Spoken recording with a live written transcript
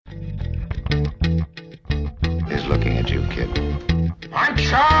is looking at you, kid. I'm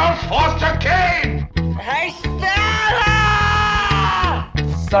Charles Foster Kane! Hey, Stella!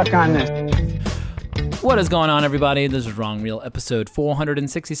 Suck on this. What is going on, everybody? This is Wrong Reel, episode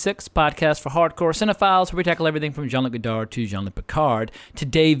 466, podcast for hardcore cinephiles, where we tackle everything from Jean-Luc Godard to Jean-Luc Picard.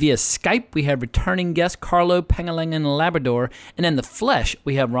 Today, via Skype, we have returning guest Carlo Pengelangen Labrador, and in the flesh,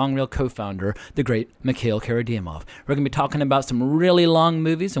 we have Wrong Reel co-founder, the great Mikhail Karadiemov. We're going to be talking about some really long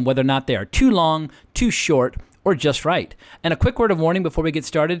movies and whether or not they are too long, too short, or just right. And a quick word of warning before we get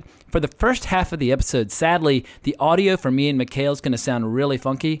started. For the first half of the episode, sadly, the audio for me and Mikhail is going to sound really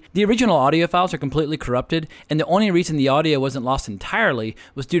funky. The original audio files are completely corrupted, and the only reason the audio wasn't lost entirely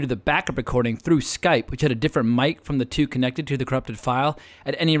was due to the backup recording through Skype, which had a different mic from the two connected to the corrupted file.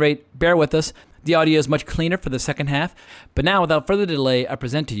 At any rate, bear with us. The audio is much cleaner for the second half. But now, without further delay, I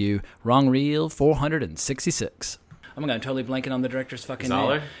present to you Wrong Reel 466. I'm going to totally blanking on the director's fucking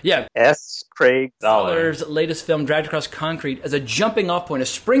name. Yeah. S. Craig Zahler's latest film, Dragged Across Concrete, as a jumping off point, a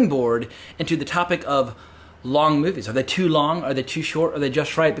springboard into the topic of long movies. Are they too long? Are they too short? Are they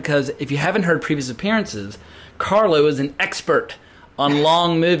just right? Because if you haven't heard previous appearances, Carlo is an expert on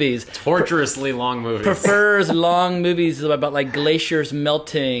long movies. Torturously long movies. Prefers long movies about like glaciers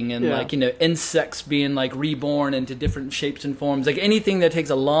melting and like, you know, insects being like reborn into different shapes and forms. Like anything that takes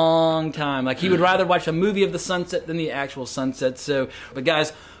a long time. Like he would rather watch a movie of the sunset than the actual sunset. So, but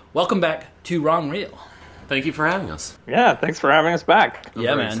guys, welcome back to Wrong Reel. Thank you for having us. Yeah, thanks for having us back.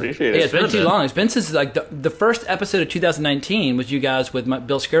 Yeah, man. Appreciate it. Yeah, it's been too long. It's been since like the first episode of 2019 was you guys with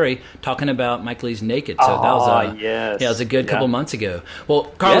Bill Scurry talking about Mike Lee's Naked. So that was yes. Yeah, it was a good couple months ago. Well,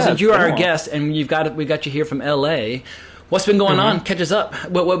 Carlos, since you are our guest and we got you here from LA, what's been going on? Catch us up.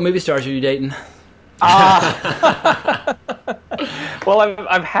 What movie stars are you dating? Well,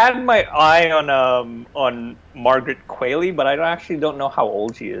 I've had my eye on Margaret Qualley, but I actually don't know how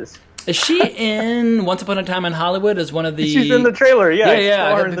old she is. Is she in Once Upon a Time in Hollywood as one of the... She's in the trailer, I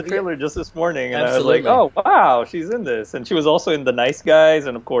saw her in the the trailer just this morning, and Absolutely. I was like, oh, wow, she's in this. And she was also in The Nice Guys,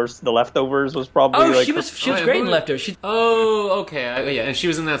 and of course, The Leftovers was probably she was great in Leftovers. Okay. Yeah, and she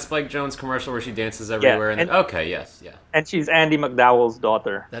was in that Spike Jonze commercial where she dances everywhere. Yeah, yes. And she's Andy McDowell's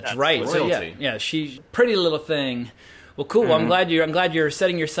daughter. That's right. Royalty. So yeah, she's a pretty little thing. Well, cool. Well, I'm glad you're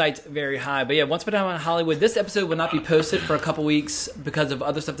setting your sights very high. But yeah, Once Upon a Time in Hollywood. This episode will not be posted for a couple weeks because of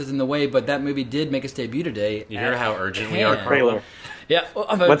other stuff that's in the way. But that movie did make its debut today. You hear how urgent we are, Trailer. Yeah.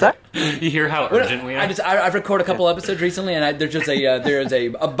 What's that? You hear how urgent we are? I've recorded a couple episodes recently, and there's just there's a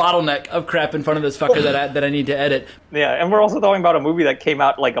bottleneck of crap in front of this fucker that I need to edit. Yeah, and we're also talking about a movie that came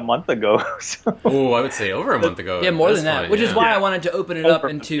out like a month ago. So. Oh, I would say over a month ago. Yeah, more than that. Which is why I wanted to open it up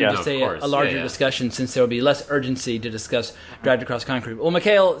into just a larger discussion, since there will be less urgency to discuss Dragged Across Concrete. Well,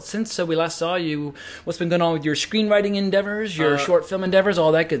 Mikhail, since we last saw you, what's been going on with your screenwriting endeavors, your short film endeavors,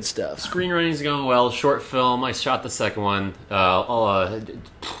 all that good stuff? Screenwriting's going well. Short film. I shot the second one.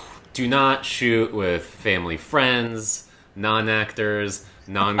 Do not shoot with family friends, non-actors,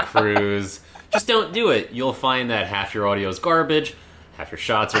 non-crews. Just don't do it. You'll find that half your audio is garbage, half your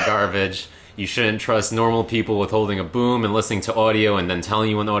shots are garbage. You shouldn't trust normal people with holding a boom and listening to audio and then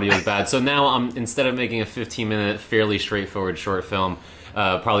telling you when audio is bad. So now instead of making a 15-minute, fairly straightforward short film,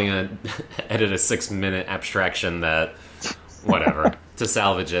 probably going to edit a 6-minute abstraction that, whatever, to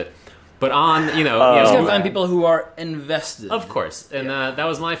salvage it. But you just gotta find people who are invested. Of course, and that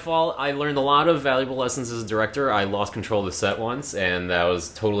was my fault. I learned a lot of valuable lessons as a director. I lost control of the set once, and that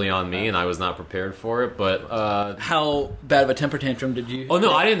was totally on me, and I was not prepared for it. But how bad of a temper tantrum did you? Oh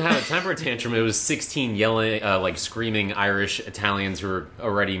no, I didn't have a temper tantrum. It was 16 yelling, like screaming Irish Italians who were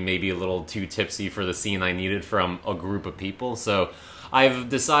already maybe a little too tipsy for the scene I needed from a group of people. So I've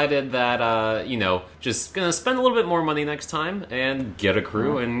decided that, just going to spend a little bit more money next time and get a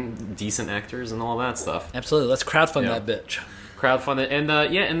crew and decent actors and all that stuff. Absolutely. Let's crowdfund that bitch. Crowdfund it. And,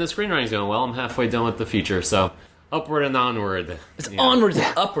 and the screenwriting's going well. I'm halfway done with the feature, so upward and onward. It's onwards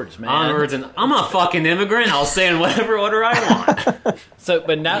and upwards, man. Onwards and... I'm a fucking immigrant. I'll say in whatever order I want.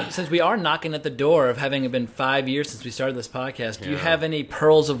 But now, since we are knocking at the door of having been 5 years since we started this podcast, do you have any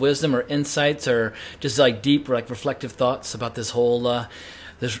pearls of wisdom or insights or just like deep, like reflective thoughts about this whole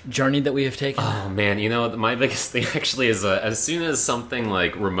this journey that we have taken? Oh man, my biggest thing actually is as soon as something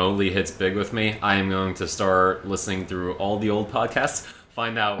like remotely hits big with me, I am going to start listening through all the old podcasts,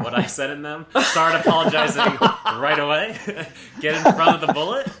 find out what I said in them, start apologizing right away, get in front of the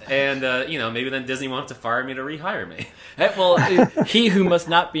bullet, and maybe then Disney won't have to fire me to rehire me. Hey, well, he who must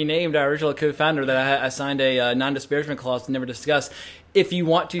not be named, our original co-founder, that I signed a non-disparagement clause to never discuss. If you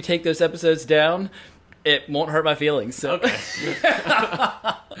want to take those episodes down, It won't hurt my feelings. So. Okay.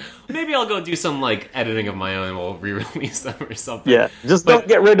 Maybe I'll go do some like editing of my own and we'll re-release them or something. Yeah, just don't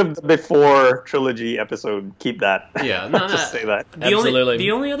get rid of the before trilogy episode. Keep that. Yeah, no, just say that. Absolutely.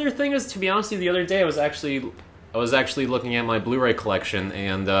 The only other thing is, to be honest with you, the other day I was actually looking at my Blu-ray collection,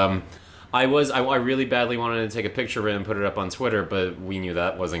 and I really badly wanted to take a picture of it and put it up on Twitter, but we knew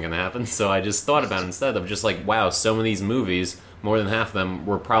that wasn't going to happen. So I just thought about it instead of just like, wow, some of these movies, more than half of them,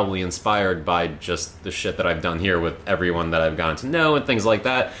 were probably inspired by just the shit that I've done here with everyone that I've gotten to know and things like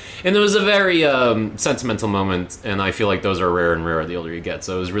that. And it was a very sentimental moment, and I feel like those are rare and rarer the older you get.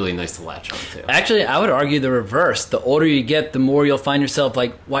 So it was really nice to latch on to. Actually, I would argue the reverse. The older you get, the more you'll find yourself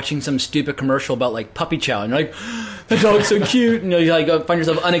like watching some stupid commercial about like puppy chow, and you're like, that dog's so cute, and you like find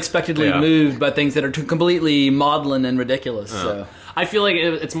yourself unexpectedly moved by things that are completely maudlin and ridiculous. So I feel like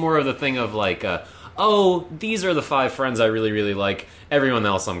it's more of the thing of like, oh, these are the 5 friends I really, really like. Everyone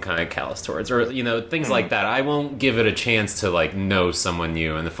else I'm kind of callous towards, or things like that. I won't give it a chance to like know someone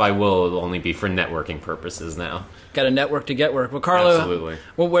new, and if I will, it'll only be for networking purposes now. Got a network to get work. Well, Carlo, absolutely.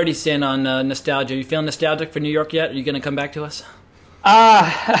 Well, where do you stand on nostalgia? Are you feeling nostalgic for New York yet? Are you going to come back to us?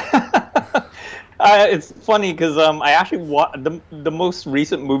 It's funny because I actually the most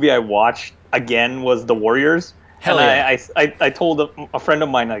recent movie I watched again was The Warriors. Hell and yeah. I told a friend of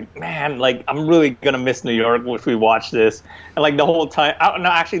mine, like, man, like, I'm really going to miss New York if we watch this. And, like, the whole time... No,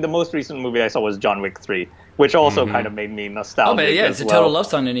 actually, the most recent movie I saw was John Wick 3, which also kind of made me nostalgic. Oh, but yeah, it's a total love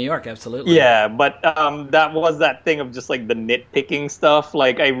song to New York, absolutely. Yeah, but that was that thing of just, like, the nitpicking stuff.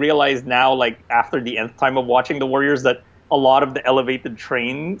 Like, I realized now, like, after the nth time of watching The Warriors, that a lot of the elevated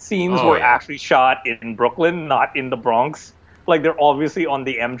train scenes were actually shot in Brooklyn, not in the Bronx. Like, they're obviously on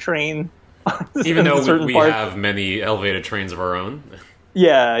the M train. Even though we have many elevated trains of our own.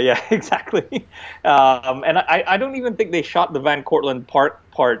 Yeah, exactly. And I don't even think they shot the Van Cortlandt Park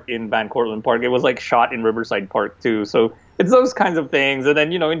part in Van Cortlandt Park. It was like shot in Riverside Park too. So it's those kinds of things. And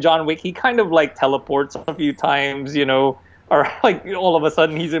then, in John Wick, he kind of like teleports a few times, or like all of a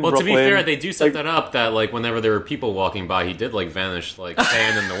sudden he's in Brooklyn. To be fair, they do set that up that like whenever there were people walking by, he did like vanish, like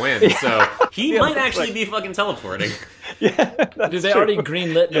sand in the wind. So he might actually be fucking teleporting. Yeah, dude, they already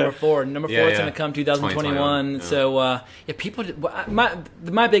greenlit number 4. Number 4 is going to come 2021. Yeah. So people.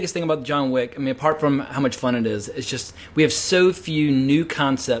 My biggest thing about John Wick, I mean, apart from how much fun it is, it's just we have so few new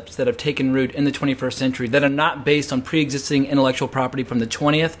concepts that have taken root in the 21st century that are not based on pre-existing intellectual property from the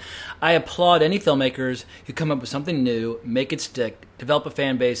 20th. I applaud any filmmakers who come up with something new, make it stick, develop a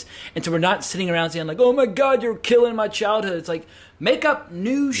fan base, and so we're not sitting around saying like, "Oh my God, you're killing my childhood." It's like, make up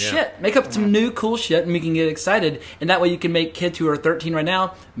new shit, make up some new cool shit, and we can get excited. And that way, you can make kids who are 13 right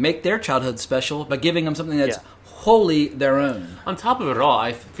now make their childhood special by giving them something that's wholly their own. On top of it all,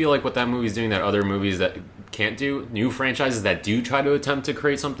 I feel like what that movie's doing that other movies that can't do, new franchises that do try to attempt to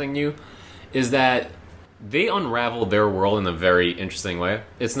create something new, is that they unravel their world in a very interesting way.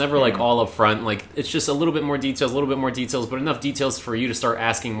 It's never like all up front. Like, it's just a little bit more details, but enough details for you to start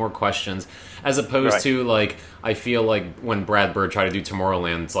asking more questions. As opposed to, like, I feel like when Brad Bird tried to do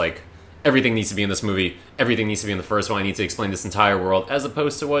Tomorrowland, it's like, everything needs to be in this movie, everything needs to be in the first one, I need to explain this entire world, as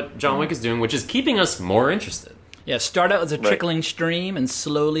opposed to what John Wick is doing, which is keeping us more interested. Yeah, start out as a trickling stream and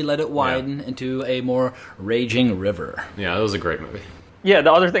slowly let it widen into a more raging river. Yeah, that was a great movie. Yeah,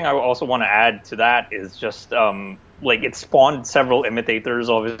 the other thing I also want to add to that is just, like, it spawned several imitators.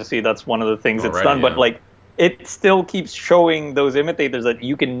 Obviously, that's one of the things it's done. Yeah. But, like, it still keeps showing those imitators that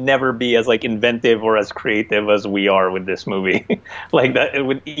you can never be as, like, inventive or as creative as we are with this movie. Like, that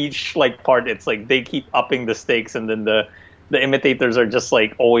with each, like, part, it's like they keep upping the stakes, and then the imitators are just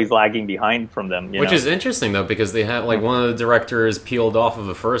like always lagging behind from them. Which is interesting though, because they have like one of the directors peeled off of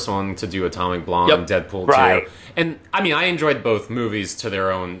the first one to do Atomic Blonde, Deadpool 2. And I mean, I enjoyed both movies to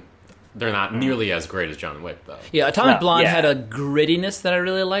their own. They're not nearly as great as John Wick though. Yeah, Atomic Blonde had a grittiness that I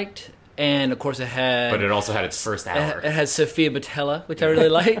really liked. And, of course, it had... But it also had its first hour. It has Sofia Boutella, which I really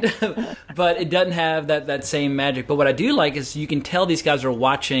liked. But it doesn't have that same magic. But what I do like is you can tell these guys are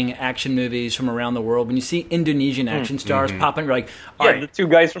watching action movies from around the world. When you see Indonesian action stars popping, you're like, all right. The two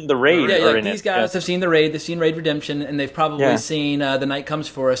guys from The Raid are in these guys have seen The Raid, they've seen Raid Redemption, and they've probably seen The Night Comes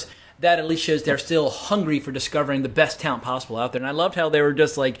For Us. That at least shows they're still hungry for discovering the best talent possible out there. And I loved how they were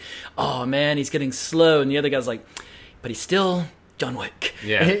just like, oh, man, he's getting slow. And the other guy's like, but he's still... John Wick.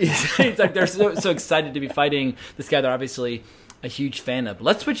 Yeah. It's like they're so excited to be fighting this guy they're obviously a huge fan of.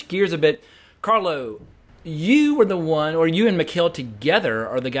 Let's switch gears a bit. Carlo, you were the one, or you and Mikhail together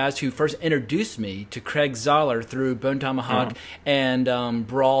are the guys who first introduced me to Craig Zoller through Bone Tomahawk and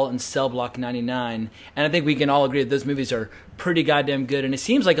Brawl and Cell Block 99. And I think we can all agree that those movies are pretty goddamn good. And it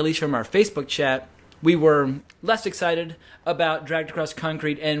seems like, at least from our Facebook chat, we were less excited about Dragged Across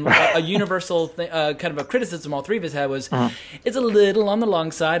Concrete, and a universal kind of a criticism all three of us had was it's a little on the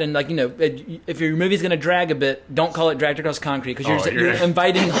long side, and like, you know, if your movie's going to drag a bit, don't call it Dragged Across Concrete, because you're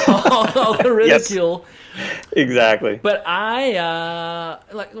inviting all the ridicule. Yes. Exactly. But I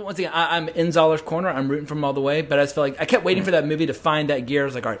like, once again, I'm in Zoller's corner. I'm rooting for him all the way, but I just feel like I kept waiting for that movie to find that gear. I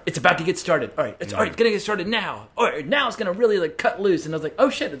was like, all right, it's about to get started. All right, it's gonna get started now. All right, now it's gonna really like cut loose. And I was like, oh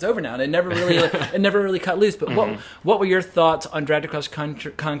shit, it's over now. And it never really cut loose. But what were your thoughts on Dragged Across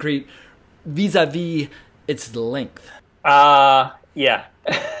Concrete vis-a-vis its length? Yeah.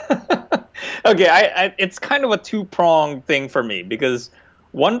 Okay, it's kind of a two-pronged thing for me, because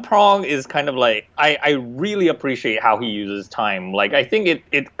one prong is kind of like, I really appreciate how he uses time. Like, I think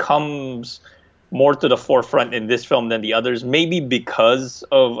it comes more to the forefront in this film than the others, maybe because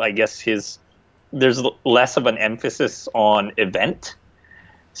of, I guess, there's less of an emphasis on event.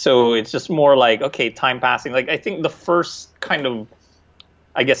 So it's just more like, okay, time passing. Like, I think the first kind of,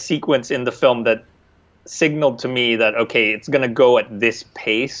 I guess, sequence in the film that signaled to me that, okay, it's going to go at this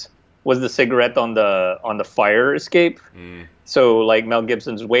pace was the cigarette on the fire escape. So like Mel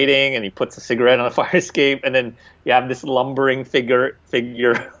Gibson's waiting and he puts a cigarette on a fire escape, and then you have this lumbering figure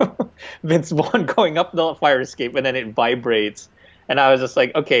Vince Vaughn going up the fire escape, and then it vibrates. And I was just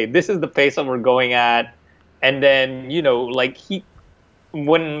like, okay, this is the pace that we're going at. And then, you know, like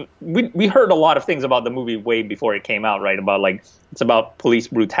when we heard a lot of things about the movie way before it came out, right? About like, it's about police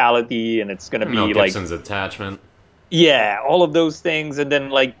brutality, and it's going to be Mel like Gibson's attachment. Yeah, all of those things. And then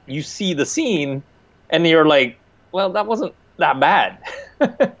like you see the scene and you're like, well, that wasn't that bad.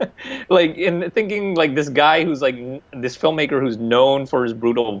 Like, in thinking like this guy who's like this filmmaker who's known for his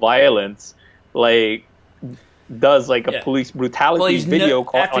brutal violence, like does like a police brutality video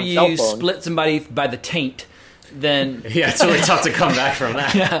call after on cell you phone. split somebody by the taint, then Yeah, it's really tough to come back from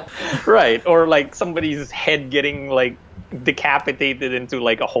that. yeah. Right, or like somebody's head getting like decapitated into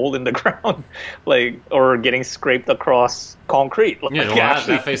like a hole in the ground, like, or getting scraped across concrete. Like,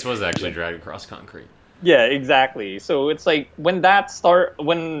 That face was actually dragged across concrete. Yeah, exactly. So it's like when that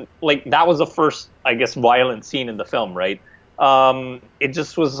was the first, I guess, violent scene in the film, right? It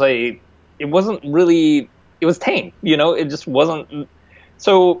just was it wasn't really, it was tame, you know, it just wasn't.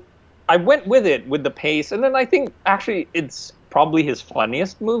 So I went with it, with the pace, and then I think actually it's probably his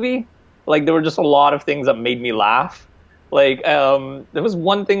funniest movie. Like, there were just a lot of things that made me laugh. Like, there was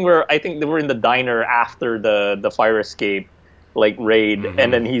one thing where I think they were in the diner after the fire escape, like, raid,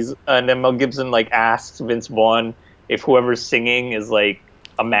 and then Mel Gibson like asks Vince Vaughn if whoever's singing is like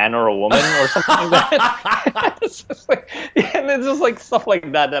a man or a woman or something like that. It's just like, and it's just like stuff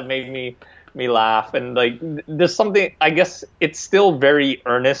like that made me laugh. And like, there's something, I guess it's still very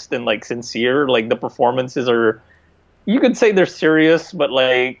earnest and like sincere. Like, the performances are, you could say they're serious, but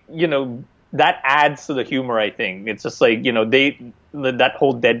like, you know, that adds to the humor, I think. It's just like, you know, that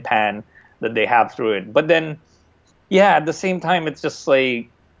whole deadpan that they have through it. But then, yeah, at the same time, it's just like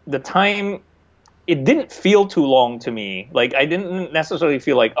the time, it didn't feel too long to me. Like, I didn't necessarily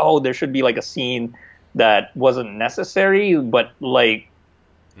feel like, oh, there should be like a scene that wasn't necessary. But like,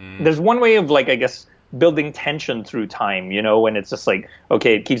 there's one way of like, I guess, building tension through time, you know, when it's just like,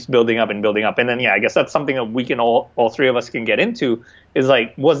 okay, it keeps building up. And then, yeah, I guess that's something that we can all three of us can get into, is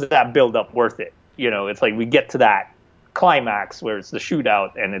like, was that build up worth it? You know, it's like we get to that climax where it's the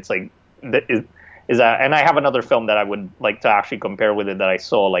shootout, and it's like, is that, and I have another film that I would like to actually compare with it that I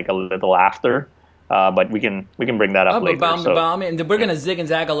saw like a little after. But we can bring that up later. By all means, we're gonna zig and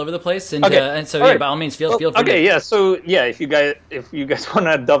zag all over the place, and so yeah, right. By all means, feel free. Okay, yeah. So yeah, if you guys want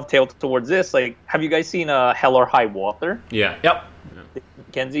to dovetail towards this, like, have you guys seen Hell or High Water? Yeah. Yep.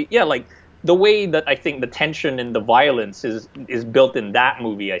 Kenzie, yeah, like the way that I think the tension and the violence is built in that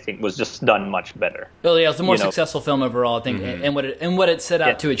movie, I think, was just done much better. Well, yeah, it's a more successful film overall, I think, and what it set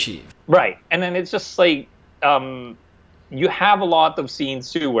out to achieve. Right, and then it's just like. You have a lot of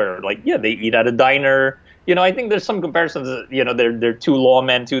scenes too where, like, yeah, they eat at a diner. You know, I think there's some comparisons. You know, they're two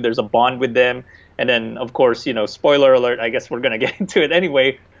lawmen too. There's a bond with them, and then of course, you know, spoiler alert. I guess we're gonna get into it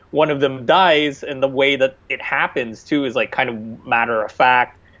anyway. One of them dies, and the way that it happens too is like kind of matter of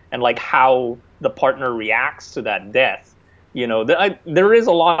fact, and like how the partner reacts to that death. You know, there is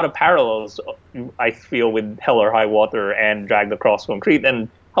a lot of parallels, I feel, with Hell or High Water and Dragged Across Concrete, and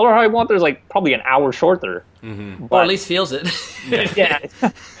Hell or High Water is like probably an hour shorter. Or at least feels it.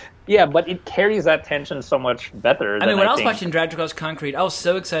 Yeah, but it carries that tension so much better. I mean, when I was watching Dragged Across Concrete, I was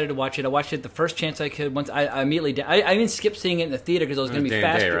so excited to watch it. I watched it the first chance I could. Once I immediately did. I even skipped seeing it in the theater because it was going to be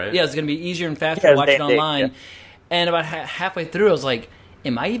faster. Right? Yeah, it was going to be easier and faster to watch it online. Yeah. And about halfway through, I was like,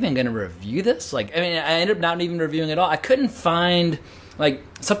 am I even going to review this? Like, I mean, I ended up not even reviewing it at all. I couldn't find like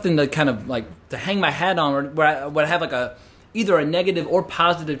something to kind of like to hang my hat on, or where I would have like either a negative or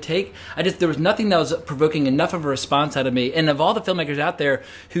positive take. There was nothing that was provoking enough of a response out of me. And of all the filmmakers out there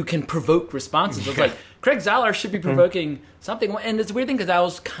who can provoke responses, I was like, Craig Zahler should be provoking something. And it's a weird thing because I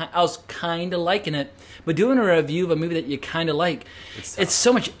was kind of liking it, but doing a review of a movie that you kind of like, it's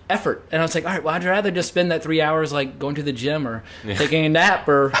so much effort. And I was like, all right, well, I'd rather just spend that 3 hours like going to the gym or taking a nap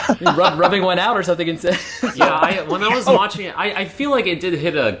or rubbing one out or something instead. Yeah, when I was watching it, I feel like it did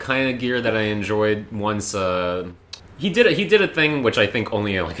hit a kind of gear that I enjoyed once. He did a thing which I think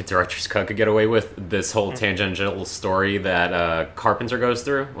only like a director's cut could get away with. This whole tangential story that Carpenter goes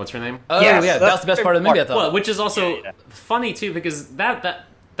through. What's her name? Oh yeah, that's the best part of the movie, I thought. Well, which is also funny too because that's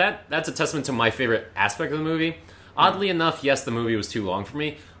a testament to my favorite aspect of the movie. Oddly enough, yes, the movie was too long for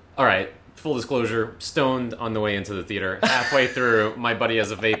me. All right, full disclosure: stoned on the way into the theater. Halfway through, my buddy has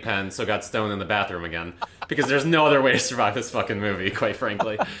a vape pen, so got stoned in the bathroom again. Because there's no other way to survive this fucking movie, quite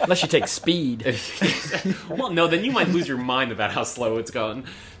frankly. Unless you take speed. Well, no, then you might lose your mind about how slow it's going.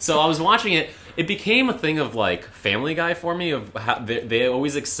 So I was watching it. It became a thing of, like, Family Guy for me. Of how they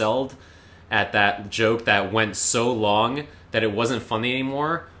always excelled at that joke that went so long that it wasn't funny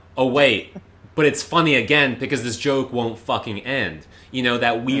anymore. Oh, wait. But it's funny again because this joke won't fucking end. You know,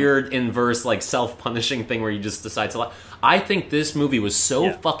 that weird inverse, like, self-punishing thing where you just decide to laugh. I think this movie was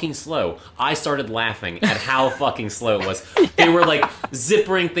so fucking slow, I started laughing at how fucking slow it was. They were, like,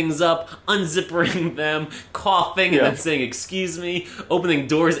 zippering things up, unzippering them, coughing, and then saying, excuse me, opening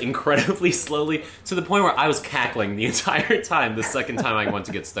doors incredibly slowly, to the point where I was cackling the entire time the second time I went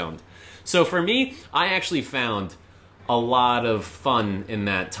to get stoned. So for me, I actually found a lot of fun in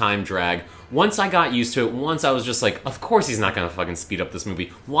that time drag. Once I got used to it, once I was just like, of course he's not going to fucking speed up this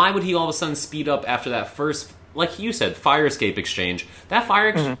movie. Why would he all of a sudden speed up after that first, like you said, fire escape exchange? That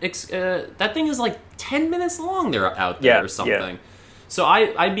that thing is like 10 minutes long there out there or something. So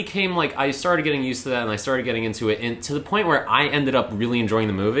I became like, I started getting used to that and I started getting into it, and to the point where I ended up really enjoying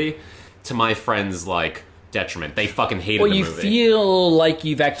the movie, to my friends' like detriment. They fucking hated the movie. Well, you feel like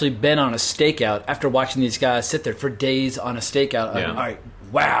you've actually been on a stakeout after watching these guys sit there for days on a stakeout. All right,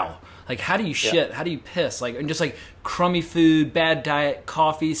 wow. Like, how do you shit? How do you piss? Like, and just like crummy food, bad diet,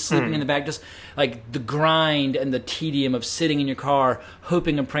 coffee, sleeping in the back, just like the grind and the tedium of sitting in your car,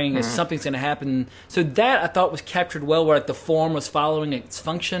 hoping and praying that something's going to happen. So that I thought was captured well, where like the form was following its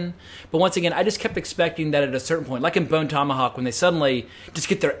function. But once again, I just kept expecting that at a certain point, like in Bone Tomahawk, when they suddenly just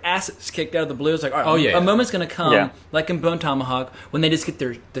get their asses kicked out of the blue. It's like, all right, a moment's going to come, like in Bone Tomahawk, when they just get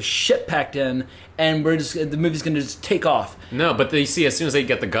the shit packed in, and the movie's going to just take off. No, but you see, as soon as they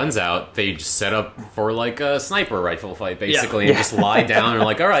get the guns out, they just set up for like a sniper rifle fight, basically, and just lie down and are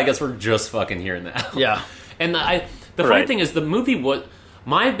like, all right, I guess we're just fucking here now. Yeah. And the funny thing is, the movie,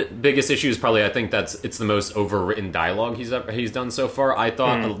 my biggest issue is probably, I think it's the most overwritten dialogue he's done so far. I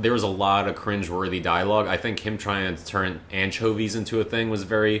thought there was a lot of cringeworthy dialogue. I think him trying to turn anchovies into a thing was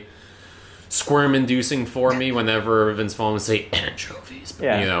very squirm-inducing for me whenever Vince Vaughn would say anchovies.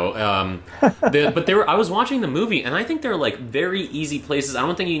 But, you know, I was watching the movie, and I think they're like very easy places. I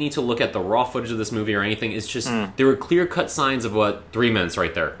don't think you need to look at the raw footage of this movie or anything. It's just there were clear-cut signs of 3 minutes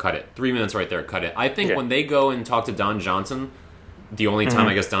right there, cut it. 3 minutes right there, cut it. I think when they go and talk to Don Johnson, the only time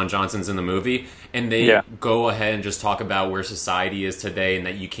I guess Don Johnson's in the movie, and they go ahead and just talk about where society is today and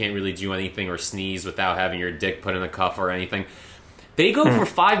that you can't really do anything or sneeze without having your dick put in a cuff or anything. They go for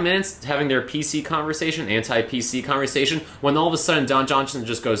 5 minutes having their PC conversation, anti-PC conversation, when all of a sudden Don Johnson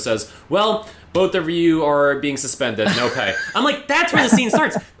just says, well, both of you are being suspended, no pay. I'm like, that's where the scene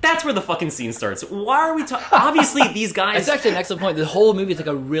starts. That's where the fucking scene starts. Why are we talking? Obviously, these guys... It's actually an excellent point. The whole movie is like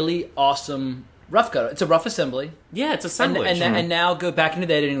a really awesome rough cut. It's a rough assembly. Yeah, it's assemblage. And now go back into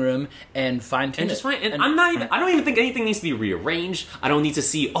the editing room and fine-tune it. And I don't even think anything needs to be rearranged. I don't need to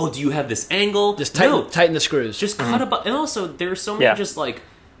see, do you have this angle? Just tighten the screws. Just cut a and also, there's so many just like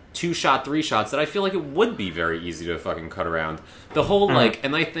 2-shot, 3-shots that I feel like it would be very easy to fucking cut around. The whole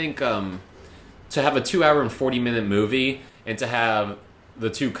and I think to have a 2-hour and 40-minute movie and to have the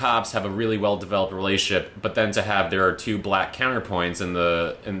two cops have a really well-developed relationship, but then to have there are two black counterpoints in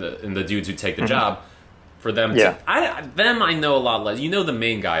the dudes who take the job, for them I know a lot less. You know the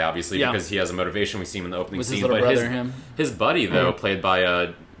main guy, obviously, because he has a motivation. We see him in the opening scene. His little brother, his buddy, though, played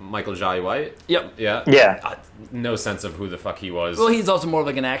by Michael Jai White. Yep. Yeah. No sense of who the fuck he was. Well, he's also more of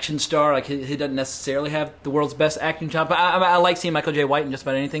like an action star. Like he doesn't necessarily have the world's best acting job. But I like seeing Michael Jai White in just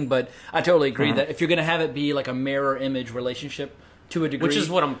about anything. But I totally agree that if you're going to have it be like a mirror image relationship, to a degree, which is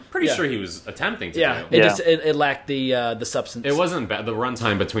what I'm pretty sure he was attempting to do. It lacked the substance. It wasn't the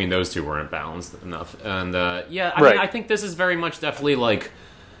runtime between those two weren't balanced enough, and I mean, I think this is very much definitely like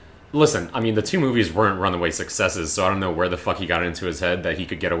Listen, I mean, the two movies weren't runaway successes, so I don't know where the fuck he got into his head that he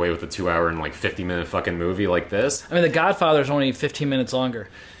could get away with a 2-hour and like 50-minute fucking movie like this. I mean, The Godfather's only 15 minutes longer.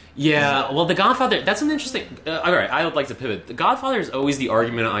 Yeah, well, The Godfather, that's an interesting... all right, I would like to pivot. The Godfather is always the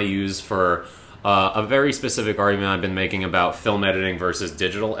argument I use for a very specific argument I've been making about film editing versus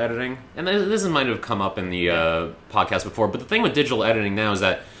digital editing. And this might have come up in the podcast before, but the thing with digital editing now is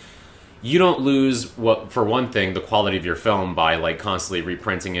that you don't lose, for one thing, the quality of your film by like constantly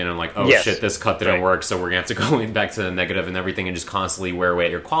reprinting it and like, oh shit, this cut didn't work, so we're going to have to go back to the negative and everything and just constantly wear away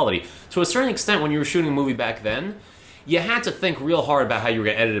at your quality. To a certain extent, when you were shooting a movie back then, you had to think real hard about how you were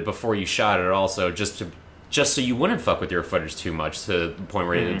going to edit it before you shot it also, just so you wouldn't fuck with your footage too much to the point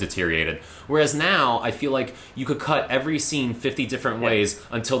where it deteriorated. Whereas now, I feel like you could cut every scene 50 different ways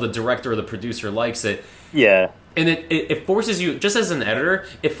until the director or the producer likes it. Yeah. And it forces you, just as an editor,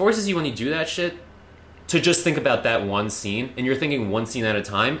 it forces you when you do that shit to just think about that one scene, and you're thinking one scene at a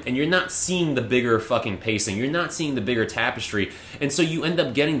time, and you're not seeing the bigger fucking pacing, you're not seeing the bigger tapestry, and so you end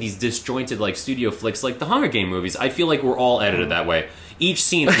up getting these disjointed like studio flicks like the Hunger Game movies. I feel like we're all edited that way. Each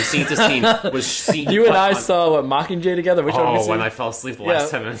scene from scene to scene was seen. You and I saw Mockingjay together. Which one when I fell asleep the last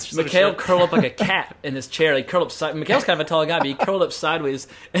 10 minutes. Mikhail curled up like a cat in his chair. Like curled up side. Mikhail's kind of a tall guy, but he curled up sideways,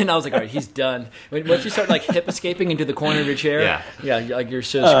 and I was like, all right, he's done. Once you start like hip escaping into the corner of your chair, like you're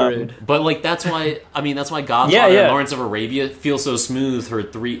so screwed. But like that's why Godfather and Lawrence of Arabia feel so smooth for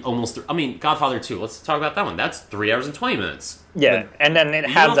Godfather 2. Let's talk about that one. That's 3 hours and 20 minutes. Yeah, and then it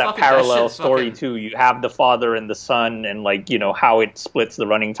has that parallel story too. You have the father and the son, and like how it splits the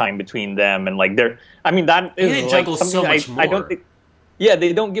running time between them, and like that is like something so much more. I don't think. Yeah,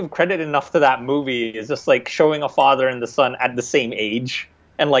 they don't give credit enough to that movie. It's just like showing a father and the son at the same age,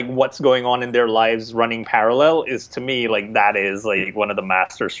 and like what's going on in their lives running parallel is, to me, like that is like one of the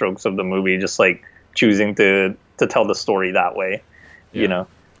master strokes of the movie. Just like choosing to tell the story that way,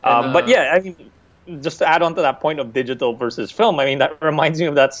 But yeah, I mean, just to add on to that point of digital versus film, I mean, that reminds me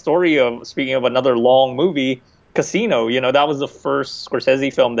of that story of, speaking of another long movie, Casino. That was the first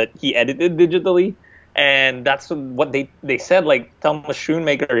Scorsese film that he edited digitally, and that's what they said. Like Thomas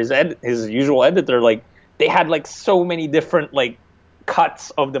Schoonmaker, his usual editor, like they had like so many different like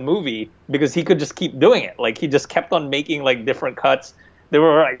cuts of the movie because he could just keep doing it. Like he just kept on making like different cuts. There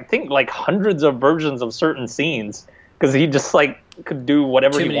were, I think, like hundreds of versions of certain scenes because he just like could do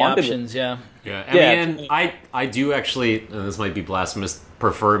whatever he wanted. Options, yeah. And I do actually, and this might be blasphemous,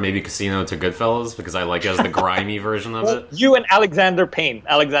 prefer maybe Casino to Goodfellas because I like it as the grimy version of it. You and Alexander Payne.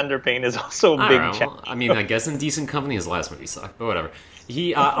 Alexander Payne is also a big champion. I mean, I guess In Decent Company his last movie sucked, but whatever.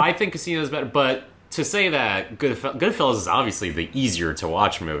 I think Casino is better, but to say that Goodfellas is obviously the easier to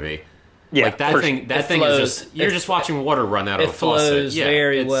watch movie. Yeah, like that thing is just you're just watching water run out of a faucet. It flows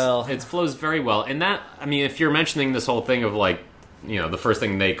very well. It flows very well, and that, I mean, if you're mentioning this whole thing of like, the first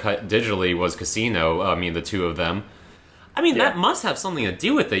thing they cut digitally was Casino. I mean, the two of them. I mean, that must have something to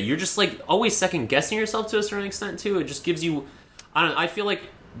do with it. You're just like always second guessing yourself to a certain extent too. It just gives you, I feel like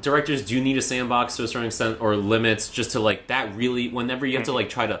directors do need a sandbox to a certain extent, or limits, just to like that really. Whenever you have to like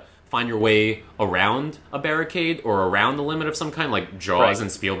try to find your way around a barricade or around the limit of some kind, like Jaws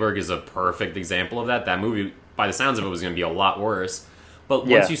and Spielberg is a perfect example of that. That movie, by the sounds of it, was going to be a lot worse. But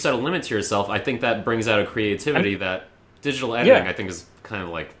once you set a limit to yourself, I think that brings out a creativity that digital editing, I think, is kind of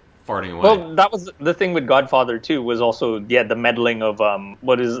like farting away. Well, that was the thing with Godfather 2, was also, the meddling of,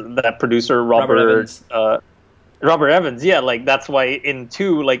 what is that producer, Robert Evans. Robert Evans, like, that's why in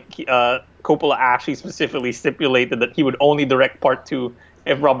 2, like, Coppola actually specifically stipulated that he would only direct part 2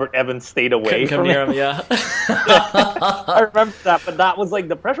 if Robert Evans stayed away from him. I remember that, but that was like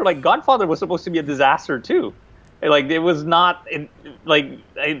the pressure. Like Godfather was supposed to be a disaster too. Like it was not. Of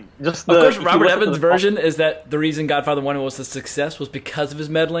course, Robert Evans' version is that the reason Godfather 1 was a success was because of his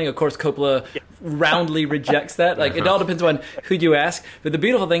meddling. Of course, Coppola roundly rejects that. Like it all depends on who you ask. But the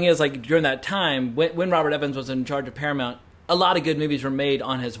beautiful thing is, like during that time, when Robert Evans was in charge of Paramount, a lot of good movies were made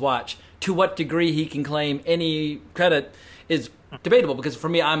on his watch. To what degree he can claim any credit is debatable, because for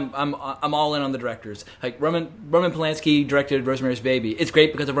me, I'm all in on the directors. Like Roman Polanski directed Rosemary's Baby. It's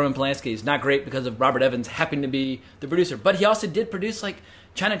great because of Roman Polanski. It's not great because of Robert Evans happening to be the producer. But he also did produce like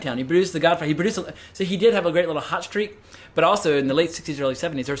Chinatown. He produced The Godfather. So he did have a great little hot streak. But also in the late '60s, early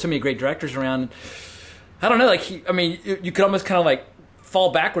 '70s, there were so many great directors around. I don't know. Like you could almost kind of like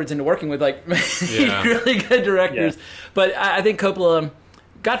fall backwards into working with like really good directors. Yeah. But I think Coppola.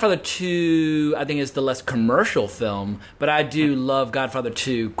 Godfather 2, I think, is the less commercial film, but I do love Godfather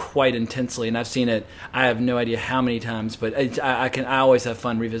 2 quite intensely, and I've seen it, I have no idea how many times, but I always have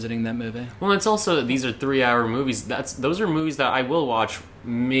fun revisiting that movie. Well, it's also, these are 3-hour movies. Those are movies that I will watch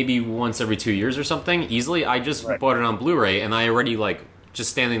maybe once every 2 years or something, easily. I just bought it on Blu-ray, and I already, like, just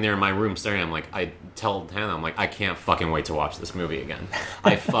standing there in my room staring. I tell Hannah, I'm like, I can't fucking wait to watch this movie again.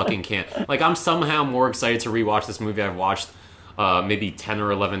 I fucking can't. Like, I'm somehow more excited to rewatch this movie I've watched maybe 10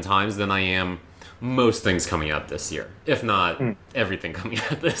 or 11 times than I am most things coming out this year, if not everything coming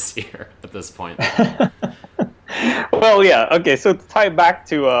out this year at this point. Well, yeah, okay, so to tie back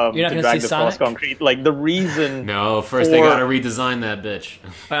to You're not to gonna Drag see the Cross Sonic? Concrete, like the reason. No, first they gotta redesign that bitch.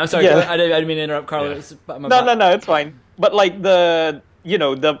 I'm sorry, Yeah. I didn't mean to interrupt, Carlo. Yeah. No, it's fine. But like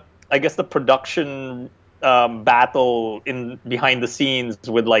I guess the production battle in behind the scenes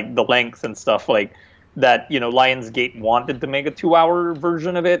with like the length and stuff like that. Lionsgate wanted to make a 2-hour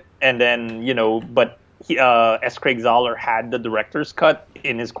version of it, and then but S. Craig Zahler had the director's cut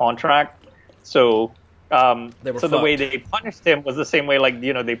in his contract, so. The way they punished him was the same way, like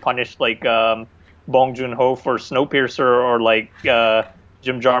they punished like Bong Joon-ho for Snowpiercer, or like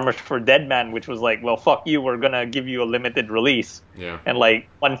Jim Jarmusch for Dead Man, which was like, well, fuck you, we're gonna give you a limited release, and like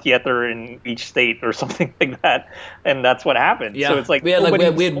one theater in each state or something like that, and that's what happened. Yeah. So it's like we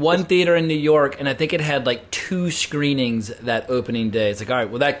had one theater in New York, and I think it had like 2 screenings that opening day. It's like, all right,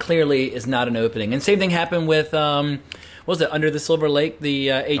 well, that clearly is not an opening. And same thing happened with what was it, Under the Silver Lake, the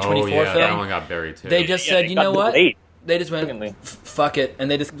A24 Oh yeah, film? that one got buried too. They just said, it you got know what? delayed. They just went, fuck it, and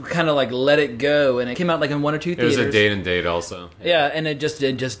they just kind of like let it go, and it came out like in 1 or 2 It theaters. was a date and date also. Yeah, and it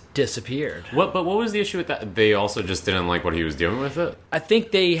just disappeared. But what was the issue with that? They also just didn't like what he was doing with it? I think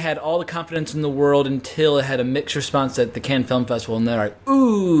they had all the confidence in the world until it had a mixed response at the Cannes Film Festival, and they're like,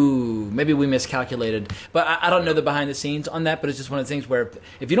 ooh, maybe we miscalculated. But I don't know the behind the scenes on that, but it's just one of the things where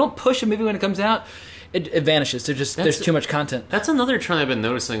if you don't push a movie when it comes out, it vanishes. There's too much content. That's another trend I've been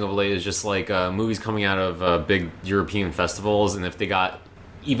noticing of late, is just like movies coming out of big European festivals, and if they got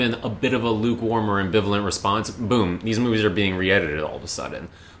even a bit of a lukewarm or ambivalent response, boom, these movies are being re-edited all of a sudden.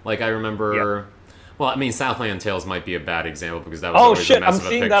 Like I remember... Yeah. Well, I mean, Southland Tales might be a bad example because that was always a mess of a picture.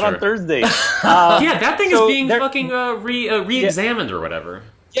 I'm seeing that on Thursday. Yeah, that thing is being fucking re-examined or whatever.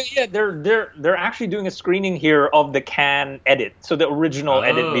 Yeah, they're actually doing a screening here of the Cannes edit, so the original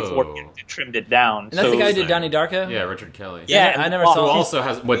edit before they trimmed it down. And that's the guy who did Donnie Darko? Yeah, Richard Kelly. Yeah, I never saw. Who also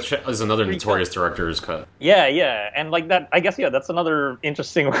has, which is another notorious director's cut. Yeah, and like that, I guess that's another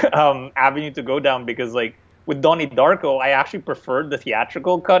interesting avenue to go down, because like with Donnie Darko, I actually preferred the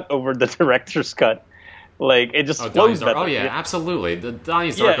theatrical cut over the director's cut. Like, it just flows better. Oh, yeah, absolutely. The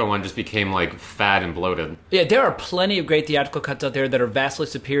Donnie Darko one just became, like, fat and bloated. Yeah, there are plenty of great theatrical cuts out there that are vastly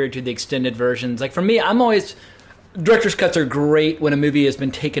superior to the extended versions. Like, for me, I'm always... Director's cuts are great when a movie has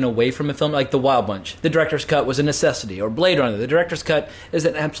been taken away from a film, like The Wild Bunch. The director's cut was a necessity. Or Blade Runner. The director's cut is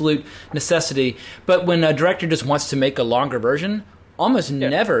an absolute necessity. But when a director just wants to make a longer version, almost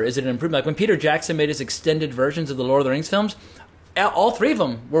never is it an improvement. Like, when Peter Jackson made his extended versions of the Lord of the Rings films... all 3 of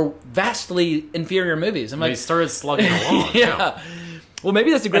them were vastly inferior movies. They started slugging along. Yeah. Well, maybe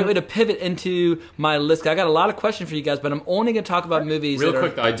that's a great way to pivot into my list. I got a lot of questions for you guys, but I'm only going to talk about movies. Real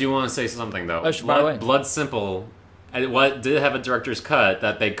quick, though, I do want to say something, though. Oh, Blood Simple, what did have a director's cut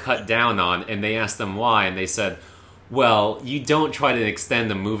that they cut down on, and they asked them why, and they said, well, you don't try to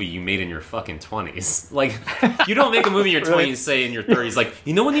extend the movie you made in your fucking 20s. Like, you don't make a movie in your 20s, say in your 30s, like,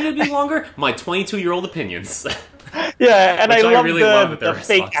 you know what needed to be longer? My 22-year-old opinions. Yeah, and I really love the the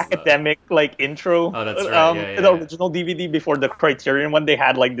fake academic like intro. Oh, that's right. The original DVD before the Criterion one, they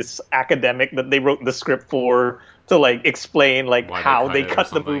had like this academic that they wrote the script for to like explain like how they cut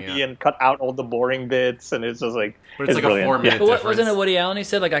the movie and cut out all the boring bits, and it's just like but it's like brilliant. a 4-minute difference. Wasn't it Woody Allen? He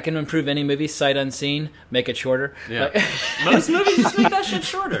said like I can improve any movie sight unseen, make it shorter. Yeah, like, most movies just make that shit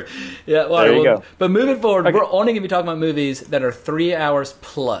shorter. Yeah, well, there you go. But moving forward, we're only gonna be talking about movies that are 3 hours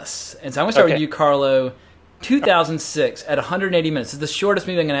plus, and so I'm gonna start with you, Carlo. 2006 at 180 minutes. This is the shortest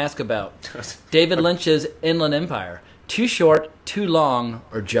movie I'm going to ask about. David Lynch's Inland Empire. Too short, too long,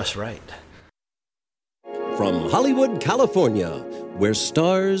 or just right? From Hollywood, California, where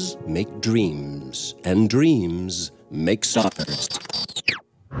stars make dreams and dreams make stars.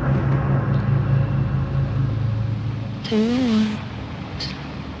 Do you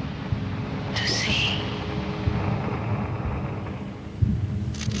want to see?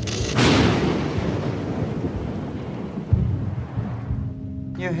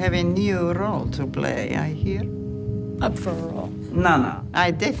 You have a new role to play, I hear. Up for a role. No. I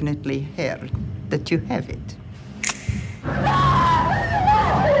definitely heard that you have it.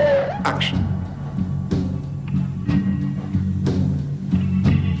 Action.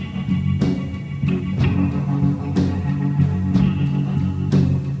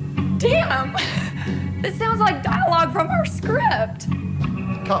 Damn! This sounds like dialogue from our script.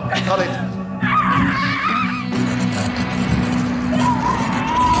 Cut it.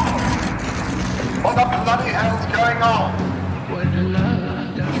 What the bloody hell's going on? What love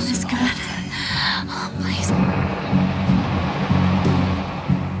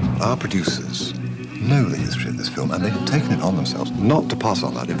our producers know the history of this film, and they've taken it on themselves not to pass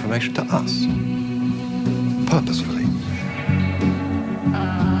on that information to us. Purposefully.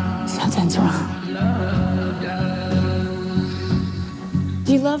 Something's wrong.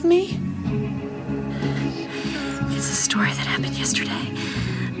 Do you love me? It's a story that happened yesterday,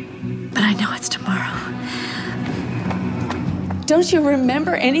 but I know it's tomorrow. Don't you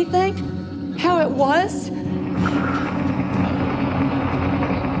remember anything? How it was?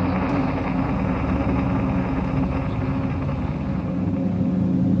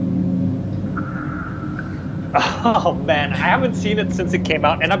 Oh man, I haven't seen it since it came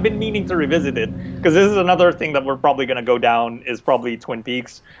out, and I've been meaning to revisit it because this is another thing that we're probably going to go down is probably Twin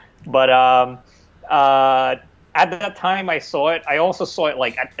Peaks. But at that time I saw it. I also saw it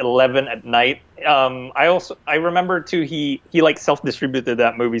like at 11 at night. I remember too he like self-distributed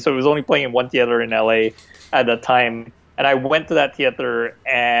that movie, so it was only playing in one theater in LA at that time. And I went to that theater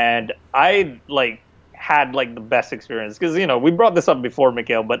and I like had like the best experience because we brought this up before,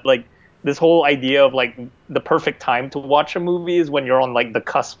 Mikhail, but like this whole idea of like the perfect time to watch a movie is when you're on like the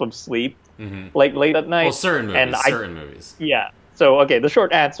cusp of sleep, like late at night. Well, certain movies. Yeah. So okay, the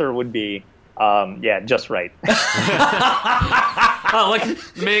short answer would be, just right. Oh, like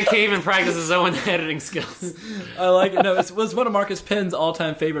man can't even practice his own editing skills. I like it. No, it was one of Marcus Penn's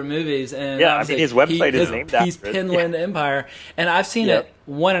all-time favorite movies, and yeah, I mean his website is named after He's Penland Empire, and I've seen it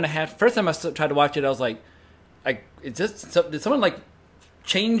 1.5. First time I tried to watch it, I was like, did someone like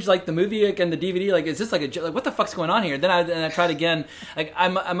change like the movie and the DVD? Like, is this like what the fuck's going on here? Then I tried again. Like,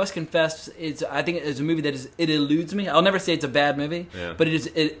 I must confess, I think it's a movie that it eludes me. I'll never say it's a bad movie, but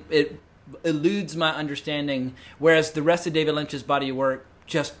it eludes my understanding. Whereas the rest of David Lynch's body of work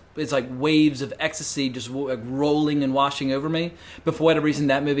just it's like waves of ecstasy just like rolling and washing over me. But for whatever reason,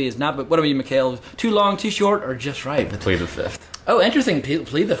 that movie is not. But what about you, Mikhail? Too long, too short, or just right? But Plead the Fifth. Oh, interesting.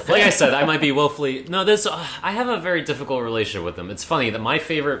 Plead the Fifth. Like I said, I might be willfully... No, I have a very difficult relationship with them. It's funny that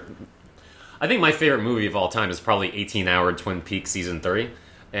I think my favorite movie of all time is probably 18-Hour Twin Peaks Season 3.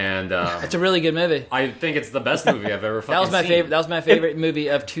 And it's a really good movie. I think it's the best movie I've ever fucking seen. That was my favorite movie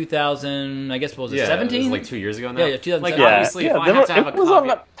of 2000. I guess what was it? 17? It was like 2 years ago now. Yeah, 2007. Like obviously, if I have to have a it was copy,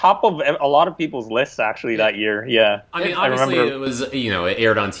 on the top of a lot of people's lists actually that year. Yeah, I mean, obviously it was it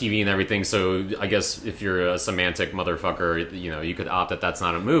aired on TV and everything. So I guess if you're a semantic motherfucker, you could opt that that's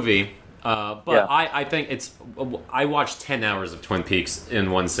not a movie. I think I watched 10 hours of Twin Peaks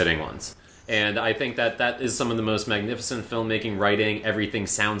in one sitting once. And I think that is some of the most magnificent filmmaking, writing, everything,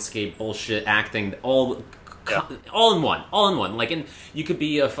 soundscape, bullshit, acting, all in one. Like, and you could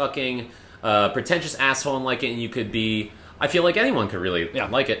be a fucking pretentious asshole and like it, and you could be... I feel like anyone could really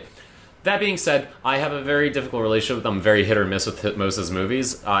like it. That being said, I have a very difficult relationship with them. I'm very hit or miss with most of his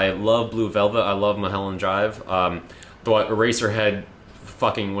movies. I love Blue Velvet. I love Mulholland Drive. But Eraserhead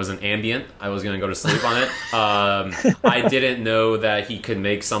fucking was an ambient. I was going to go to sleep on it. I didn't know that he could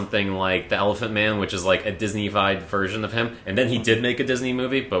make something like The Elephant Man, which is like a Disney-fied version of him. And then he did make a Disney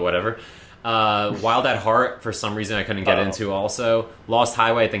movie, but whatever. Wild at Heart, for some reason I couldn't get into also. Lost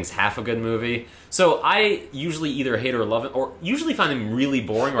Highway, I think, is half a good movie. So I usually either hate or love it, or usually find him really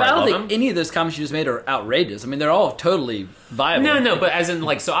boring, or I love him. I don't think any of those comments you just made are outrageous. I mean, they're all totally viable. No, but as in,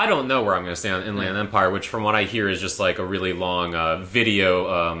 like, so I don't know where I'm going to stay on Inland Empire, which from what I hear is just like a really long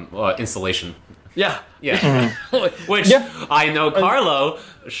video installation. Yeah. Which I know Carlo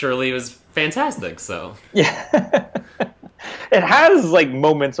surely was fantastic, so. Yeah. It has like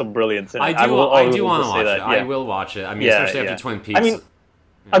moments of brilliance in it. I do want to watch it. I will watch it. I mean, especially after Twin Peaks. I mean,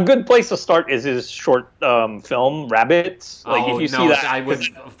 a good place to start is his short film Rabbits. Like if you see that, I would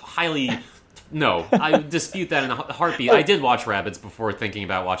I dispute that in a heartbeat. I did watch Rabbits before thinking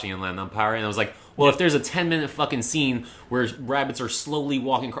about watching Inland Empire, and I was like, well, if there's a 10-minute fucking scene where rabbits are slowly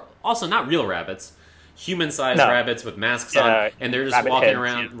walking, also not real rabbits, human-sized rabbits with masks on, and they're just walking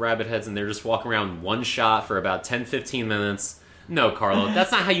around, rabbit heads, and they're just walking around one shot for about 10-15 minutes. No, Carlo,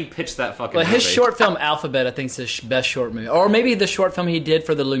 that's not how you pitch that fucking movie. His short film Alphabet, I think, is his best short movie. Or maybe the short film he did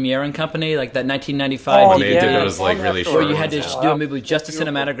for the Lumiere and Company, like that 1995 DVD. They did those like really short where you had to do a movie with just a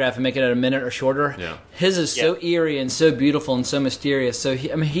cinematograph and make it a minute or shorter. Yeah. His is so eerie and so beautiful and so mysterious. So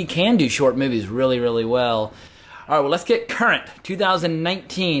he can do short movies really, really well. All right, well, let's get current.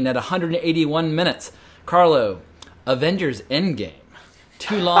 2019 at 181 minutes. Carlo, Avengers Endgame.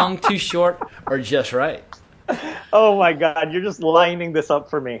 Too long, too short, or just right? Oh my God, you're just lining this up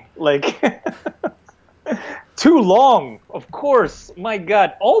for me. Like, too long, of course. My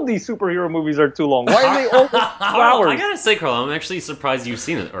God, all these superhero movies are too long. Why are they all 2 hours? I gotta say, Carl, I'm actually surprised you've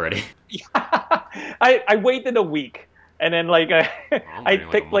seen it already. I waited a week, and then like I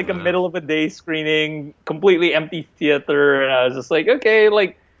picked like a middle of the day screening, completely empty theater, and I was just like, okay,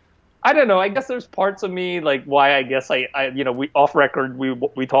 like I don't know. I guess there's parts of me like why I guess I we off record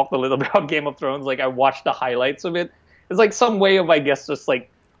we talked a little about Game of Thrones. Like I watched the highlights of it. It's like some way of I guess just like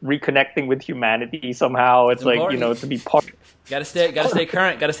reconnecting with humanity somehow. It's like important. To be part. Gotta stay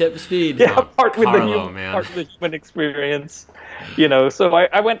current. Gotta stay up to speed. Yeah, part with Carlo, the human experience. So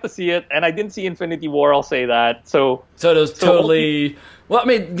I went to see it, and I didn't see Infinity War. I'll say that. So it was totally. Well, I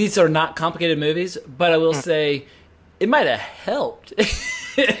mean, these are not complicated movies, but I will say it might have helped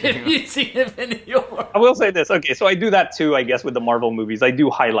if you'd seen Infinity War. I will say this. Okay, so I do that too, I guess, with the Marvel movies. I do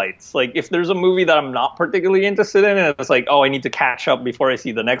highlights. Like, if there's a movie that I'm not particularly interested in, and it's like, oh, I need to catch up before I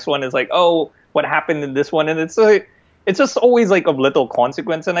see the next one. It's like, oh, what happened in this one? And it's like, it's just always like of little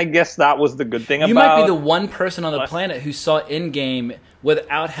consequence. And I guess that was the good thing about. You might be the one person on the planet who saw Endgame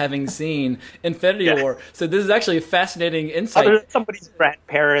without having seen Infinity War. So this is actually a fascinating insight. Other than somebody's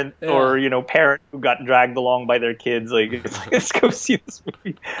grandparent or, parent who got dragged along by their kids. Like, it's like, let's go see this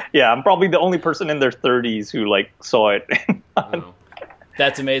movie. Yeah, I'm probably the only person in their 30s who, like, saw it.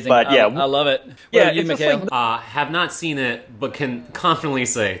 That's amazing. But, yeah. I love it. Yeah, you, Mikhail? Have not seen it, but can confidently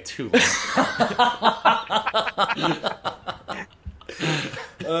say too long.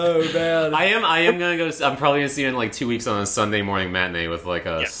 Oh man, I am gonna go. I'm probably gonna see it in like 2 weeks on a Sunday morning matinee with like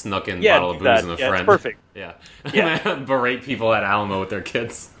a snuck-in bottle of booze and a friend. It's perfect. Yeah. Berate people at Alamo with their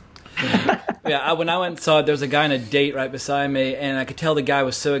kids. When I went and saw it, there was a guy on a date right beside me, and I could tell the guy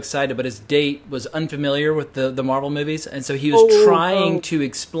was so excited, but his date was unfamiliar with the Marvel movies, and so he was trying to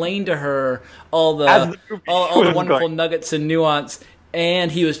explain to her all the wonderful nuggets and nuance.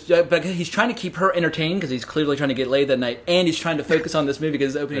 And but he's trying to keep her entertained because he's clearly trying to get laid that night, and he's trying to focus on this movie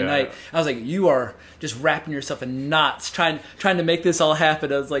because it's opening night. I was like, you are just wrapping yourself in knots trying to make this all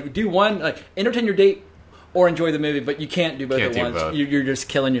happen. I was like, do one, like entertain your date or enjoy the movie, but you can't do both at once. Both. You're just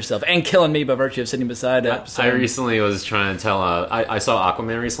killing yourself and killing me by virtue of sitting beside it. I recently was trying to tell. I saw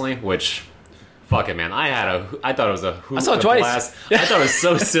Aquaman recently, which. Fuck it, man. I thought it was a hoot. I saw it twice. Blast. I thought it was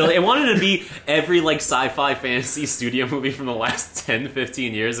so silly. It wanted to be every like sci-fi fantasy studio movie from the last 10,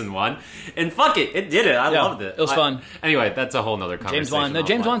 15 years in one. And fuck it, it did it. I loved it. It was fun. Anyway, that's a whole nother conversation.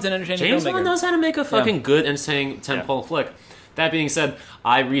 James Wan's an entertaining James filmmaker. Wan knows how to make a fucking good, entertaining tentpole flick. That being said,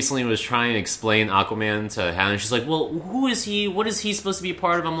 I recently was trying to explain Aquaman to Hannah. She's like, well, who is he? What is he supposed to be a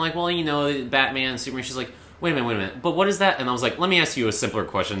part of? I'm like, well, Batman, Superman. She's like, wait a minute. But what is that? And I was like, let me ask you a simpler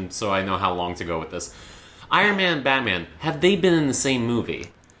question so I know how long to go with this. Iron Man, Batman, have they been in the same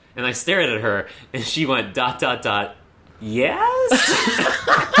movie? And I stared at her, and she went, ... yes?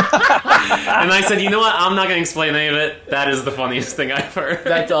 And I said, you know what? I'm not going to explain any of it. That is the funniest thing I've heard.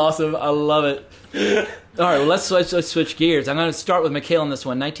 That's awesome. I love it. All right, well, let's switch gears. I'm going to start with Mikhail on this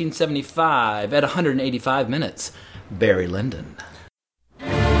one. 1975, at 185 minutes, Barry Lyndon.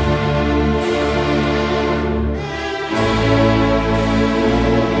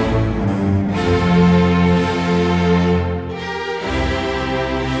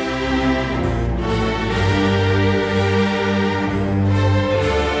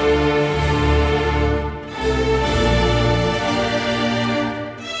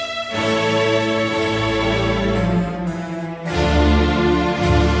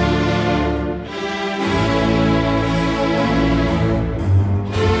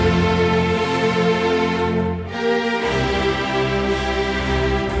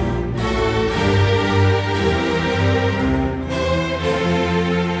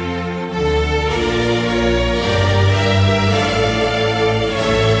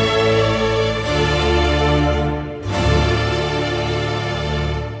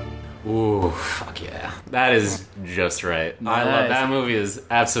 That is just right. Nice. I love that movie. Is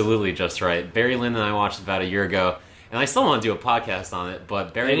absolutely just right. Barry Lyndon and I watched about a year ago, and I still want to do a podcast on it.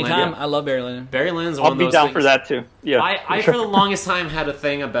 But Barry Lyndon, I love Barry Lyndon. Barry Lyndon's one of those. I'll be down for that too. Yeah, I for the longest time had a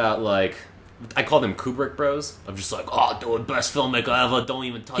thing about like. I call them Kubrick bros. I'm just like, oh, the best filmmaker ever. Don't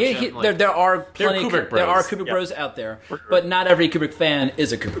even touch him. Like, there are plenty. Kubrick bros. There are Kubrick bros out there, but not every Kubrick fan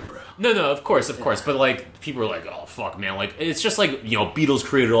is a Kubrick bro. No, of course. But like, people are like, oh, fuck, man. Like, it's just like Beatles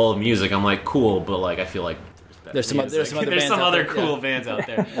created all the music. I'm like, cool, but like, I feel like there's some other cool bands out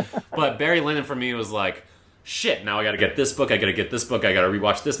there. But Barry Lyndon for me was like, shit, now I gotta get this book, I gotta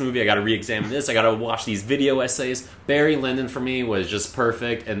rewatch this movie, I gotta re-examine this, I gotta watch these video essays. Barry Lyndon for me was just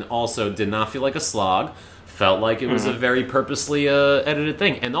perfect, and also did not feel like a slog. Felt like it was a very purposely edited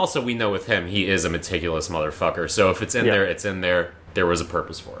thing. And also, we know with him, he is a meticulous motherfucker. So if it's in there, it's in there. There was a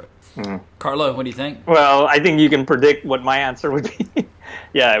purpose for it. Carlo, what do you think? Well, I think you can predict what my answer would be.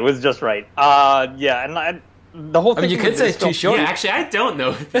 Yeah, it was just right. The whole thing. You could say it's too short. Yeah, actually, I don't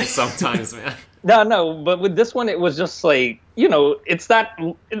know sometimes, man. No, but with this one, it was just like,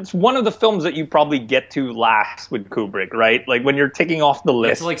 it's one of the films that you probably get to last with Kubrick, right? Like when you're ticking off the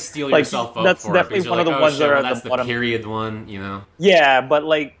list. You have to steel yourself up that's for definitely it. That's one of the ones that are at that's the bottom. period one, Yeah, but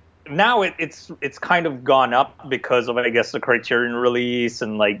like now it's kind of gone up because of, I guess, the Criterion release,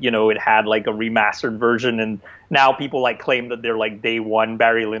 and like, it had like a remastered version, and now people like claim that they're like day one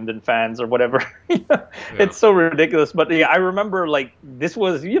Barry Lyndon fans or whatever. It's so ridiculous. But yeah, I remember like this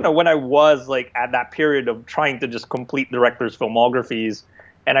was, when I was like at that period of trying to just complete directors' filmographies,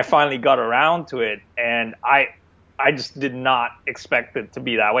 and I finally got around to it, and I just did not expect it to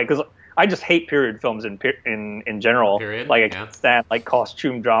be that way, because I just hate period films in general. Period? Like I can't stand like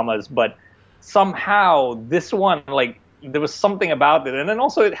costume dramas, but somehow this one, like there was something about it, and then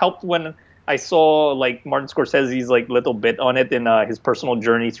also it helped when I saw like Martin Scorsese's like little bit on it in his personal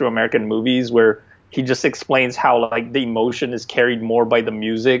journey through American movies, where he just explains how like the emotion is carried more by the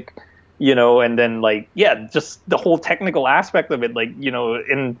music, and then like just the whole technical aspect of it, like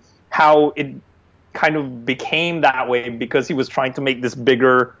and how it kind of became that way because he was trying to make this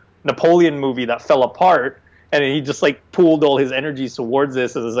bigger Napoleon movie that fell apart, and he just like pooled all his energies towards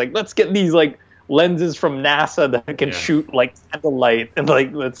this, and it's like, let's get these like lenses from NASA that can shoot like candlelight, and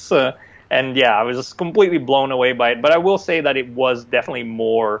like let's and I was just completely blown away by it. But I will say that it was definitely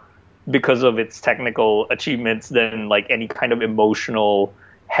more because of its technical achievements than like any kind of emotional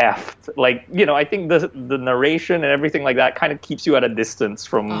heft. Like, I think the narration and everything like that kind of keeps you at a distance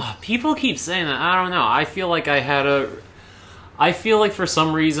from. People keep saying that. I don't know. I feel like for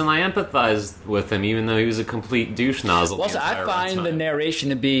some reason I empathized with him, even though he was a complete douche nozzle. Well, I find the narration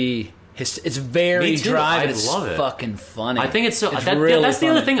to be it's very dry, but it's fucking funny. I think it's so. It's really that's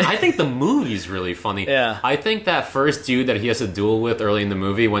funny. The other thing. I think the movie's really funny. Yeah. I think that first dude that he has to duel with early in the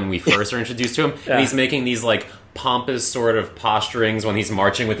movie, when we first are introduced to him, and he's making these like pompous sort of posturings when he's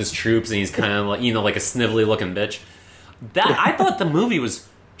marching with his troops, and he's kind of like like a snivelly looking bitch. That I thought the movie was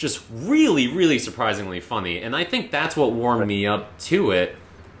just really, really surprisingly funny, and I think that's what warmed me up to it.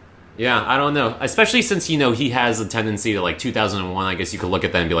 Yeah, I don't know. Especially since, he has a tendency to, like, 2001, I guess you could look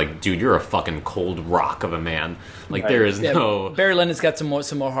at that and be like, dude, you're a fucking cold rock of a man. Like, there is no... Barry Lyndon's got some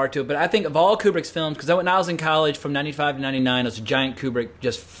more heart to it, but I think of all Kubrick's films, because when I was in college from 95 to 99, I was a giant Kubrick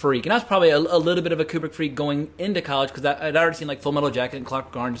just freak. And I was probably a little bit of a Kubrick freak going into college, because I'd already seen, like, Full Metal Jacket and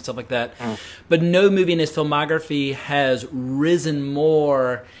Clockwork Orange and stuff like that. But no movie in his filmography has risen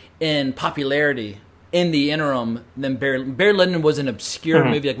more in popularity in the interim than Barry Lyndon was an obscure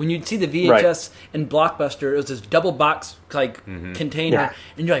movie. Like when you'd see the VHS in Blockbuster, it was this double box container,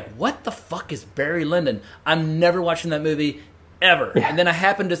 and you're like, what the fuck is Barry Lyndon? I'm never watching that movie ever. And then I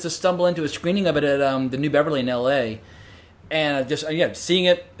happened just to stumble into a screening of it at the New Beverly in LA, and just seeing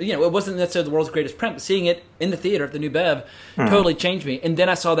it, it wasn't necessarily the world's greatest print, but seeing it in the theater at the New Bev totally changed me. And then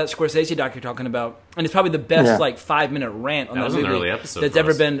I saw that Scorsese doc you're talking about, and it's probably the best 5-minute rant on that movie an early episode that's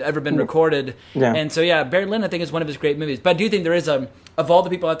ever been recorded. And so Barry Lyndon I think is one of his great movies. But I do think there is of all the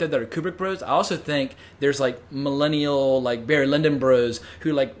people out there that are Kubrick bros, I also think there's like millennial like Barry Lyndon bros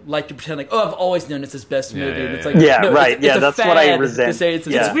who like to pretend like, oh, I've always known it's his best movie. And it's like, it's that's what I resent. To say it's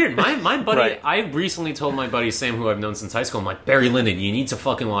weird. My buddy, I recently told my buddy Sam, who I've known since high school, I'm like, Barry Lyndon, you need to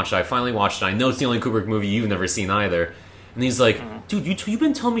fucking watch it. I finally watched it. I know it's the only Kubrick movie you've never seen either. And he's like, dude, you've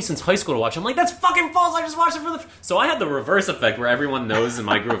been telling me since high school to watch it. I'm like, that's fucking false. I just watched it for the... So I had the reverse effect where everyone knows in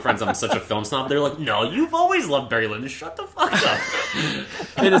my group of friends I'm such a film snob. They're like, no, you've always loved Barry Lyndon. Shut the fuck up.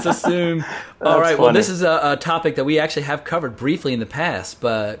 They just assume. All right, funny. Well, this is a topic that we actually have covered briefly in the past.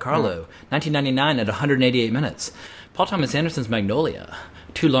 But Carlo, 1999 at 188 minutes. Paul Thomas Anderson's Magnolia.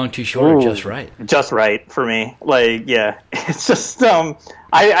 Too long, too short, or just right? Just right for me. Like, it's just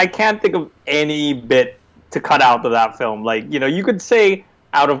I can't think of any bit to cut out of that film. Like, you could say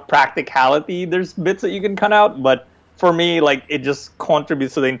out of practicality, there's bits that you can cut out, but for me, like, it just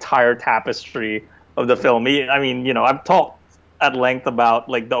contributes to the entire tapestry of the film. I mean, I've talked at length about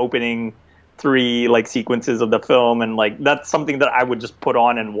like the opening 3 like sequences of the film, and like that's something that I would just put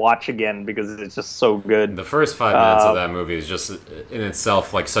on and watch again because it's just so good. The first 5 minutes of that movie is just in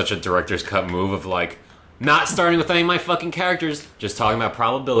itself like such a director's cut move of like not starting with any of my fucking characters, just talking about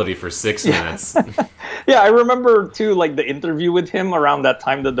probability for 6 minutes. I remember too, like the interview with him around that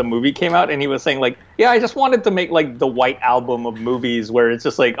time that the movie came out, and he was saying like, I just wanted to make like the White Album of movies where it's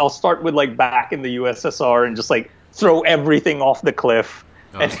just like I'll start with like back in the USSR and just like throw everything off the cliff.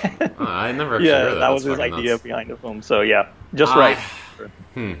 I never actually heard that. That was his idea behind the film. So just right.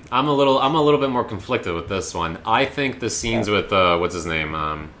 I'm a little bit more conflicted with this one. I think the scenes with what's his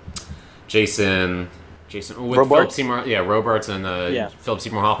name, Jason Jason with Philip Seymour, Robards and Philip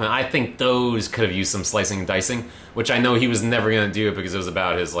Seymour Hoffman. I think those could have used some slicing and dicing, which I know he was never going to do because it was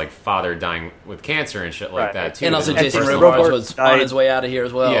about his like father dying with cancer and shit like that too. And also Jason Robards was on his way out of here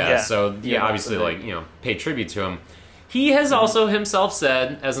as well. So obviously like pay tribute to him. He has also himself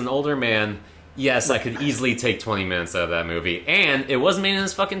said, as an older man, yes, I could easily take 20 minutes out of that movie. And it was made in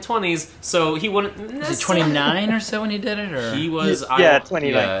his fucking 20s, so he wouldn't... Was he 29 or so when he did it? Or? He was...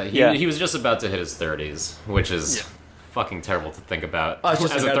 29. He was just about to hit his 30s, which is fucking terrible to think about as a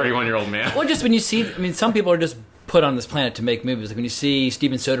 31-year-old man. Well, just when you see... I mean, some people are just put on this planet to make movies. Like when you see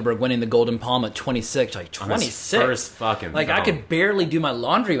Steven Soderbergh winning the Golden Palm at 26, like 26? First fucking Like, film. I could barely do my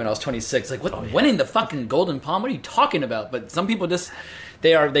laundry when I was 26. Like, what? Winning the fucking Golden Palm? What are you talking about? But some people just...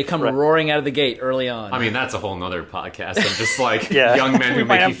 They come roaring out of the gate early on. I mean, that's a whole nother podcast of just like young men who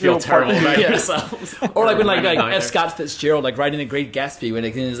make you feel terrible about yourselves. Or like when like F. Scott Fitzgerald like writing The Great Gatsby when he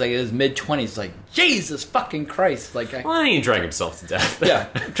was like in his mid-20s, like Jesus fucking Christ, like he drank himself to death. Yeah,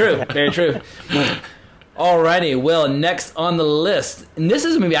 true, very true. Alrighty, well, next on the list, and this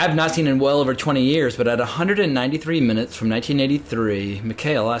is a movie I've not seen in well over 20 years, but at 193 minutes from 1983,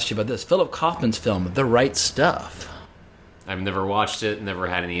 Mikhail, I'll ask you about this. Philip Kaufman's film, The Right Stuff. I've never watched it, never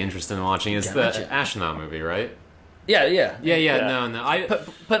had any interest in watching it. It's the astronaut movie, right? Yeah. No.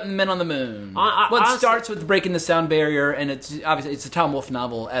 Put Men on the Moon. It starts with breaking the sound barrier, and it's obviously it's a Tom Wolfe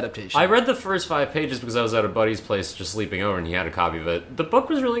novel adaptation. I read the first 5 pages because I was at a buddy's place just sleeping over, and he had a copy of it. The book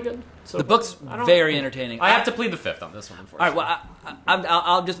was really good. So the book's very entertaining. I have to plead the fifth on this one, unfortunately. All right, well,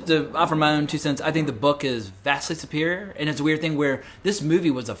 I'll just offer my own 2 cents. I think the book is vastly superior, and it's a weird thing where this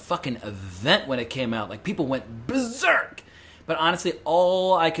movie was a fucking event when it came out. Like, people went berserk. But honestly,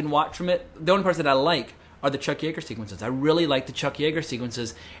 all I can watch from it, the only parts that I like are the Chuck Yeager sequences. I really like the Chuck Yeager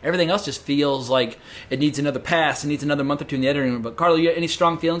sequences. Everything else just feels like it needs another pass. It needs another month or two in the editing room. But Carlo, you have any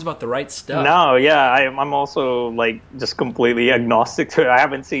strong feelings about The Right Stuff? No, I'm also like just completely agnostic to it. I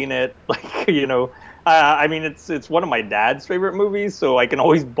haven't seen it. Like, I mean, it's one of my dad's favorite movies, so I can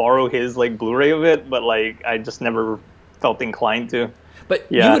always borrow his like Blu-ray of it. But like, I just never felt inclined to. But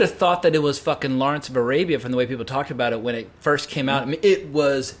you would have thought that it was fucking Lawrence of Arabia from the way people talked about it when it first came out. I mean, it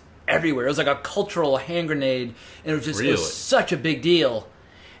was everywhere. It was like a cultural hand grenade, and it was just it was such a big deal.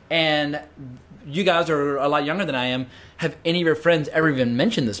 And you guys are a lot younger than I am. Have any of your friends ever even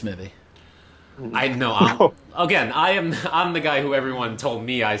mentioned this movie? I know. I'm the guy who everyone told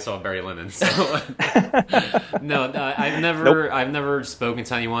me I saw Barry Lyndon. So I've never spoken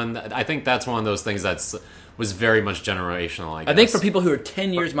to anyone. I think that's one of those things was very much generational. I guess. I think for people who are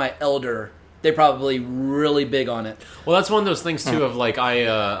 10 years my elder, they're probably really big on it. Well, that's one of those things too of like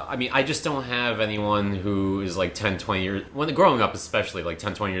I just don't have anyone who is like 10, 20 years growing up, especially like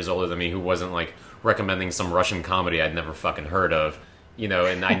 10, 20 years older than me, who wasn't like recommending some Russian comedy I'd never fucking heard of.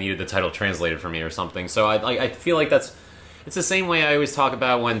 And I needed the title translated for me or something. So I feel like it's the same way I always talk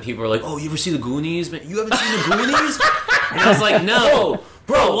about when people are like, "Oh, you ever see the Goonies? Man, you haven't seen the Goonies?" And I was like, "No,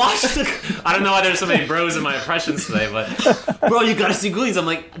 bro, watch the." I don't know why there's so many bros in my impressions today, but bro, you gotta see Goonies. I'm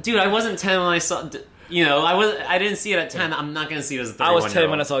like, dude, I wasn't 10 when I saw. I didn't see it at 10. I'm not gonna see it as a 31-year-old. I was 10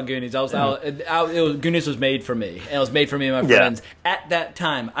 when I saw Goonies. Goonies was made for me, and it was made for me and my friends at that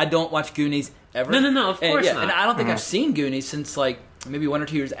time. I don't watch Goonies ever. No, of course not. And I don't think I've seen Goonies since like maybe 1 or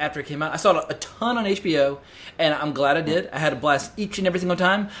 2 years after it came out. I saw it a ton on HBO, and I'm glad I did. I had a blast each and every single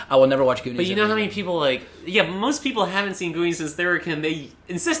time. I will never watch Goonies. But you know how many people most people haven't seen Goonies since they were a kid, and they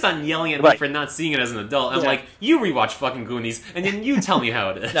insist on yelling at me for not seeing it as an adult. I'm like, you rewatch fucking Goonies, and then you tell me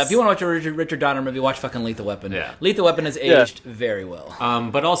how it is. Now, if you want to watch a Richard Donner movie, watch fucking Lethal Weapon. Yeah. Lethal Weapon has aged very well.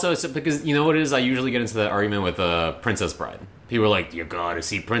 But also, because you know what it is? I usually get into that argument with Princess Bride. People are like, you gotta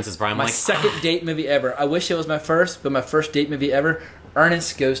see Princess Bride. I'm my second date movie ever. I wish it was my first, but my first date movie ever,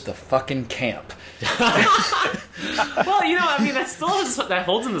 Ernest Goes to Fucking Camp. Well, that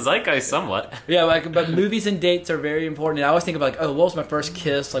holds in the zeitgeist somewhat. Yeah, but movies and dates are very important. And I always think about what was my first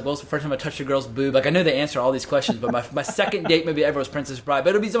kiss? Like, what was the first time I touched a girl's boob? Like, I know the answer to all these questions, but my second date movie ever was Princess Bride.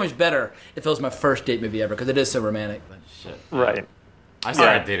 But it would be so much better if it was my first date movie ever, because it is so romantic. But shit. Right. I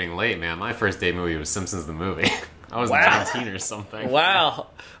started dating late, man. My first date movie was Simpsons the movie. I was 19 or something. Wow.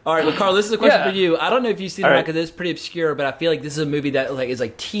 All right, well, Carl, this is a question for you. I don't know if you've seen it because it's pretty obscure, but I feel like this is a movie that is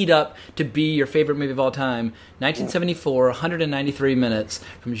teed up to be your favorite movie of all time. 1974, 193 minutes,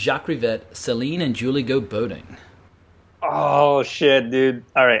 from Jacques Rivette, Celine and Julie Go Boating. Oh, shit, dude.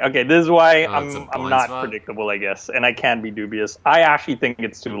 All right, okay, this is why I'm not spot. Predictable, I guess, and I can be dubious. I actually think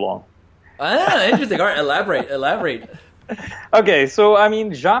it's too long. Ah, interesting. All right, elaborate. Okay, so,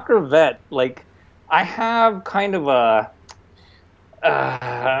 Jacques Rivette, I have kind of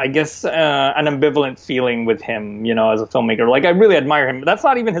I guess an ambivalent feeling with him, as a filmmaker. Like, I really admire him. That's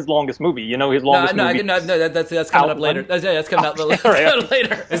not even his longest movie. His longest movie. That's coming up later. That's coming up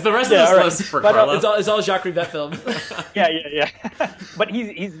later. Is the rest of this list for Carlo? It's all Jacques Rivette films. Yeah. But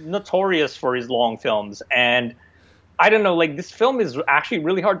he's notorious for his long films, and I don't know, like, this film is actually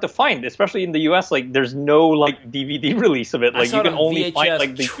really hard to find, especially in the US. Like, there's no DVD release of it. Like, you can only find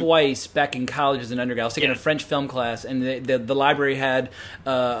like twice back in college as an undergrad. I was taking a French film class, and the library had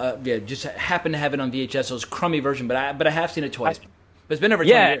just happened to have it on VHS. So it was a crummy version, but I have seen it twice. But it's been over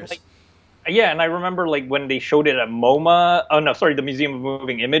 20 years. And I remember like when they showed it at MoMA. Oh no, sorry, the Museum of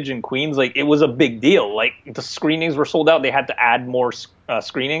Moving Image in Queens. Like, it was a big deal. Like, the screenings were sold out. They had to add more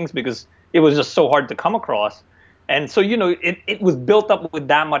screenings because it was just so hard to come across. And so, it was built up with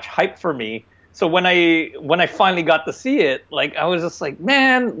that much hype for me. So when I finally got to see it, like, I was just like,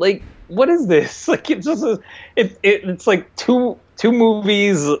 man, like, what is this? Like, it's just it's like two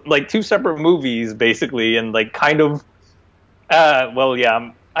movies, like two separate movies, basically, and like kind of, I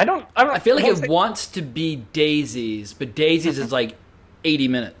feel like it wants to be Daisies, but Daisies is like 80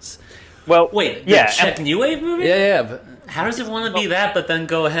 minutes. Well, wait, the New Wave movie? Yeah. But how does it want to be that, but then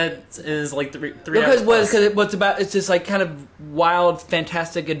go ahead and is like three because hours? It's just like kind of wild,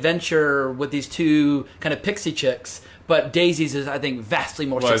 fantastic adventure with these two kind of pixie chicks. But Daisies is, I think, vastly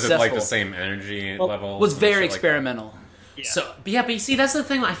more successful. Is it like the same energy level? Was very experimental. Yeah. So, but you see, that's the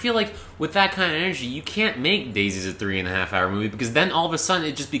thing. I feel like with that kind of energy, you can't make Daisies a 3.5 hour movie because then all of a sudden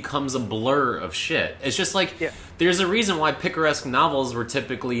it just becomes a blur of shit. It's just like there's a reason why picaresque novels were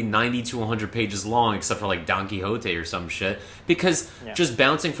typically 90 to 100 pages long, except for like Don Quixote or some shit. Because just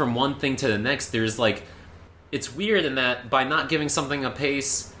bouncing from one thing to the next, there's like it's weird in that by not giving something a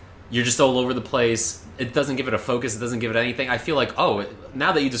pace, you're just all over the place. It doesn't give it a focus. It doesn't give it anything. I feel like,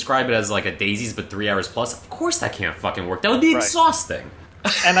 now that you describe it as like a Daisies but 3 hours plus, of course that can't fucking work. That would be exhausting.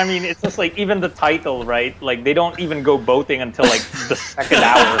 And I mean, it's just like even the title, right? Like, they don't even go boating until like the second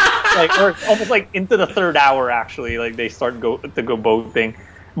hour, like, or almost like into the third hour. Actually, like they start to go boating.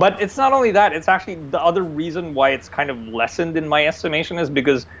 But it's not only that; it's actually the other reason why it's kind of lessened in my estimation is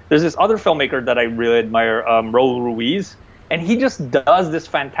because there's this other filmmaker that I really admire, Raul Ruiz. And he just does this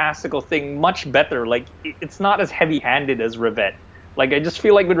fantastical thing much better. Like, it's not as heavy-handed as Rivette. Like, I just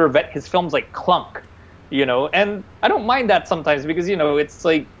feel like with Rivette, his films like clunk, And I don't mind that sometimes because, it's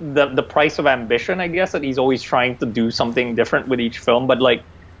like the price of ambition, I guess, that he's always trying to do something different with each film. But like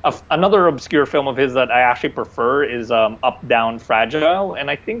another obscure film of his that I actually prefer is Up, Down, Fragile.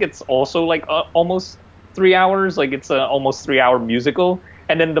 And I think it's also like almost 3 hours. Like, it's an almost 3 hour musical.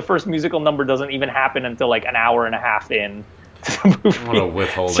 And then the first musical number doesn't even happen until like an hour and a half in. What a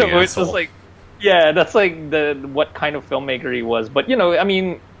withholding so asshole. It's just like, that's like what kind of filmmaker he was. But I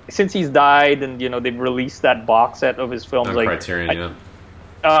mean, since he's died, and they've released that box set of his films, like Criterion,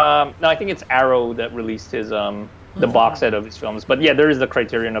 no, I think it's Arrow that released his the box set of his films. But there is the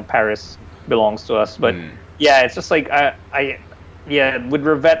Criterion of Paris Belongs to Us. But it's just like with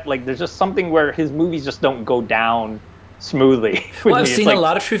Rivette, like there's just something where his movies just don't go down smoothly. Well, I've seen a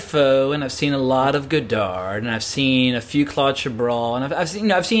lot of Truffaut, and I've seen a lot of Godard, and I've seen a few Claude Chabrol, and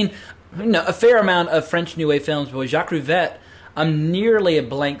I've seen a fair amount of French New Wave films. But with Jacques Rivette, I'm nearly a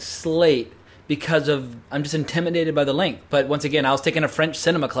blank slate because I'm just intimidated by the length. But once again, I was taking a French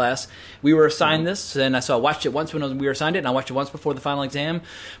cinema class. We were assigned this, and so I watched it once when we were assigned it, and I watched it once before the final exam.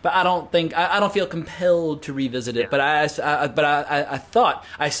 But I don't feel compelled to revisit it. But I thought,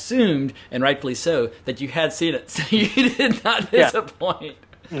 I assumed, and rightfully so, that you had seen it, so you did not disappoint.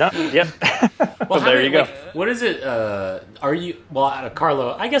 No, well, there you go. What is it? Are you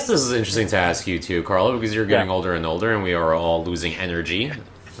Carlo? I guess this is interesting to ask you too, Carlo, because you're getting older and older, and we are all losing energy,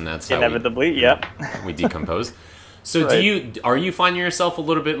 and that's how inevitably, we decompose. So, are you finding yourself a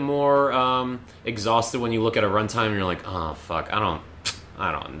little bit more exhausted when you look at a runtime and you're like, oh fuck, I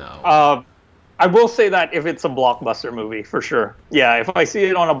don't know. I will say that if it's a blockbuster movie, for sure. Yeah, if I see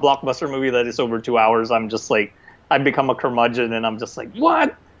it on a blockbuster movie that is over 2 hours, I'm just like, I become a curmudgeon, and I'm just like,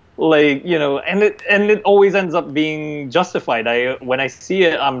 what? Like, and it always ends up being justified. When I see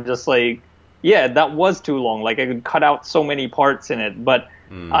it, I'm just like, yeah, that was too long. Like, I could cut out so many parts in it. But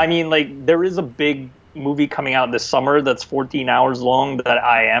I mean, like, there is a big movie coming out this summer that's 14 hours long that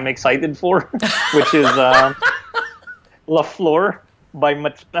I am excited for, which is La Flor by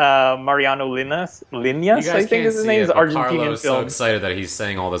Mariano Linas, I think his name is Argentinian Carlo's film. So excited that he's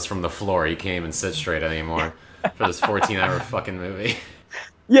saying all this from the floor. He can't even sit straight anymore for this 14-hour fucking movie.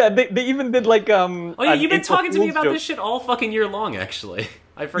 Yeah, they even did like Oh yeah, you've been talking to me about this shit all fucking year long, actually.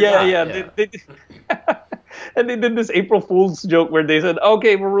 I forgot. Yeah. And they did this April Fool's joke where they said,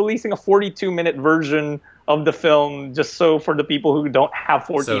 okay, we're releasing a 42-minute version of the film, just so for the people who don't have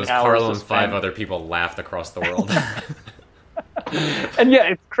 14 so hours. So Carlo and to spend. 5 other people laughed across the world. And yeah,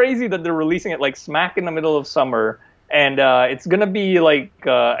 it's crazy that they're releasing it like smack in the middle of summer. And it's going to be like,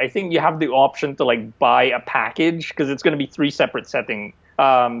 I think you have the option to like buy a package because it's going to be 3 separate sittings.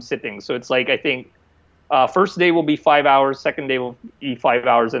 So it's like, I think first day will be 5 hours, second day will be 5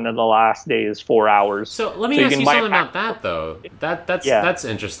 hours, and then the last day is 4 hours. So let me ask you something about that, though. That's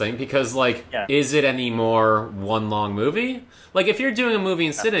interesting because, like, is it any more one long movie? Like, if you're doing a movie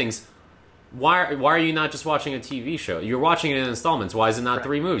in sittings, why are you not just watching a TV show? You're watching it in installments. Why is it not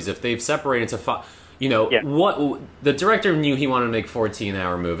 3 movies? If they've separated to 5... You know, what the director knew he wanted to make a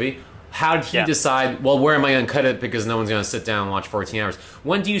 14-hour movie. How did he decide, well, where am I going to cut it because no one's going to sit down and watch 14 hours?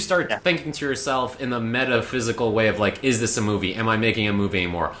 When do you start thinking to yourself in the metaphysical way of, like, is this a movie? Am I making a movie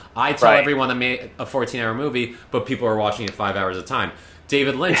anymore? I tell everyone I made a 14-hour movie, but people are watching it 5 hours at a time.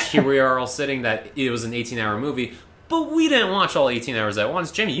 David Lynch, here we are all sitting that it was an 18-hour movie, but we didn't watch all 18 hours at once.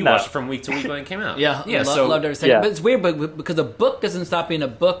 Jimmy, you watched it from week to week when it came out. Loved every second. But it's weird, because a book doesn't stop being a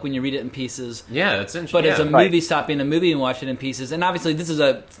book when you read it in pieces. Yeah, that's interesting. But as a movie, stop being a movie and watch it in pieces. And obviously, this is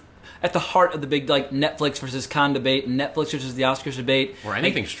at the heart of the big like Netflix versus Cannes debate, and Netflix versus the Oscars debate. Or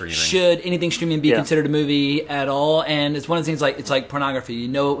anything streaming. Should anything streaming be considered a movie at all? And it's one of the things it's like pornography. You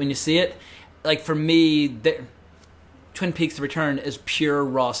know it when you see it. Like for me, Twin Peaks: The Return is pure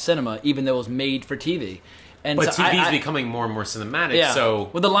raw cinema, even though it was made for TV. And but so TV's becoming more and more cinematic, so...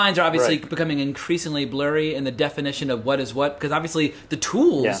 Well, the lines are obviously becoming increasingly blurry in the definition of what is what, because obviously the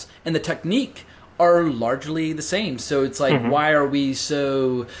tools and the technique are largely the same. So it's like, why are we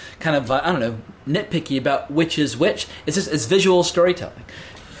so kind of, I don't know, nitpicky about which is which? It's visual storytelling.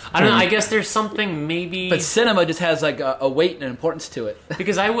 I don't know, I guess there's something maybe... But cinema just has like a weight and an importance to it.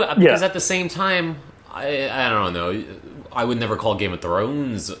 Because because at the same time, I don't know... I would never call Game of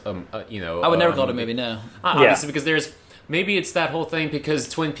Thrones, I would never call it a movie, no. Obviously, because maybe it's that whole thing, because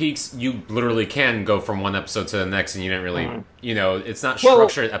Twin Peaks, you literally can go from one episode to the next, and you didn't really, it's not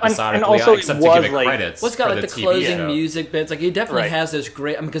structured episodically, except to give it credits. Well, it's got like the closing music bits. Like, it definitely has this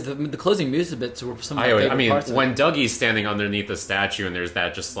great, because the closing music bits were some of my favorite parts of it. When Dougie's standing underneath the statue, and there's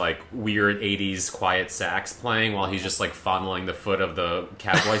that just like weird 80s quiet sax playing while he's just like fondling the foot of the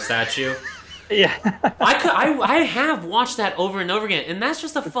cowboy statue. Yeah, I have watched that over and over again, and that's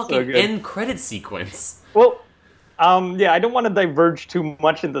just a fucking end credit sequence. Well, I don't want to diverge too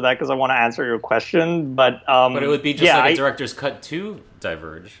much into that because I want to answer your question, but it would be just like a director's cut to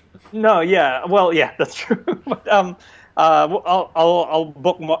diverge. No, that's true. But I'll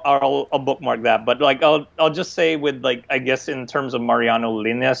bookmark that. But like I'll just say with like I guess in terms of Mariano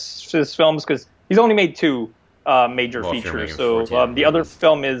Linus' films, because he's only made 2. Major features. So the other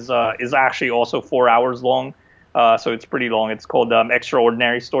film is actually also 4 hours long. So it's pretty long. It's called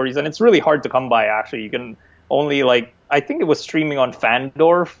Extraordinary Stories, and it's really hard to come by. Actually, you can only I think it was streaming on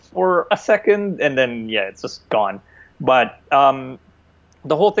Fandor for a second, and then it's just gone. But the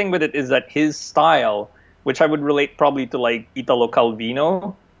whole thing with it is that his style, which I would relate probably to like Italo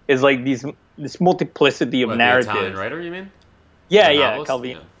Calvino, is like this multiplicity of narratives. The Italian writer, you mean? Yeah,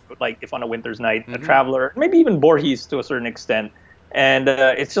 Calvino. Yeah. Like If on a Winter's Night, A Traveler, maybe even Borges to a certain extent. And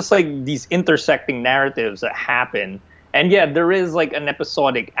it's just like these intersecting narratives that happen. And there is like an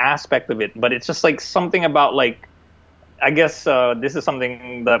episodic aspect of it, but it's just like something about like, I guess this is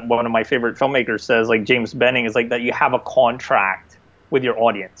something that one of my favorite filmmakers says, like James Benning, is like that you have a contract with your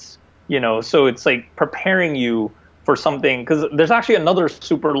audience, so it's like preparing you for something, because there's actually another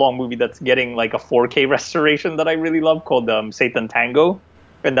super long movie that's getting like a 4K restoration that I really love called Satan Tango.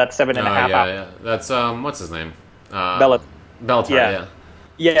 And that's 7.5 hours. Yeah. That's what's his name? Bellatar.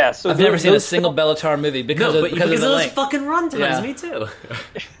 Yeah. So I've never seen a single Bellatar movie because of those fucking runtimes. Yeah. Me too.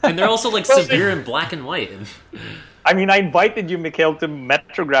 And they're also like severe in black and white. I mean, I invited you, Mikhail, to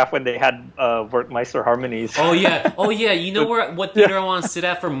Metrograph when they had Werkmeister harmonies. Oh yeah. You know what theater I want to sit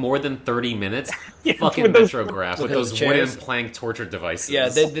at for more than 30 minutes? Fucking Metrograph with those wooden plank torture devices. Yeah,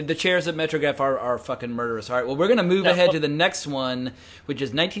 the chairs at Metrograph are fucking murderous. All right, well, we're gonna move ahead to the next one, which is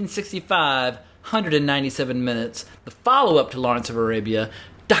 1965, 197 minutes, the follow-up to Lawrence of Arabia,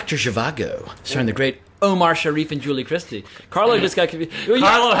 Dr. Zhivago, starring the great Omar Sharif and Julie Christie. Carlo just got confused.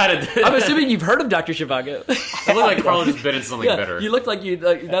 Carlo had a... I'm assuming you've heard of Dr. Zhivago. It looked like Carlo just bit into something bitter. You looked like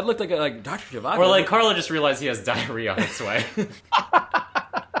that looked like Dr. Zhivago. Or like Carlo just realized he has diarrhea on its way.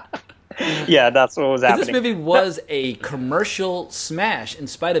 Yeah, that's what was happening. This movie was a commercial smash in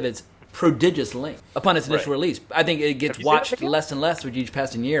spite of its prodigious length upon its initial release. I think it gets watched less and less with each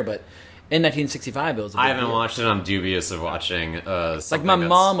passing year, but in 1965 it was a big I haven't deal. watched it. I'm dubious of watching something like my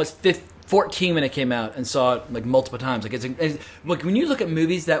mom was 14 when it came out and saw it like multiple times. Like like when you look at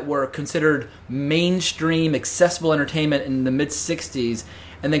movies that were considered mainstream, accessible entertainment in the mid '60s,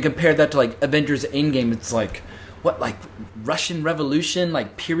 and then compare that to like Avengers Endgame, it's like what, like Russian Revolution,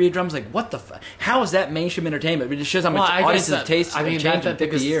 like period drums, like what the how is that mainstream entertainment? It just shows how much audiences' tastes have changed in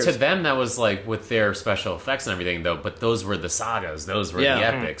 50 years. To them, that was like with their special effects and everything, though. But those were the sagas, those were the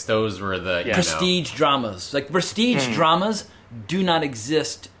epics, those were the prestige dramas. Like prestige dramas do not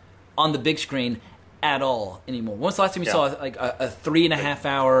exist on the big screen at all anymore. When's the last time you saw like a 3.5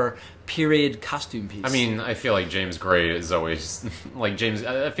 hour period costume piece? I mean, I feel like James Gray is always like James.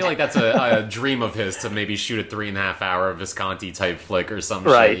 I feel like that's a dream of his to maybe shoot a 3.5 hour Visconti type flick or some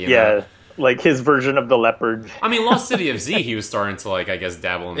shit. You know? Like his version of The Leopard. I mean, Lost City of Z, he was starting to like, I guess,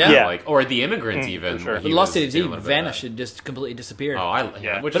 dabble in that, like, or The Immigrant even. Sure. But Lost City of Z vanished; it just completely disappeared. Oh,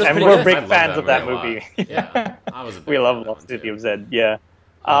 which and we're big fans of that movie. Yeah, I was. We love Lost City of Z. Yeah.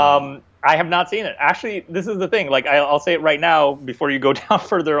 I have not seen it. Actually, this is the thing. Like, I'll say it right now before you go down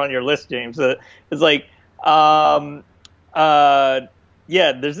further on your list, James. It's like,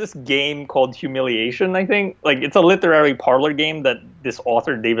 there's this game called Humiliation, I think. Like, it's a literary parlor game that this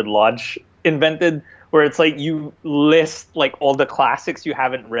author, David Lodge, invented, where it's like you list, like, all the classics you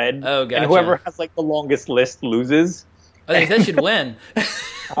haven't read. Oh, gotcha. And whoever has, like, the longest list loses. I think that should win.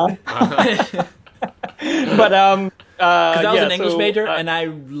 But, because I was an English major, and I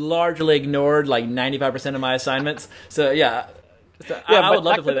largely ignored like 95% of my assignments. So I would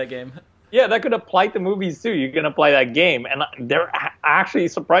love to play that game. Yeah, that could apply to movies too. You can apply that game, and they're actually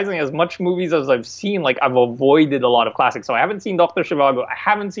surprisingly as much movies as I've seen. Like I've avoided a lot of classics. So I haven't seen Dr. Zhivago, I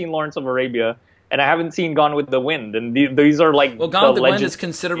haven't seen Lawrence of Arabia, and I haven't seen Gone with the Wind. And these are like Gone with the Wind is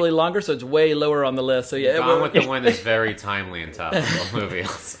considerably longer, so it's way lower on the list. So yeah, Gone with the Wind is very timely and topical movie.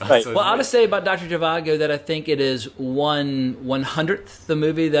 Also. Right. Well, I'll just say about Dr. Zhivago that I think it is 1/100th the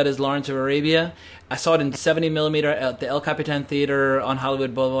movie that is Lawrence of Arabia. I saw it in 70 millimeter at the El Capitan Theater on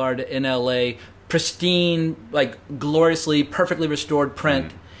Hollywood Boulevard in LA. Pristine, like gloriously, perfectly restored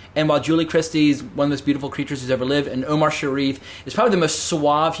print. And while Julie Christie's one of the most beautiful creatures who's ever lived, and Omar Sharif is probably the most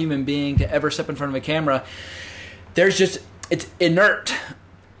suave human being to ever step in front of a camera, it's inert.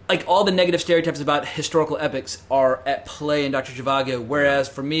 Like all the negative stereotypes about historical epics are at play in Dr. Zhivago, whereas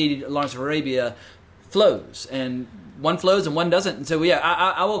for me, Lawrence of Arabia flows, and one flows and one doesn't. And so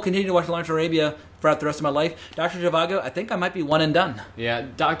I will continue to watch Lawrence of Arabia throughout the rest of my life. Dr. Zhivago, I think I might be one and done. Yeah,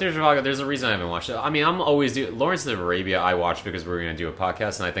 Dr. Zhivago, there's a reason I haven't watched it. I mean, Lawrence of Arabia I watched because we were going to do a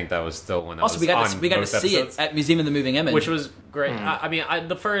podcast, and I think that was still when that also, was we got on we got to most see episodes, it at Museum of the Moving Image. which was great. I mean,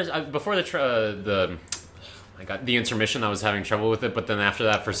 before the intermission, I was having trouble with it, but then after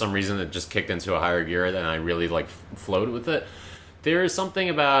that, for some reason, it just kicked into a higher gear, and I really flowed with it. There is something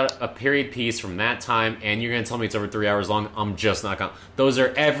about a period piece from that time, and you're going to tell me it's over 3 hours long. I'm just not going to. Those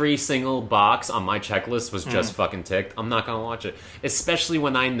are every single box on my checklist was just fucking ticked. I'm not going to watch it. Especially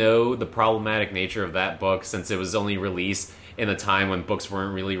when I know the problematic nature of that book, since it was only released in a time when books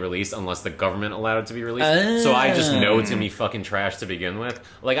weren't really released unless the government allowed it to be released. So I just know it's going to be fucking trash to begin with.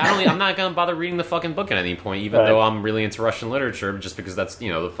 Like, I'm not going to bother reading the fucking book at any point, even though I'm really into Russian literature, just because that's,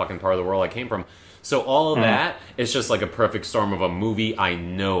 the fucking part of the world I came from. So all of that is just like a perfect storm of a movie I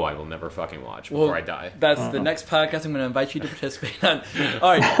know I will never fucking watch before I die. That's the next podcast I'm going to invite you to participate on.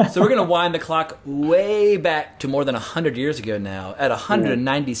 All right, so we're going to wind the clock way back to more than 100 years ago now. At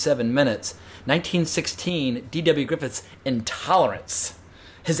 197 minutes, 1916, D.W. Griffith's Intolerance.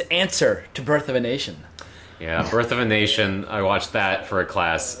 His answer to Birth of a Nation. Yeah, Birth of a Nation, I watched that for a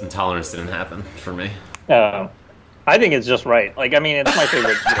class. Intolerance didn't happen for me. I think it's just right. Like, I mean, it's my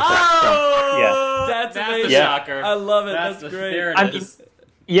favorite. That's amazing. The shocker. I love it. That's great. There it is.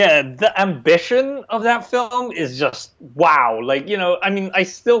 The ambition of that film is just wow. Like, I mean, I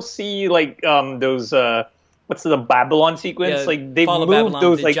still see like those what's the Babylon sequence? Like they've moved Babylon,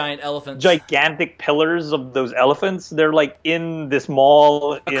 those like giant elephants, gigantic pillars of those elephants. They're like in this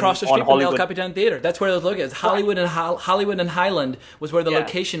mall across the street from the El Capitan Theater. That's where those located. Hollywood and Highland was where the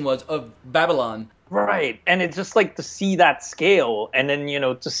location was of Babylon. Right. And it's just like to see that scale and then,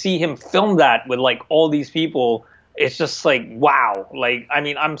 to see him film that with like all these people, it's just like, wow. Like, I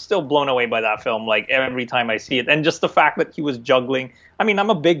mean, I'm still blown away by that film, like every time I see it. And just the fact that he was juggling. I mean, I'm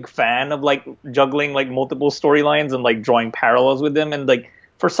a big fan of like juggling like multiple storylines and like drawing parallels with them. And like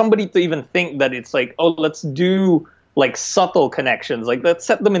for somebody to even think that it's like, oh, let's do like subtle connections, like let's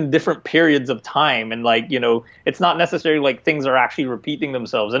set them in different periods of time. And like, it's not necessarily like things are actually repeating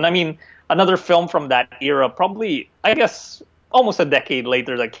themselves. And I mean, another film from that era, probably, I guess, almost a decade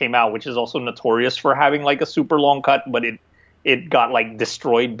later that came out, which is also notorious for having like a super long cut, but it got like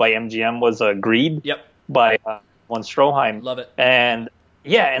destroyed by MGM, was Greed. Yep. By von Stroheim. Love it. And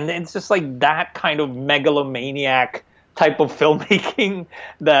Yeah, and it's just like that kind of megalomaniac type of filmmaking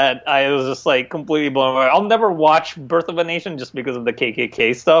that I was just like completely blown away. I'll never watch Birth of a Nation just because of the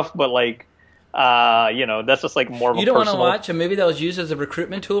KKK stuff, but like, that's just like more of a You don't want to personal... watch a movie that was used as a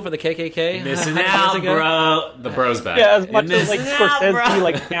recruitment tool for the KKK? Missing out, bro. The bro's back. Yeah, as much as like Scorsese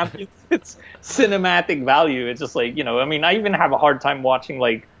like champions its cinematic value, it's just like, I mean, I even have a hard time watching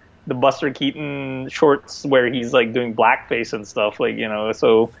like the Buster Keaton shorts where he's like doing blackface and stuff, like,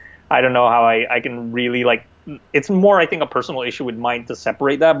 so I don't know how I can really like, it's more, I think, a personal issue with mine to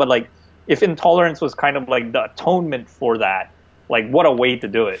separate that, but like if Intolerance was kind of like the atonement for that, like what a way to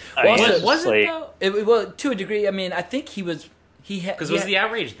do it. Was it though? Well, to a degree, I mean, I think he was... Because was the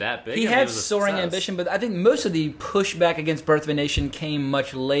outrage that big? He had soaring ambition, but I think most of the pushback against Birth of a Nation came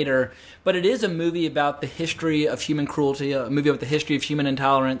much later. But it is a movie about the history of human cruelty, a movie about the history of human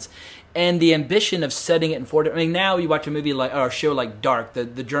intolerance, and the ambition of setting it in four. I mean, now you watch a movie like, or a show like Dark, the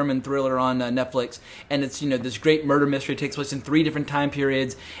German thriller on Netflix, and it's this great murder mystery takes place in 3 different time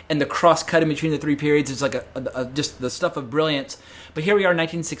periods, and the cross cutting between the 3 periods is like just the stuff of brilliance. But here we are in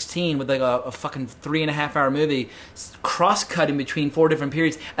 1916 with like a fucking 3.5-hour movie cross-cutting between 4 different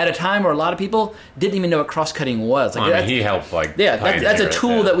periods at a time where a lot of people didn't even know what cross-cutting was. Like, he helped that's a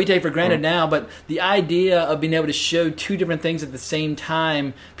tool that we take for granted now, but the idea of being able to show 2 different things at the same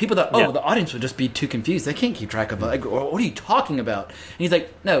time, people thought, the audience would just be too confused. They can't keep track of like, what are you talking about? And he's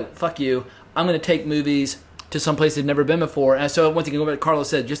like, no, fuck you. I'm going to take movies to some place they've never been before. And so once again, what Carlos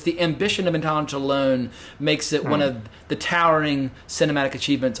said, just the ambition of Intolerance alone makes it one of the towering cinematic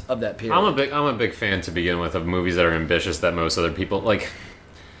achievements of that period. I'm a big fan to begin with of movies that are ambitious that most other people like.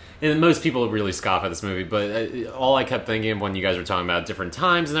 And most people really scoff at this movie, but all I kept thinking of when you guys were talking about different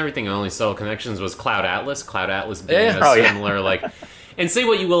times and everything, only subtle connections, was Cloud Atlas. Cloud Atlas being similar, like. And say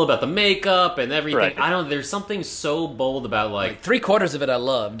what you will about the makeup and everything. Right. There's something so bold about like 3/4 of it I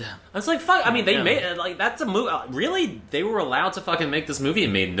loved. It's like, fuck, I mean, they made it, like, that's a movie. Really, they were allowed to fucking make this movie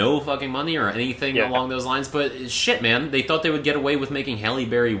and made no fucking money or anything along those lines. But shit, man, they thought they would get away with making Halle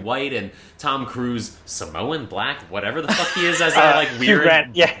Berry white and Tom Cruise Samoan, black, whatever the fuck he is, as that, like,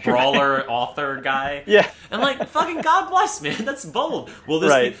 weird brawler author guy. Yeah. And, like, fucking God bless, man, that's bold. Will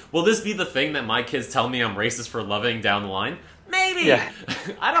this be the thing that my kids tell me I'm racist for loving down the line? Maybe. Yeah.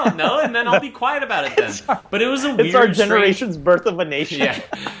 I don't know, and then I'll be quiet about it then. But it was a weird, it's our generation's Birth of a Nation. Yeah.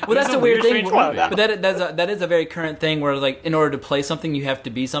 Well, that's a weird thing. But that is a very current thing where, like, in order to play something, you have to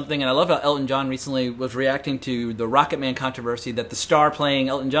be something. And I love how Elton John recently was reacting to the Rocket Man controversy that the star playing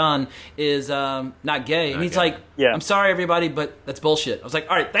Elton John is not gay. And he's like, I'm sorry, everybody, but that's bullshit. I was like,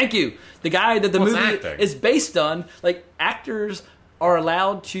 all right, thank you. The guy that the movie is based on, like, actors are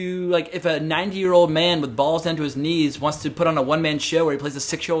allowed to, like, if a 90-year-old man with balls down to his knees wants to put on a one-man show where he plays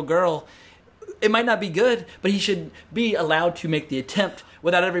a 6-year-old girl, it might not be good, but he should be allowed to make the attempt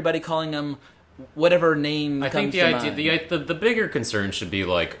without everybody calling him whatever name comes to mind. I think the bigger concern should be,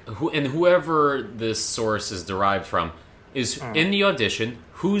 like, whoever this source is derived from is in the audition,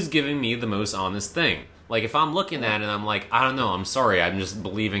 who's giving me the most honest thing? Like, if I'm looking at it and I'm like, I don't know, I'm sorry, I'm just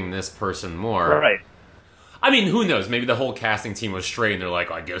believing this person more. Right. I mean, who knows? Maybe the whole casting team was straight and they're like,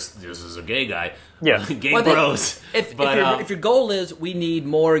 I guess this is a gay guy. Yeah. Gay bros. If your goal is we need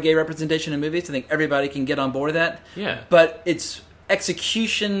more gay representation in movies, I think everybody can get on board with that. Yeah. But it's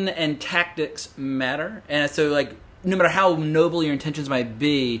execution and tactics matter. And so, like, no matter how noble your intentions might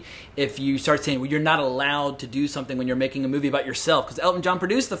be, if you start saying, well, you're not allowed to do something when you're making a movie about yourself, because Elton John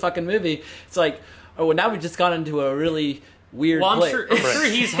produced the fucking movie, it's like, oh, well, now we've just gone into a really weird I'm place. sure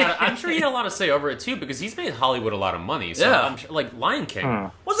he had a lot to say over it too, because he's made Hollywood a lot of money. So I'm sure, like, Lion King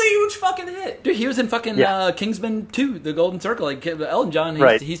was a huge fucking hit. Dude, he was in fucking Kingsman 2, The Golden Circle. Like Elton John,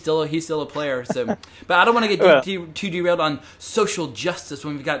 he's still a player. So, but I don't want to get too derailed on social justice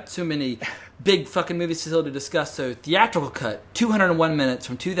when we've got so many big fucking movies still to discuss. So, theatrical cut, 201 minutes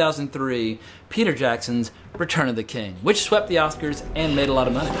from 2003, Peter Jackson's Return of the King, which swept the Oscars and made a lot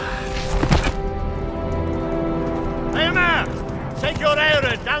of money. Hey, man! Take your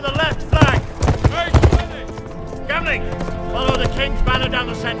area down the left flank! Gamling, follow the King's banner down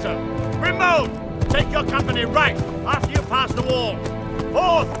the center. Remote, take your company right after you pass the wall.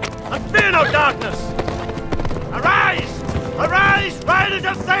 Forth, and fear no darkness! Arise! Arise, riders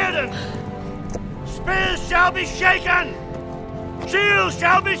of Theoden! Spears shall be shaken! Shields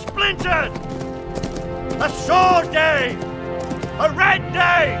shall be splintered! A sword day! A red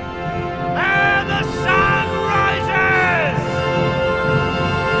day! And the sun rises!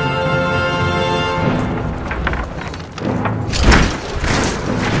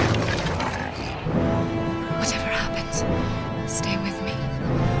 Whatever happens, stay with me.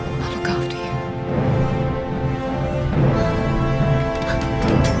 I'll look after you.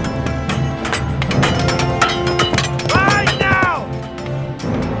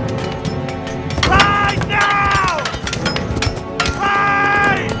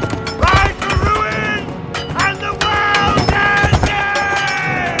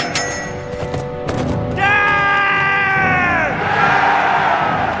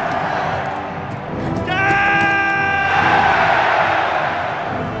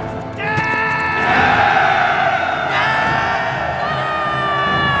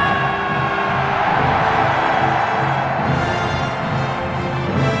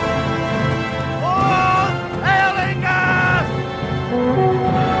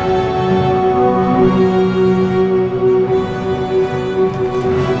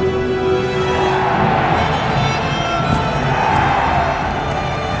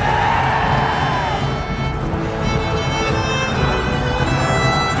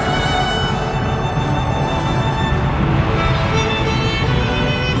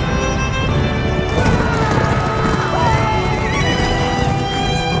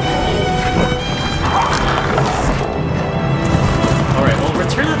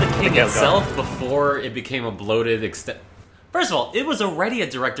 movie itself, before it became a bloated First of all, it was already a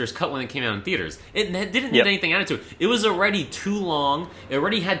director's cut when it came out in theaters. It didn't need anything added to it. It was already too long. It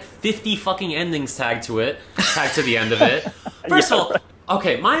already had 50 fucking endings tagged to the end of it. First of all,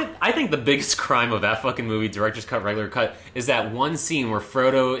 okay, I think the biggest crime of that fucking movie, director's cut, regular cut, is that one scene where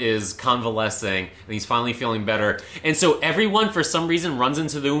Frodo is convalescing and he's finally feeling better. And so everyone, for some reason, runs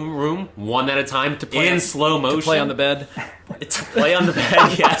into the room one at a time in slow motion. To play on the bed. To play on the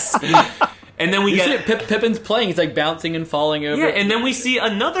bed, yes. And then we get Pippin's playing. He's like bouncing and falling over. Yeah, and then we see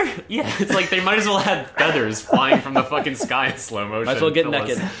another. Yeah, it's like they might as well have feathers flying from the fucking sky in slow motion. Might as well get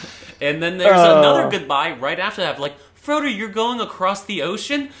naked. And then there's another goodbye right after that. Like, Frodo, you're going across the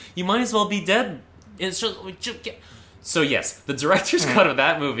ocean. You might as well be dead. It's just so yes, the director's cut of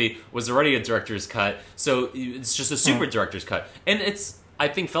that movie was already a director's cut. So it's just a super director's cut, and I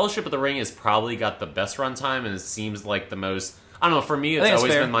think Fellowship of the Ring has probably got the best runtime, and it seems like the most. I don't know. For me, it's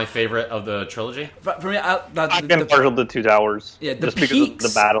always been my favorite of the trilogy. For me, I've been partial to Two Towers. Yeah, just because of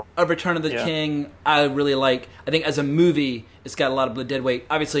the battle of Return of the King, I really like. I think as a movie, it's got a lot of dead weight.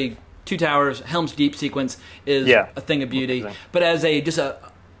 Obviously, Two Towers, Helm's Deep sequence is a thing of beauty. But as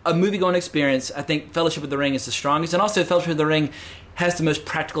a movie-going experience, I think Fellowship of the Ring is the strongest. And also, Fellowship of the Ring has the most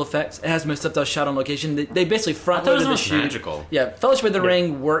practical effects. It has the most stuff that was shot on location. They basically front-loaded the shoot. Magical. Yeah, Fellowship of the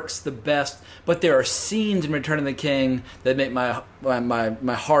Ring works the best, but there are scenes in Return of the King that make my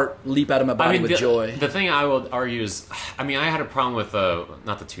heart leap out of my body with joy. The thing I will argue is, I had a problem with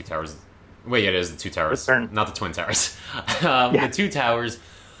not the Two Towers. Wait, it is the Two Towers, not the Twin Towers. The Two Towers.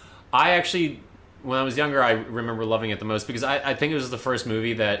 I actually, when I was younger, I remember loving it the most because I think it was the first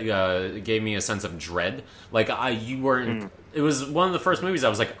movie that gave me a sense of dread. Like it was one of the first movies I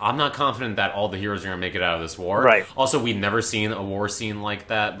was like, I'm not confident that all the heroes are going to make it out of this war. Right. Also, we'd never seen a war scene like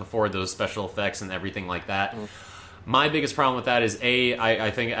that before, those special effects and everything like that. My biggest problem with that is,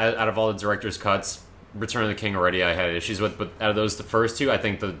 I think out of all the director's cuts, Return of the King already I had issues with, but out of those, the first two, I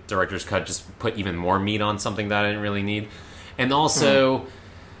think the director's cut just put even more meat on something that I didn't really need. And also...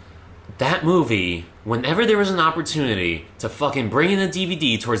 that movie, whenever there was an opportunity to fucking bring in a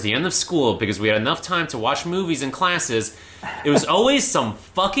DVD towards the end of school because we had enough time to watch movies in classes, it was always some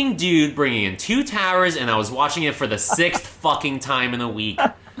fucking dude bringing in Two Towers, and I was watching it for the 6th fucking time in a week.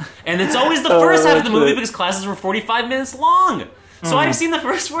 And it's always the first half of the movie because classes were 45 minutes long. So I've seen the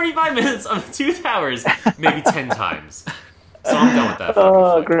first 45 minutes of Two Towers maybe 10 times. So I'm done with that.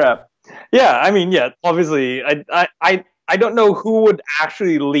 Oh, crap. Yeah, obviously, I don't know who would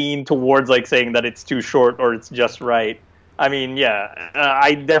actually lean towards like saying that it's too short or it's just right.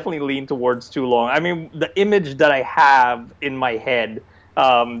 I definitely lean towards too long. The image that I have in my head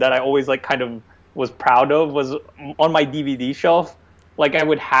that I always like kind of was proud of was on my DVD shelf. Like I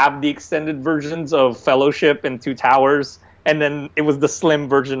would have the extended versions of Fellowship and Two Towers, and then it was the slim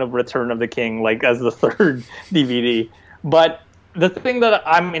version of Return of the King, like as the third DVD. But the thing that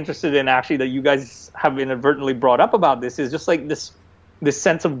I'm interested in, actually, that you guys have inadvertently brought up about this is just like this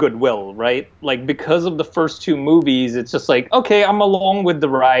sense of goodwill, right? Like because of the first two movies, it's just like, okay, I'm along with the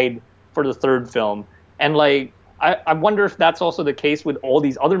ride for the third film. And like, I wonder if that's also the case with all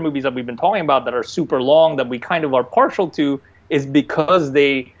these other movies that we've been talking about that are super long, that we kind of are partial to, is because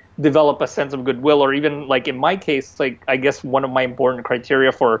they develop a sense of goodwill. Or even like in my case, like I guess one of my important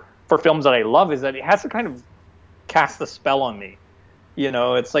criteria for films that I love is that it has to kind of cast a spell on me.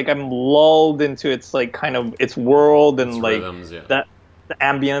 It's like I'm lulled into its like kind of its world and its like rhythms, that the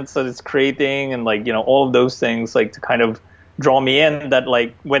ambience that it's creating and like all of those things like to kind of draw me in. That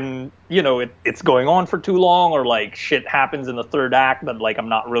like when it's going on for too long or like shit happens in the third act that like I'm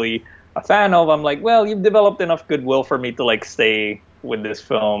not really a fan of, I'm like, well, you've developed enough goodwill for me to like stay with this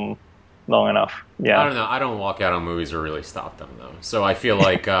film long enough. Yeah, I don't know. I don't walk out on movies or really stop them though. So I feel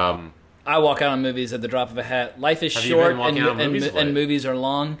like. I walk out on movies at the drop of a hat. Life is short, and movies are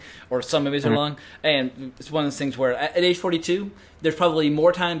long, or some movies are long. And it's one of those things where, at age 42, there's probably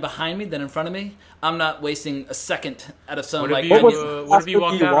more time behind me than in front of me. I'm not wasting a second out of some what have you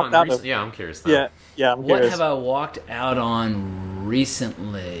walked out on recently? Yeah, I'm curious. Yeah, I'm curious. What have I walked out on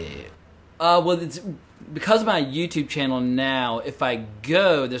recently? Well, it's because of my YouTube channel now, if I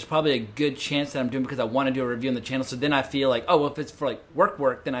go, there's probably a good chance that I'm doing because I want to do a review on the channel. So then I feel like, oh, well, if it's for like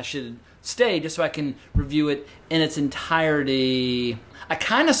work, then I should stay just so I can review it in its entirety. I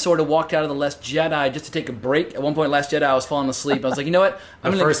kind of sort of walked out of The Last Jedi just to take a break. At one point, Last Jedi, I was falling asleep. I was like, you know what?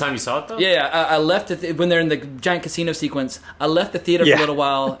 The first time you saw it, though? Yeah, I left it when they're in the giant casino sequence. I left the theater for a little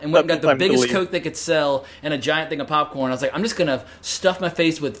while and went and got the biggest Coke they could sell and a giant thing of popcorn. I was like, I'm just going to stuff my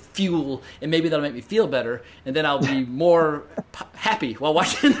face with fuel and maybe that'll make me feel better. And then I'll be more happy while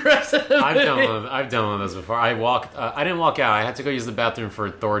watching the rest of the movie. I've done one of those before. I didn't walk out. I had to go use the bathroom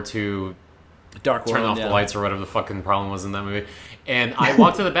for Thor 2. Dark World, turn off the lights or whatever the fucking problem was in that movie. And I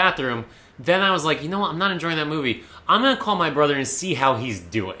walked to the bathroom. Then I was like, you know what? I'm not enjoying that movie. I'm going to call my brother and see how he's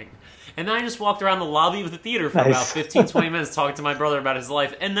doing. And then I just walked around the lobby of the theater for about 15, 20 minutes talking to my brother about his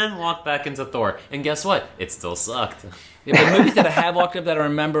life and then walked back into Thor. And guess what? It still sucked. Yeah, but movies that I have walked up that I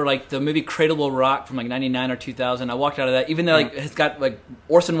remember, like the movie Cradle Will Rock from like 99 or 2000, I walked out of that, even though like it's got like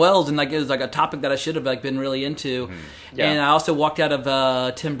Orson Welles and like it was like a topic that I should have like been really into. Yeah. And I also walked out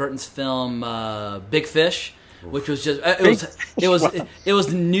of Tim Burton's film Big Fish, which was just it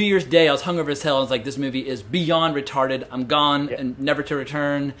was New Year's Day. I was hungover as hell. I was like, this movie is beyond retarded. I'm gone and never to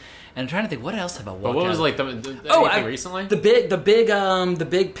return. And I'm trying to think, what else have I walked out? What was like anything recently? The big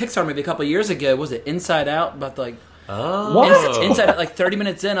Pixar movie a couple of years ago, was it Inside Out? About like Inside Out, like 30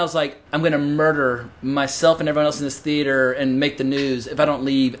 minutes in, I was like, I'm going to murder myself and everyone else in this theater and make the news. If I don't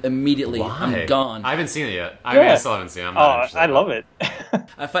leave immediately, Why? I'm gone. I haven't seen it yet. I still haven't seen it. I'm not interested. I love it.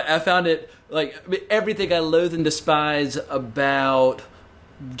 I found it, like, everything I loathe and despise about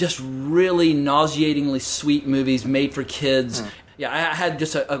just really nauseatingly sweet movies made for kids. Yeah, I had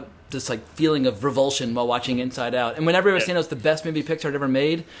just this like feeling of revulsion while watching Inside Out. And whenever I was saying it was the best movie Pixar had ever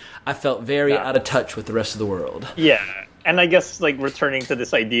made, I felt very out of touch with the rest of the world. Yeah, and I guess like returning to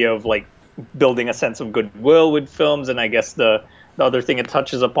this idea of like building a sense of goodwill with films, and I guess the other thing it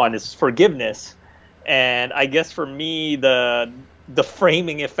touches upon is forgiveness. And I guess for me, the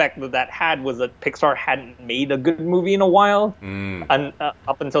framing effect that had was that Pixar hadn't made a good movie in a while, and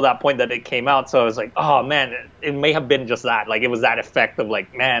up until that point that it came out. So I was like, oh man, it may have been just that. Like it was that effect of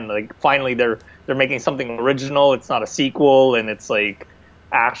like, man, like finally they're making something original. It's not a sequel, and it's like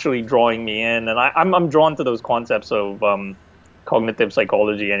actually drawing me in. And I'm drawn to those concepts of cognitive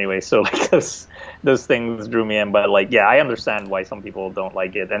psychology anyway. So like those things drew me in. But like, yeah, I understand why some people don't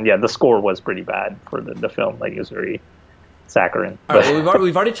like it. And yeah, the score was pretty bad for the film. Like it was very saccharine. All right, well,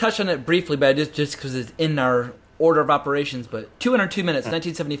 we've already touched on it briefly, but just because it's in our order of operations. But 202 minutes,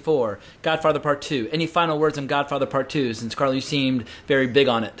 1974, Godfather Part 2. Any final words on Godfather Part 2? Since Carl, you seemed very big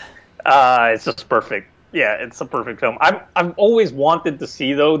on it. It's just perfect. Yeah, it's a perfect film. I've always wanted to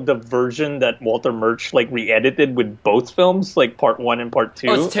see though the version that Walter Murch like re-edited with both films, like Part 1 and Part 2.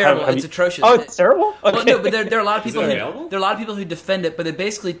 Oh, it's terrible. It's atrocious. Oh, it's terrible. Okay. Well, no, but there are a lot of people. There are a lot of people who defend it, but it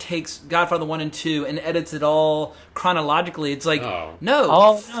basically takes Godfather 1 and 2 and edits it all chronologically. It's like,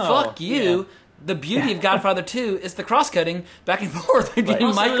 no, fuck you. Yeah. The beauty of Godfather 2 is the cross-cutting back and forth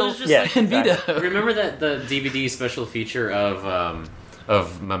between Michael and Vito. Remember that the DVD special feature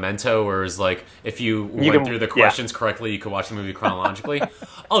of Memento, where it's like if you went through the questions correctly, you could watch the movie chronologically.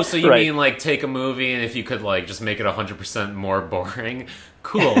 Oh, so you mean like take a movie and if you could like just make it 100% more boring?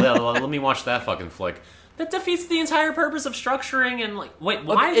 Cool. Yeah, let me watch that fucking flick. That defeats the entire purpose of structuring and like wait,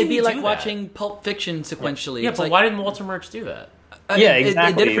 why did it'd be he like do watching Pulp Fiction sequentially? Yeah, but like, why didn't Walter Murch do that? Yeah,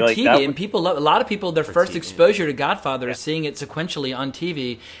 exactly. They did it for like TV, and people love. A lot of people, their first exposure to Godfather is seeing it sequentially on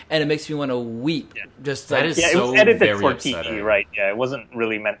TV, and it makes me want to weep. Yeah. Just that is it so was edited very for upsetting. TV, right? Yeah, it wasn't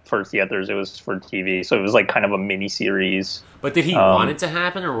really meant for theaters; it was for TV. So it was like kind of a mini series. But did he want it to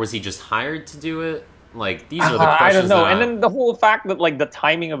happen, or was he just hired to do it? Like these are the questions. I don't know. And then the whole fact that like the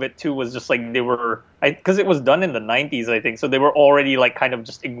timing of it too was just like they were, because it was done in the 90s, I think. So they were already like kind of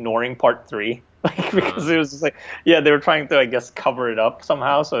just ignoring Part 3, like because it was just like they were trying to I guess cover it up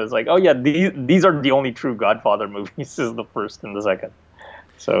somehow. So it's like these are the only true Godfather movies. This is the first and the second.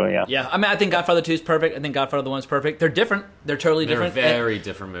 So yeah. I mean, I think Godfather 2 is perfect. I think Godfather 1 is perfect. They're different. They're totally different. They're very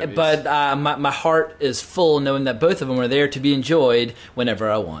different movies. But my heart is full knowing that both of them are there to be enjoyed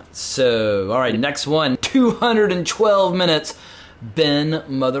whenever I want. So, all right, next one. 212 minutes. Ben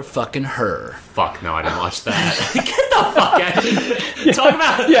motherfucking Hur. Fuck no, I didn't watch that. Get the fuck out. Talk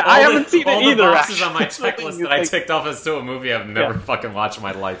about I haven't seen it either. All the boxes on my checklist that I ticked off as to a movie I've never fucking watched in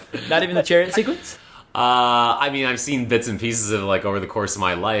my life. Not even the chariot sequence? I mean, I've seen bits and pieces of it like over the course of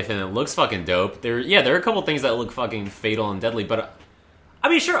my life, and it looks fucking dope. There are a couple things that look fucking fatal and deadly, but I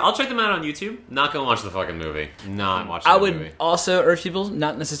mean, sure, I'll check them out on YouTube. Not gonna watch the fucking movie. Not watching I the would movie. also urge people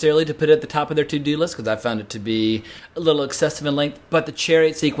not necessarily to put it at the top of their to-do list because I found it to be a little excessive in length. But the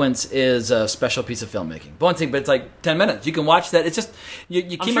chariot sequence is a special piece of filmmaking. But one thing, but it's like 10 minutes. You can watch that. It's just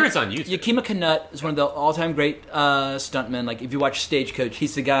I'm sure it's on YouTube. Yakima Canutt is one of the all-time great stuntmen. Like if you watch Stagecoach,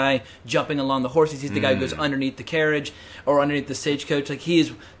 he's the guy jumping along the horses. He's the guy who goes underneath the carriage or underneath the stagecoach. Like he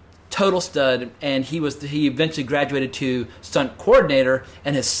is total stud, and he eventually graduated to stunt coordinator,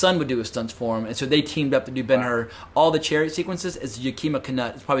 and his son would do his stunts for him, and so they teamed up to do Ben-Hur. All the chariot sequences is Yakima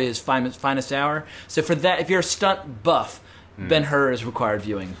Canutt. It's probably his finest hour. So for that, if you're a stunt buff, Ben-Hur is required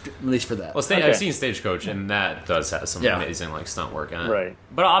viewing, at least for that. Well, I've seen Stagecoach, and that does have some amazing like stunt work on it. Right.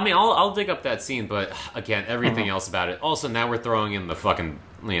 But I mean, I'll dig up that scene. But again, everything else about it. Also, now we're throwing in the fucking,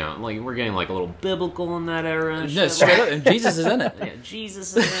 like we're getting like a little biblical in that era. No, straight up, and Jesus is in it. Yeah,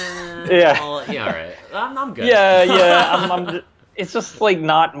 Jesus is in it. Yeah. All right. I'm good. Yeah. It's just like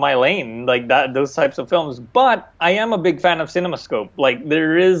not my lane, like those types of films. But I am a big fan of CinemaScope. Like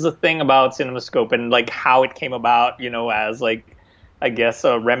there is a thing about CinemaScope and like how it came about, as like I guess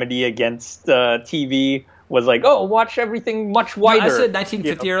a remedy against TV was like, oh, watch everything much wider. No, I said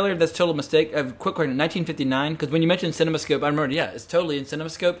 1950 earlier. That's a total mistake. Quick question, 1959, because when you mentioned CinemaScope, I remember, it's totally in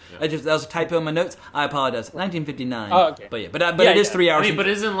CinemaScope. That was a typo in my notes. I apologize. 1959. Oh, okay. But it is 3 hours. I mean, but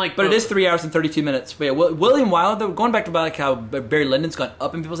isn't like... But it is 3 hours and 32 minutes. But yeah, William Wyler, though, going back to like how Barry Lyndon's gone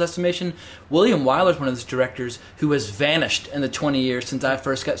up in people's estimation, William Wyler is one of those directors who has vanished in the 20 years since I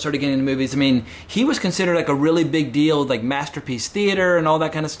first started getting into movies. I mean, he was considered like a really big deal with like Masterpiece Theater and all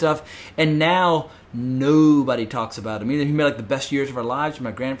that kind of stuff. And now... nobody talks about him. Either he made like The Best Years of Our Lives,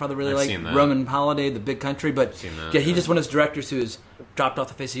 my grandfather really liked Roman Holiday, The Big Country, but he's just one of those directors who has dropped off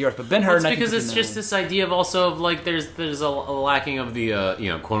the face of the earth. But Ben-Hur, it's because it's just this idea of also of like there's a lacking of the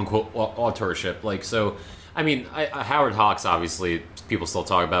quote unquote authorship. Like so, I mean, Howard Hawks obviously people still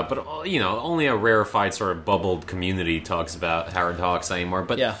talk about, but only a rarefied sort of bubbled community talks about Howard Hawks anymore.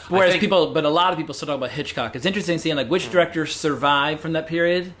 But yeah, whereas a lot of people still talk about Hitchcock. It's interesting seeing like which directors survive from that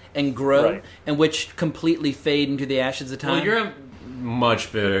period and grow, and which completely fade into the ashes of time. Well, you're a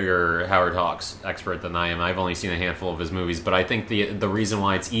much bigger Howard Hawks expert than I am. I've only seen a handful of his movies, but I think the reason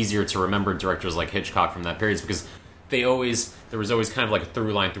why it's easier to remember directors like Hitchcock from that period is because there was always kind of like a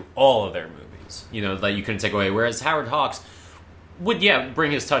through line through all of their movies, that you couldn't take away. Whereas Howard Hawks would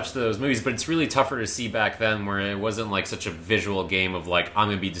bring his touch to those movies, but it's really tougher to see back then where it wasn't like such a visual game of like I'm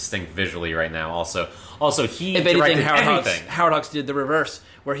gonna be distinct visually right now. Also he directed everything. Howard Hawks did the reverse,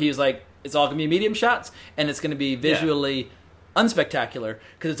 where he was like, it's all gonna be medium shots and it's gonna be visually unspectacular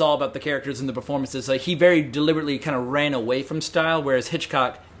because it's all about the characters and the performances. Like he very deliberately kind of ran away from style, whereas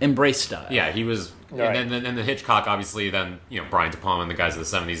Hitchcock embraced style. Yeah, he was. Right. And then the Hitchcock, obviously, then Brian De Palma and the guys of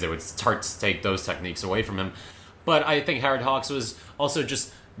the 70s, they would start to take those techniques away from him. But I think Howard Hawks was also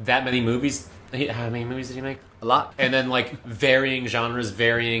just that many movies. How many movies did he make? A lot. And then like varying genres,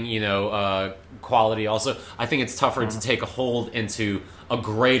 varying quality. Also, I think it's tougher to take a hold into a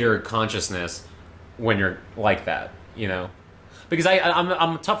greater consciousness when you're like that. Because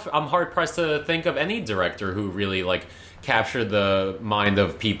I'm hard pressed to think of any director who really like captured the mind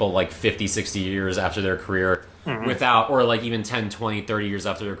of people like 50, 60 years after their career without, or like even 10, 20, 30 years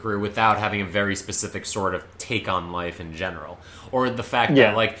after their career without having a very specific sort of take on life in general. Or the fact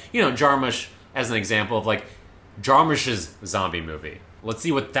that like, Jarmusch as an example of like Jarmusch's zombie movie. Let's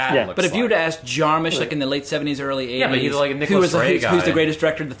see what that looks like. But if you were to ask Jarmusch, like in the late 70s, early 80s, but he's like a Nicholas Ray guy. Who's the greatest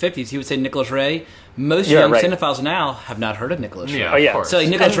director of the 50s, he would say Nicholas Ray. Most young cinephiles now have not heard of Nicholas Ray. Yeah, of course. So like,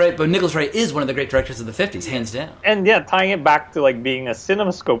 Nicholas Ray is one of the great directors of the 50s, hands down. And tying it back to like being a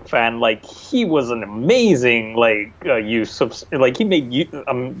CinemaScope fan, like he was an amazing use of he made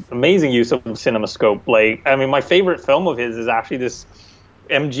amazing use of CinemaScope. Like I mean, my favorite film of his is actually this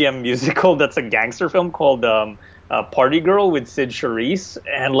MGM musical that's a gangster film called Party Girl with Sid Charisse,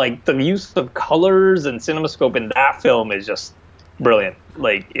 and like the use of colors and CinemaScope in that film is just brilliant.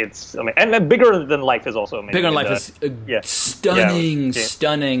 Like it's, and Bigger Than Life is also amazing. Bigger Than Life is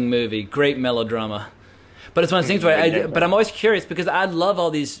stunning movie, great melodrama. But it's one of those things where but I'm always curious because I love all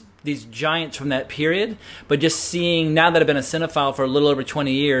these giants from that period, but just seeing, now that I've been a cinephile for a little over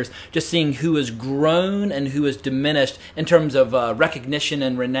 20 years, just seeing who has grown and who has diminished in terms of recognition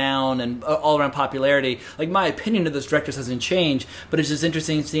and renown and all-around popularity. Like, my opinion of those directors hasn't changed, but it's just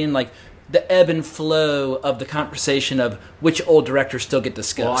interesting seeing, like, the ebb and flow of the conversation of which old directors still get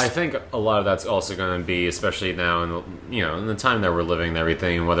discussed. Well, I think a lot of that's also going to be, especially now in the time that we're living and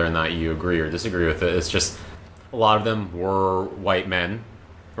everything, and whether or not you agree or disagree with it, it's just a lot of them were white men,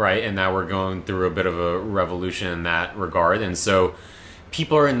 right? And now we're going through a bit of a revolution in that regard. And so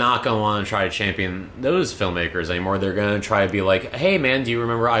people are not going to want to try to champion those filmmakers anymore. They're going to try to be like, hey man, do you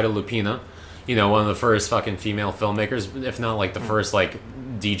remember Ida Lupina? You know, one of the first fucking female filmmakers, if not like the first like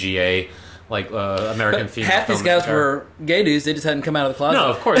DGA, like American female. Half these guys were gay dudes; they just hadn't come out of the closet. No,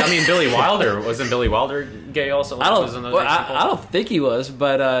 of course. I mean, Billy Wilder wasn't Billy Wilder gay also? I don't think he was,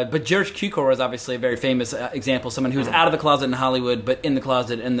 but George Cukor was obviously a very famous example. Someone who was out of the closet in Hollywood, but in the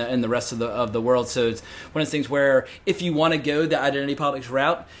closet in the rest of the world. So it's one of those things where if you want to go the identity politics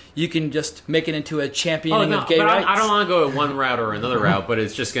route, you can just make it into a championing of gay rights. I don't want to go one route or another route, but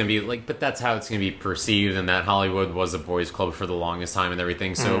it's just going to be like, but that's how it's going to be perceived, and that Hollywood was a boys' club for the longest time and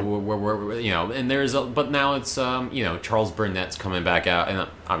everything. So we're you know, and but now it's you know, Charles Burnett's coming back out, and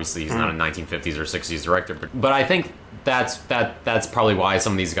obviously he's not a 1950s or 60s director, but I think that's probably why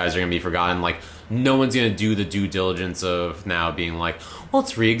some of these guys are going to be forgotten. Like, no one's going to do the due diligence of now being like, well,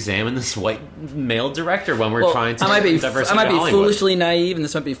 let's re-examine this white male director when we're trying to diversify. I might be foolishly naive, and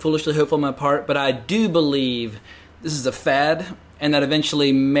this might be foolishly hopeful on my part, but I do believe this is a fad, and that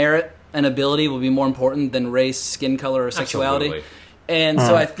eventually merit and ability will be more important than race, skin color, or sexuality. Absolutely. And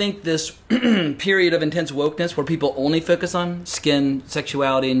so I think this period of intense wokeness where people only focus on skin,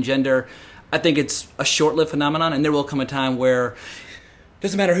 sexuality, and gender, I think it's a short-lived phenomenon, and there will come a time where it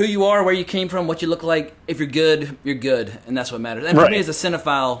doesn't matter who you are, where you came from, what you look like. If you're good, you're good, and that's what matters. And for me as a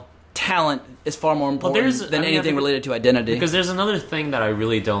cinephile, talent is far more important than anything related to identity. Because there's another thing that I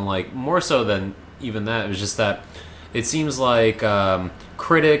really don't like, more so than even that. It was just that it seems like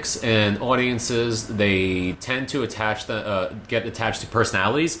critics and audiences, they tend to get attached to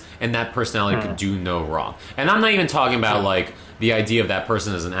personalities, and that personality could do no wrong. And I'm not even talking about like the idea of that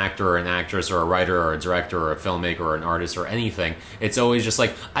person as an actor or an actress or a writer or a director or a filmmaker or an artist or anything. It's always just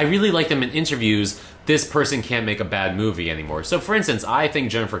like, I really like them in interviews. This person can't make a bad movie anymore. So for instance, I think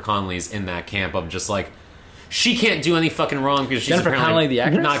Jennifer Connelly's in that camp of just like, she can't do any fucking wrong because she's Jennifer Connelly, the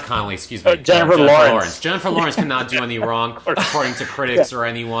actress? Not Connelly, excuse me. Jennifer Lawrence. Jennifer Lawrence cannot do any wrong according to critics or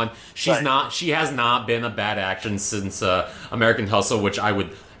anyone. She has not been a bad actor since American Hustle, which I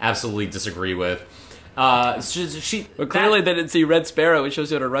would absolutely disagree with. Clearly they didn't see Red Sparrow, which shows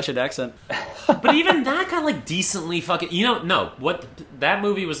you had a Russian accent. But even that got like decently fucking, that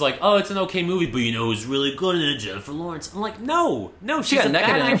movie was like, oh, it's an okay movie, but you know who's really good in it? Jennifer Lawrence. I'm like, no, she's a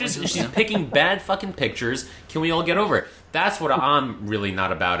bad actress. She's picking bad fucking pictures. Can we all get over it? That's what I'm really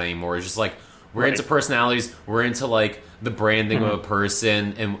not about anymore. It's just like, we're into personalities, we're into like the branding of a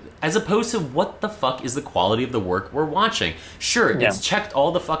person, and as opposed to what the fuck is the quality of the work we're watching. Sure, it's checked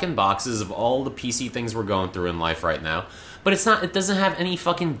all the fucking boxes of all the PC things we're going through in life right now, but it doesn't have any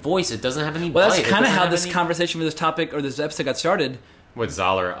fucking voice, it doesn't have any Well, that's kind of how this conversation for this topic or this episode got started. With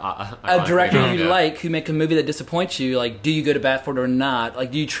Zoller, a director you like who make a movie that disappoints you, like, do you go to bat for it or not?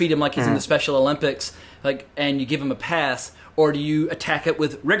 Like, do you treat him like he's in the Special Olympics, like, and you give him a pass, or do you attack it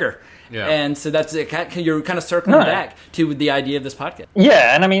with rigor? Yeah. And so you're kind of circling back to the idea of this podcast.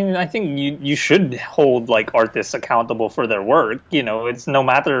 Yeah, and I mean, I think you should hold like artists accountable for their work. You know, it's no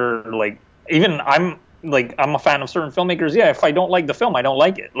matter like, even I'm a fan of certain filmmakers. Yeah, if I don't like the film, I don't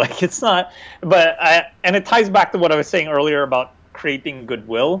like it. Like, it's not. And it ties back to what I was saying earlier about creating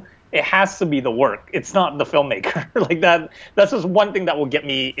goodwill. It has to be the work. It's not the filmmaker. Like that. That's just one thing that will get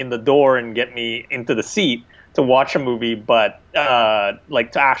me in the door and get me into the seat to watch a movie, but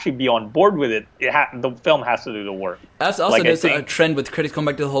like to actually be on board with it, the film has to do the work. That's also a trend with critics, going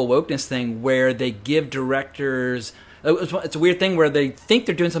back to the whole wokeness thing, where they give directors. It's a weird thing where they think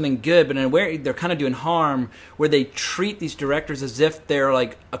they're doing something good, but in a way they're kind of doing harm, where they treat these directors as if they're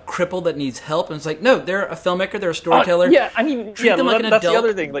like a cripple that needs help. And it's like, no, they're a filmmaker, they're a storyteller. Treat them like an adult, the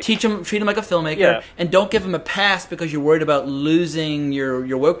other thing. Like, treat them like a filmmaker, and don't give them a pass because you're worried about losing your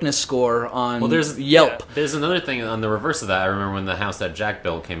wokeness score on Yelp. Yeah, there's another thing on the reverse of that. I remember when The House That Jack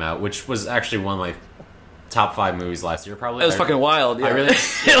Built came out, which was actually one of my top 5 movies last year, probably. It was fucking wild. Yeah. I really,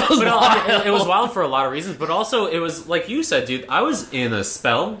 it was wild for a lot of reasons, but also it was like you said, dude. I was in a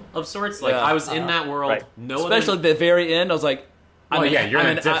spell of sorts. Like I was in that world. Right. Especially at the very end, I was like, you're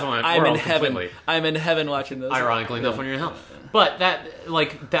in a different world heaven. Completely. I'm in heaven watching this. Ironically enough, when you're in hell. But that,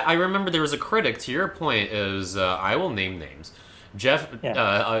 I remember there was a critic. To your point, is I will name names. Jeff,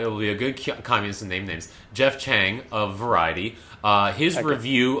 it will be a good communist to name names. Jeff Chang of Variety. His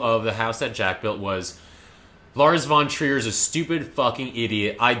review of The House That Jack Built was, Lars von Trier's a stupid fucking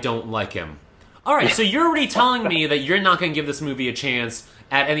idiot. I don't like him. All right, so you're already telling me that you're not going to give this movie a chance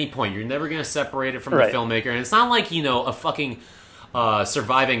at any point. You're never going to separate it from the filmmaker. And it's not like, a fucking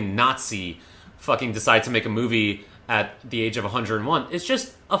surviving Nazi fucking decide to make a movie at the age of 101. It's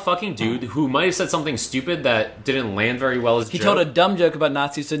just a fucking dude who might have said something stupid that didn't land very well as a joke. He told a dumb joke about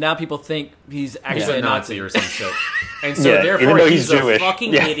Nazis, so now people think he's actually a Nazi or some shit. And so therefore even though he's Jewish. a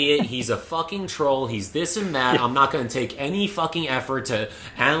fucking idiot, he's a fucking troll, he's this and that. I'm not going to take any fucking effort to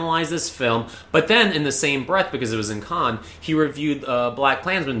analyze this film. But then in the same breath, because it was in Cannes, he reviewed Black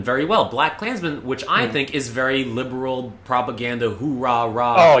Klansman very well. Black Klansman, which I think is very liberal propaganda, hoorah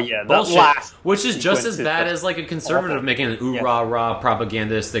rah bullshit, which is just as bad as like a conservative making an hoorah rah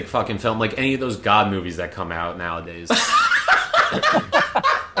propagandistic fucking film, like any of those God movies that come out nowadays.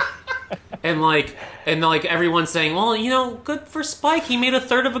 And like everyone's saying, well, you know, good for Spike. He made a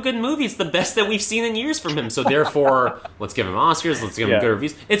third of a good movie. It's the best that we've seen in years from him. So therefore, let's give him Oscars. Let's give him good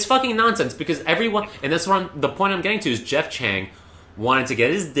reviews. It's fucking nonsense because everyone, and that's what the point I'm getting to is Jeff Chang wanted to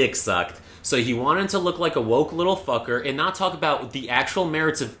get his dick sucked. So he wanted to look like a woke little fucker and not talk about the actual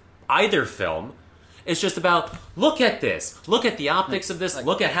merits of either film. It's just about, look at this. Look at the optics of this.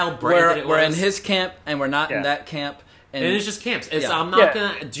 Look at how branded it was. We're in his camp and we're not in that camp. And it's just camps. I'm not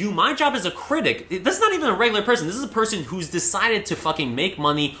going to do my job as a critic. This is not even a regular person. This is a person who's decided to fucking make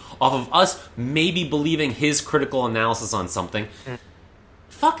money off of us maybe believing his critical analysis on something.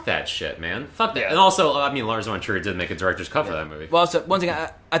 Fuck that shit, man. Fuck that. And also, I mean, Lars von Trier did make a director's cut for that movie. Well, so one thing,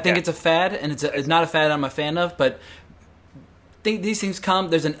 I think it's a fad, and it's not a fad I'm a fan of, but I think these things come,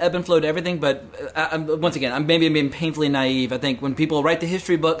 there's an ebb and flow to everything, but once again, I'm maybe being painfully naive. I think when people write the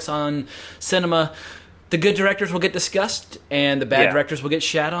history books on cinema, the good directors will get discussed, and the bad directors will get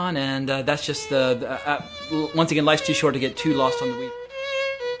shat on, and that's just once again, life's too short to get too lost on the weeds.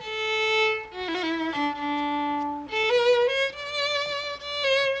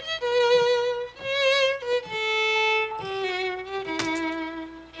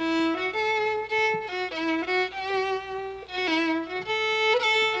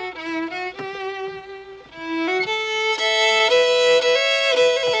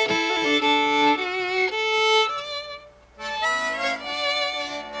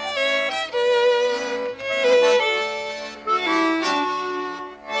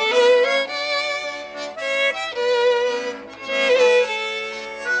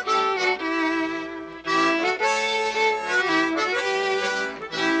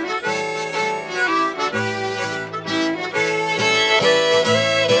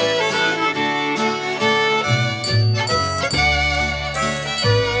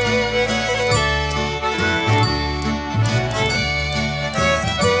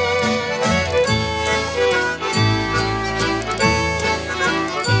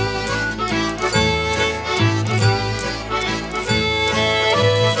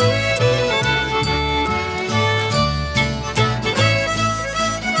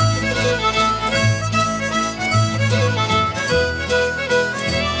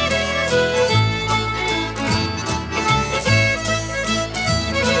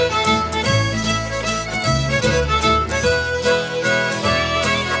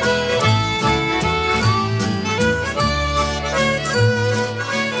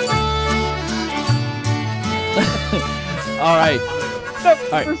 All right.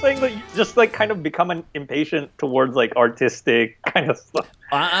 You're saying that you just like kind of become impatient towards like artistic kind of stuff.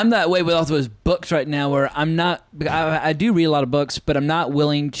 I'm that way with all those books right now, where I'm not. I do read a lot of books, but I'm not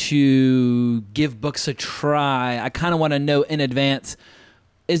willing to give books a try. I kind of want to know in advance: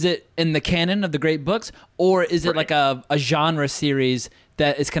 is it in the canon of the great books, or is it like a genre series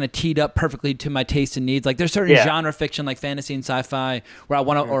that is kind of teed up perfectly to my taste and needs? Like there's certain genre fiction, like fantasy and sci-fi, where I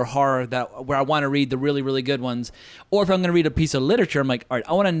want to, or horror, where I want to read the really, really good ones. Or if I'm going to read a piece of literature, I'm like, all right,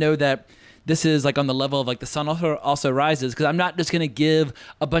 I want to know that this is like on the level of like The Sun Also Rises, because I'm not just going to give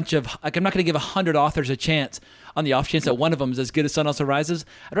a bunch of, like I'm not going to give 100 authors a chance on the off chance that one of them is as good as Sun Also Rises.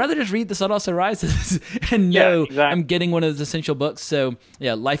 I'd rather just read The Sun Also Rises and know I'm getting one of those essential books. So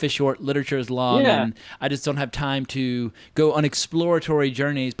yeah, life is short, literature is long, and I just don't have time to go on exploratory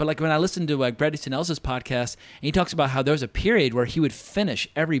journeys. But like when I listen to like Brad Easton Ellis' podcast, and he talks about how there was a period where he would finish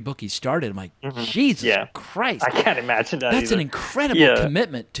every book he started. I'm like, Jesus Christ. I can't imagine that. That's an incredible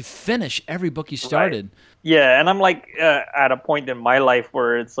commitment to finish every book you started. Right. Yeah, and I'm like at a point in my life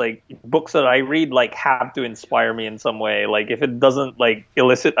where it's like books that I read like have to inspire me in some way. Like if it doesn't like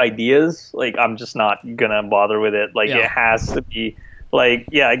elicit ideas, like I'm just not gonna bother with it. Like it has to be like,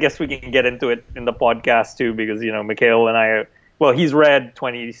 I guess we can get into it in the podcast too, because you know Mikhail and I, well, he's read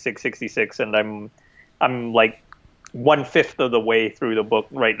 2666 and I'm like 1/5 of the way through the book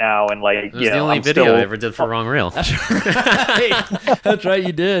right now, and like it was the only video I ever did for Wrong Reel. That's right. That's right,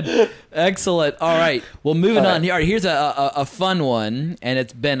 you did. Excellent. All right. Well, moving on here. All right, here's a fun one, and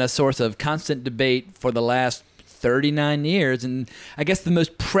it's been a source of constant debate for the last 39 years, and I guess the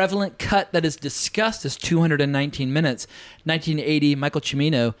most prevalent cut that is discussed is 219 minutes. 1980, Michael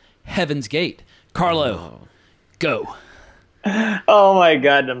Cimino, Heaven's Gate. Carlo, go. Oh my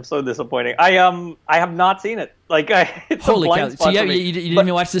god, I'm so disappointing. I have not seen it. Like it's Holy a cow! blind So spot yeah, for me. you didn't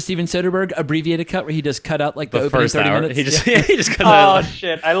even watch the Steven Soderbergh abbreviated cut where he just cut out like the opening first 30 hour. minutes. He just cut Oh out.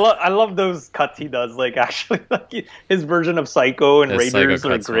 shit! I love those cuts he does. Like actually, like his version of Psycho and His Raiders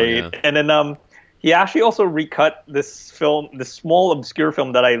Psycho are cut's great. fun, yeah. And then he actually also recut this film, this small obscure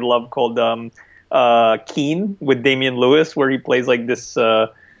film that I love called Keen with Damian Lewis, where he plays like this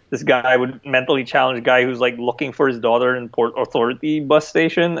guy with mentally challenged guy who's like looking for his daughter in Port Authority bus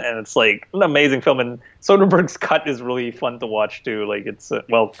station, and it's like an amazing film. And Soderbergh's cut is really fun to watch too. Like it's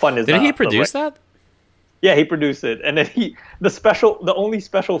fun is. Did he produce that? Yeah, he produced it, and then the only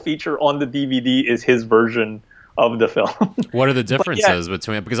special feature on the DVD is his version of the film. What are the differences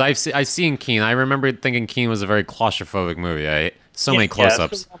between? Because I've seen Keen. I remember thinking Keen was a very claustrophobic movie. Many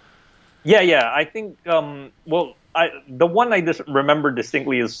close-ups. Yeah. I think the one I just remember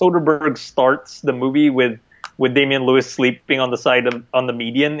distinctly is Soderbergh starts the movie with Damian Lewis sleeping on the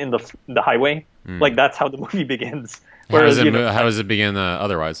median in the highway. Like that's how the movie begins. Whereas, how does it begin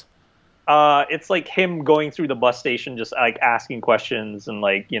otherwise? It's like him going through the bus station, just like asking questions and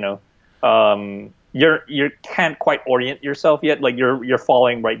like you can't quite orient yourself yet. Like you're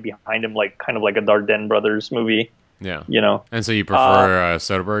following right behind him, like kind of like a Dardenne Brothers movie. Yeah. And so you prefer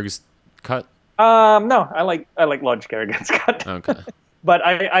Soderbergh's cut? No, I like Lodge Kerrigan's cut. Okay. But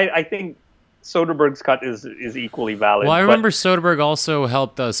I think Soderbergh's cut is equally valid. Well, I remember Soderbergh also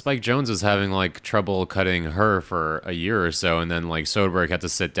helped Spike Jonze was having like trouble cutting Her for a year or so, and then like Soderbergh had to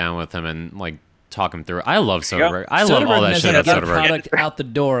sit down with him and like talk him through it. I love Soderbergh. I love all that shit about Soderbergh. Soderbergh. Product out the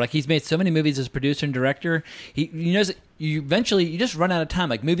door. Like he's made so many movies as producer and director. He knows you eventually you just run out of time.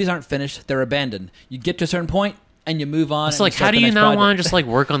 Like movies aren't finished; they're abandoned. You get to a certain point and you move on. It's like, how do you not want to just like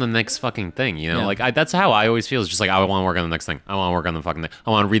work on the next fucking thing? You know, like that's how I always feel. It's just like I want to work on the next thing. I want to work on the fucking thing.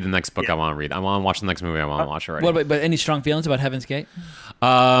 I want to read the next book. I want to read. I want to watch the next movie. I want to watch already. What about, but any strong feelings about Heaven's Gate?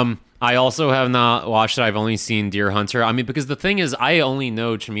 I also have not watched it. I've only seen Deer Hunter. I mean, because the thing is, I only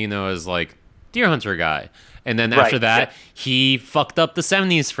know Cimino as like Deer Hunter guy. And then after that, he fucked up the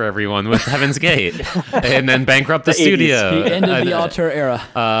 70s for everyone with Heaven's Gate. And then bankrupted the studio. He ended the auteur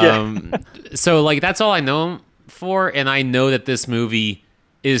era. So, like, that's all I know him for. And I know that this movie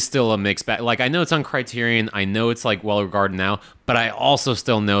is still a mixed bag. Like, I know it's on Criterion. I know it's, like, well-regarded now. But I also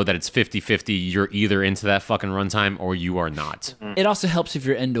still know that it's 50-50. You're either into that fucking runtime or you are not. It also helps if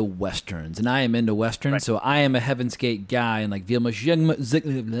you're into Westerns. And I am into Westerns, so I am a Heaven's Gate guy. And, like, Vilmos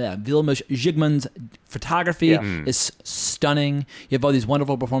Zsigmond's photography is stunning. You have all these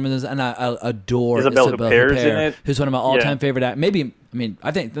wonderful performances, and I adore Isabelle Huppert, who's one of my all-time favorite actors. Maybe, I mean,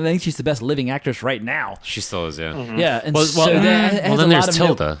 I think she's the best living actress right now. She still is, yeah. Yeah, and then there's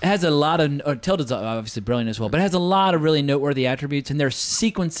Tilda. It has a lot of Tilda's obviously brilliant as well, but it has a lot of really noteworthy attributes, and there are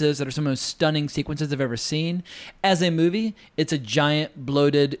sequences that are some of the most stunning sequences I've ever seen. As a movie, it's a giant,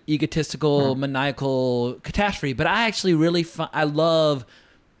 bloated, egotistical, maniacal catastrophe, but I actually really I love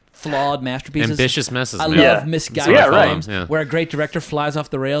flawed masterpieces. Ambitious messes, I man. love misguided films Yeah. where a great director flies off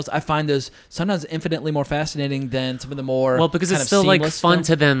the rails. I find those sometimes infinitely more fascinating than some of the more because kind it's of still like seamless fun films.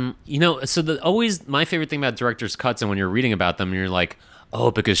 to them, you know. So always my favorite thing about directors' cuts, and when you're reading about them, you're like, oh,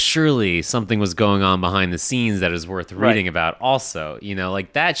 because surely something was going on behind the scenes that is worth reading about also. You know,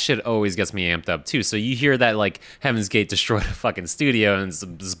 like that shit always gets me amped up too. So you hear that like Heaven's Gate destroyed a fucking studio and it's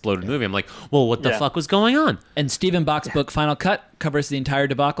this bloated movie. I'm like, well, what the fuck was going on? And Stephen Bach's book, Final Cut, covers the entire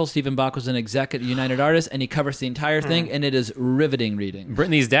debacle. Stephen Bach was an exec at United Artists, and he covers the entire thing, and it is riveting reading.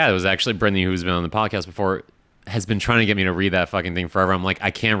 Brittany's dad was actually Brittany, who's been on the podcast before, has been trying to get me to read that fucking thing forever. I'm like,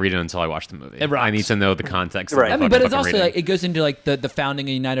 I can't read it until I watch the movie. I need to know the context. Of the but it's also reading. like it goes into like the founding of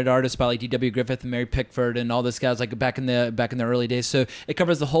United Artists by like D.W. Griffith and Mary Pickford and all those guys like back in the early days. So it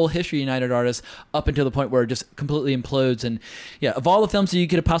covers the whole history of United Artists up until the point where it just completely implodes. And yeah, of all the films that you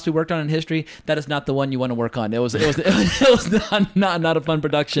could have possibly worked on in history, that is not the one you want to work on. It was not a fun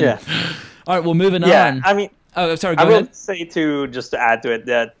production. Yeah. All right, well, moving on. I mean. Oh, sorry. I Go ahead. will say just to add to it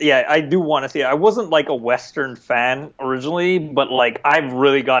that I do want to see it. I wasn't like a Western fan originally, but like I've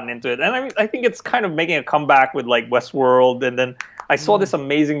really gotten into it, and I think it's kind of making a comeback with like Westworld, and then I saw this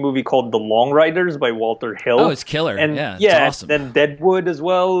amazing movie called The Long Riders by Walter Hill. Oh, it's killer! And it's awesome. Then Deadwood as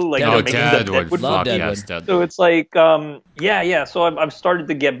well. Like Deadwood. Love Deadwood. Yes, Deadwood. So it's like So I've started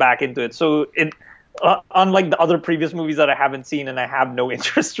to get back into it. So it. Unlike the other previous movies that I haven't seen and I have no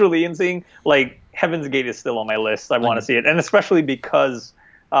interest really in seeing, like Heaven's Gate is still on my list. I want to see it, and especially because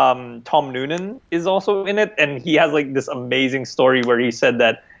Tom Noonan is also in it, and he has like this amazing story where he said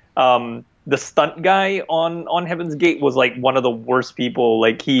that the stunt guy on Heaven's Gate was like one of the worst people.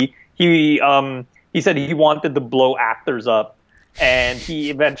 Like he said he wanted to blow actors up, and he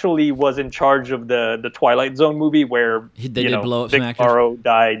eventually was in charge of the Twilight Zone movie where they did blow up Vic some actors. Morrow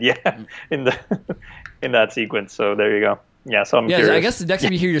died. Yeah, in that sequence. So there you go. Yeah, so I'm curious. I guess the next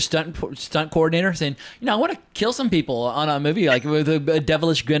time you hear your stunt coordinator saying, I want to kill some people on a movie, like with a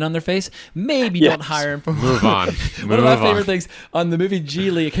devilish grin on their face, maybe don't hire him for Move on. One of my favorite things on the movie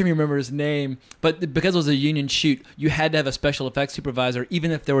Geely, I can't remember his name, but because it was a union shoot, you had to have a special effects supervisor,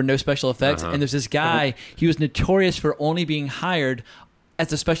 even if there were no special effects. And there's this guy, he was notorious for only being hired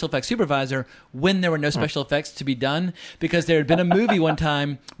as a special effects supervisor when there were no special effects to be done, because there had been a movie one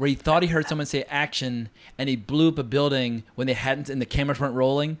time where he thought he heard someone say action and he blew up a building when they hadn't and the cameras weren't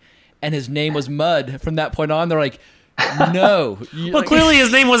rolling, and his name was Mud. From that point on, they're like, no. Well, clearly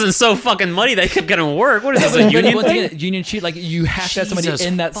his name wasn't so fucking muddy that he kept getting work. What is this, a union thing? Union shoot, like you have to have somebody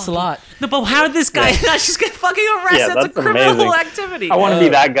in that slot. No, but how did this guy not just get fucking arrested? That's a criminal activity. I want to be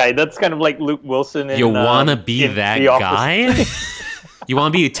that guy. That's kind of like Luke Wilson. You want to be that guy? You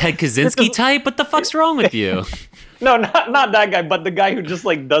want to be a Ted Kaczynski type? What the fuck's wrong with you? No, not that guy, but the guy who just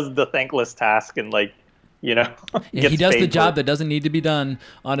like does the thankless task and like, he does the job that doesn't need to be done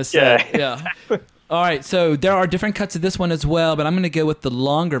on a set. Yeah. All right, so there are different cuts of this one as well, but I'm going to go with the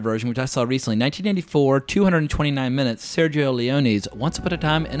longer version, which I saw recently, 1984, 229 minutes, Sergio Leone's Once Upon a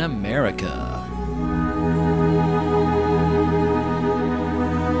Time in America.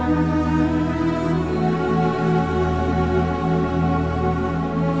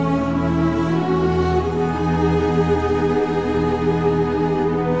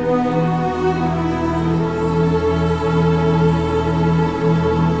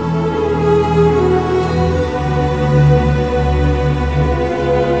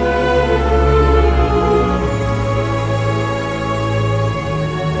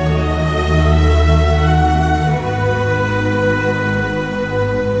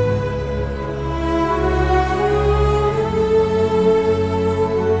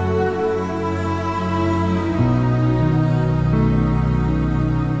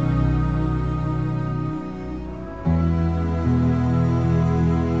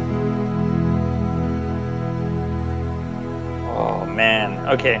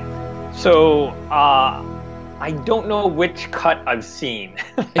 Okay, so I don't know which cut I've seen.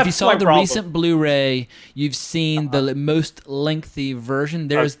 If you saw the recent Blu-ray, you've seen the most lengthy version.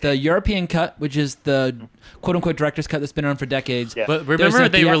 There's the European cut, which is the quote-unquote director's cut that's been around for decades. Yeah. But remember,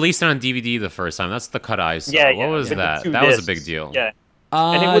 they released it on DVD the first time. That's the cut I saw. Yeah, what was that? That was a big deal. Yeah,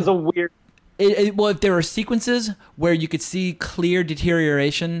 and it was a weird... Well, if there were sequences where you could see clear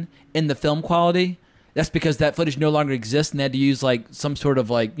deterioration in the film quality, that's because that footage no longer exists and they had to use like some sort of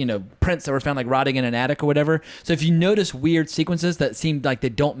like, prints that were found like rotting in an attic or whatever. So if you notice weird sequences that seem like they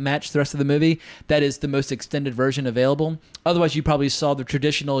don't match the rest of the movie, that is the most extended version available. Otherwise, you probably saw the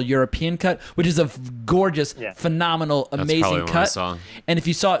traditional European cut, which is a gorgeous, phenomenal, amazing cut. And if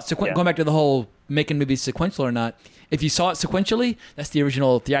you saw it, going back to the whole making movies sequential or not, if you saw it sequentially, that's the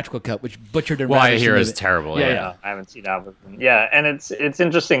original theatrical cut, which butchered and well, I hear is terrible. Yeah, I haven't seen that one. Yeah, and it's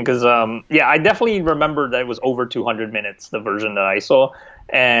interesting because I definitely remember that it was over 200 minutes, the version that I saw,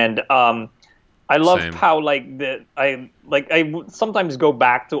 and I loved how I sometimes go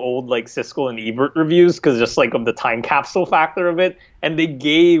back to old like Siskel and Ebert reviews because just like of the time capsule factor of it, and they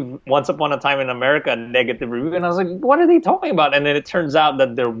gave Once Upon a Time in America a negative review, and I was like, what are they talking about? And then it turns out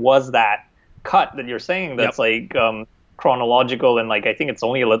that there was that cut that you're saying that's like chronological and like I think it's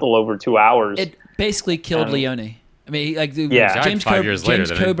only a little over 2 hours. It basically killed Leone. I mean, like James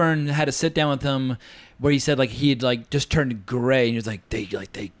Coburn had a sit down with him where he said like he had like just turned gray and he was like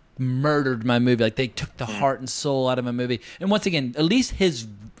they murdered my movie, like they took the heart and soul out of my movie. And once again, at least his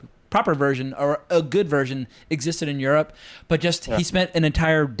proper version or a good version existed in Europe, but just he spent an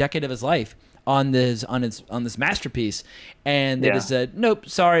entire decade of his life on this masterpiece, and they just said, nope,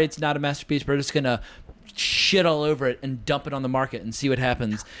 sorry, it's not a masterpiece. We're just gonna shit all over it and dump it on the market and see what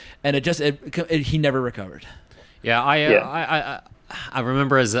happens. And he never recovered. Yeah, I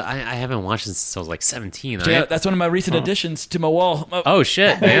remember I haven't watched it since I was like 17. Yeah, that's one of my recent additions to my wall. Oh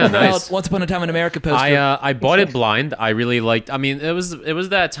shit! Yeah, nice. Once Upon a Time in America poster. I bought it blind. I really liked. I mean, it was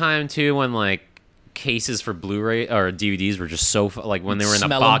that time too when like cases for Blu-ray or DVDs were just so like when they were in a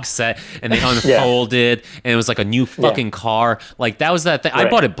box set and they unfolded and it was like a new fucking car. Like that was that thing. I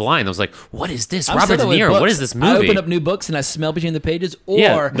bought it blind. I was like, what is this? Robert De Niro. What is this movie? I open up new books and I smell between the pages.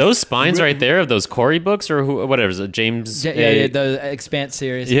 Or those spines right there of those Corey books or whatever is it, James? Yeah, the Expanse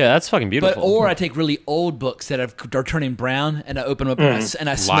series. Yeah, that's fucking beautiful. Or I take really old books that are turning brown and I open them up and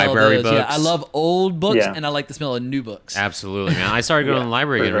I smell library those. books. Yeah, I love old books and I like the smell of new books. Absolutely, man. I started going to the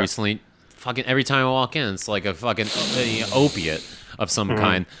library again recently. Fucking every time I walk in, it's like a fucking opiate of some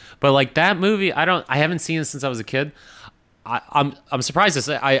kind. But like that movie, I haven't seen it since I was a kid. I'm surprised to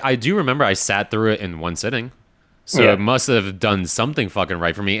say I do remember I sat through it in one sitting. So it must have done something fucking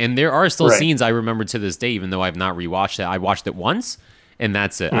right for me. And there are still scenes I remember to this day, even though I've not rewatched it. I watched it once, and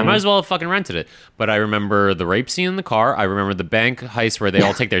that's it. I might as well have fucking rented it. But I remember the rape scene in the car. I remember the bank heist where they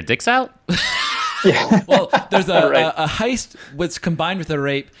all take their dicks out. Well, there's a heist that's combined with a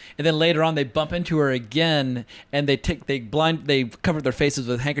rape, and then later on they bump into her again, and they cover their faces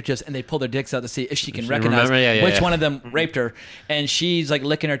with handkerchiefs, and they pull their dicks out to see if she can recognize which one of them raped her. And she's like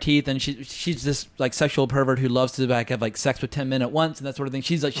licking her teeth, and she's this like sexual pervert who loves to like have like sex with 10 men at once and that sort of thing.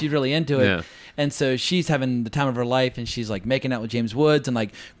 She's really into it, and so she's having the time of her life, and she's like making out with James Woods and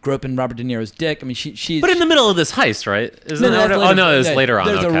like groping Robert De Niro's dick. I mean, she's but in the middle of this heist, right? It's later on.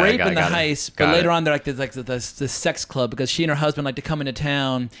 There's a rape in the heist, but later on, they're like there's like this sex club because she and her husband like to come into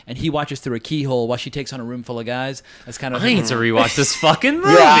town, and he watches through a keyhole while she takes on a room full of guys. That's kind of. I need to rewatch this fucking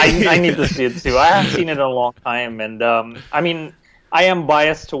movie. Yeah, I need to see it too. I haven't seen it in a long time, and I mean, I am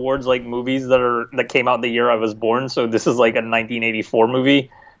biased towards like movies that came out the year I was born. So this is like a 1984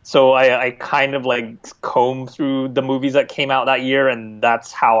 movie. So I kind of like comb through the movies that came out that year, and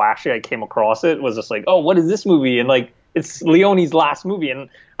that's how actually I came across it. Was just like, oh, what is this movie? And like, it's Leone's last movie, and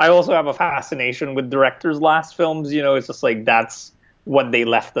I also have a fascination with directors' last films. You know, it's just like that's what they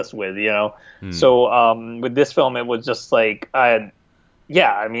left us with. You know, so with this film, it was just like, I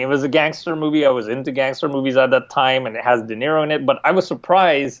mean, it was a gangster movie. I was into gangster movies at that time, and it has De Niro in it. But I was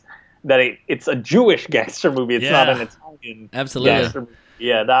surprised that it's a Jewish gangster movie. It's not an Italian gangster movie.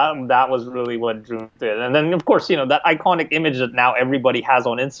 Yeah, that was really what drew it. And then, of course, you know, that iconic image that now everybody has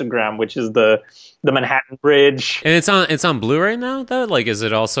on Instagram, which is the Manhattan Bridge. And it's on Blu-ray now, though? Like, is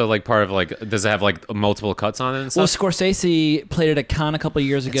it also, like, part of, like, does it have, like, multiple cuts on it and stuff? Well, Scorsese played it at Cannes a couple of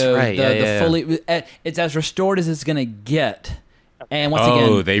years ago. That's right, fully, it's as restored as it's going to get. And once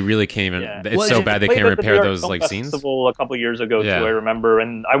again, they really can't even. It's so bad they can't repair those like scenes. A couple of years ago, too, I remember,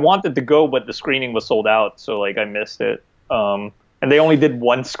 and I wanted to go, but the screening was sold out, so like I missed it. And they only did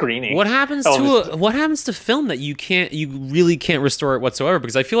one screening. What happens to film that you really can't restore it whatsoever?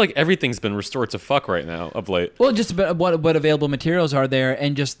 Because I feel like everything's been restored to fuck right now of late. Well, just about what available materials are there,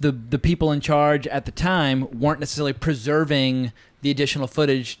 and just the people in charge at the time weren't necessarily preserving the additional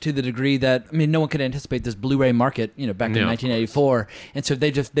footage to the degree that, I mean, no one could anticipate this Blu-ray market, you know, back in 1984. And so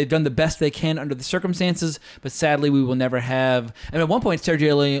they've done the best they can under the circumstances, but sadly we will never have. And at one point,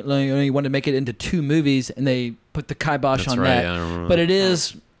 Sergio Leone wanted to make it into 2 movies, and they put the kibosh on that. Yeah, but it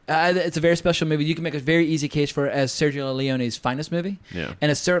is. It's a very special movie. You can make a very easy case for it as Sergio Leone's finest movie. Yeah.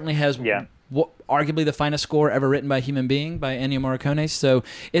 And it certainly has arguably the finest score ever written by a human being, by Ennio Morricone. So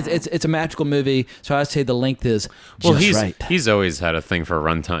it's a magical movie. So I'd say the length is just right. He's always had a thing for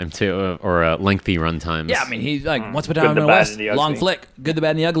runtime too, or lengthy runtimes. Yeah, I mean, he's like Once Upon a Time in the West, long flick. Good, the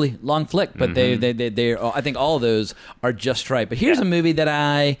Bad, and the Ugly, long flick. But they I think all of those are just right. But here's a movie that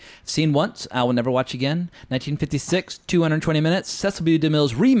I've seen once. I will never watch again. 1956, 220 minutes. Cecil B.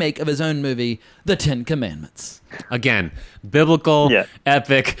 DeMille's remake of his own movie, The Ten Commandments. Again, biblical,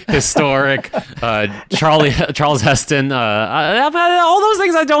 epic, historic, Charles Heston, all those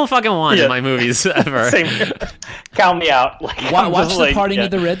things I don't fucking want in my movies ever. Same. Count me out. Like, watch the parting of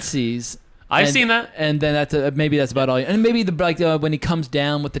the Red Seas. I've seen that, and then maybe that's about all. And maybe when he comes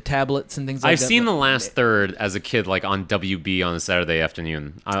down with the tablets and things like that. I've seen the last third as a kid, like on WB on a Saturday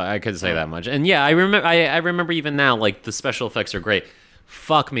afternoon. I could say that much. And yeah, I remember even now, like the special effects are great.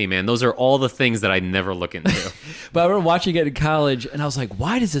 Fuck me, man. Those are all the things that I never look into. But I remember watching it in college, and I was like,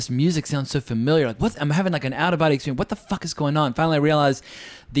 why does this music sound so familiar? Like, what? I'm having like an out-of-body experience. What the fuck is going on? Finally, I realized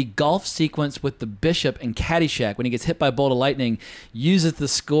the golf sequence with the bishop in Caddyshack when he gets hit by a bolt of lightning uses the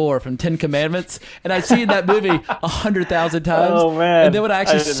score from Ten Commandments. And I've seen that movie 100,000 times. Oh, man. And then when I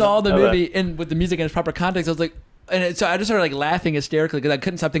actually saw the movie with the music in its proper context, I was like, and so I just started like laughing hysterically because I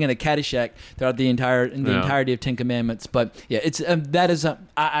couldn't stop thinking of Caddyshack throughout the entirety of Ten Commandments. But yeah, it's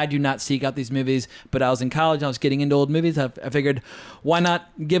I do not seek out these movies. But I was in college and I was getting into old movies. I figured, why not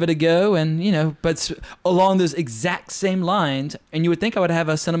give it a go? And but along those exact same lines. And you would think I would have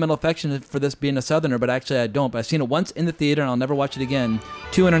a sentimental affection for this being a Southerner, but actually I don't. But I've seen it once in the theater and I'll never watch it again.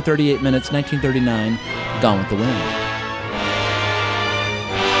 238 minutes, 1939, Gone with the Wind.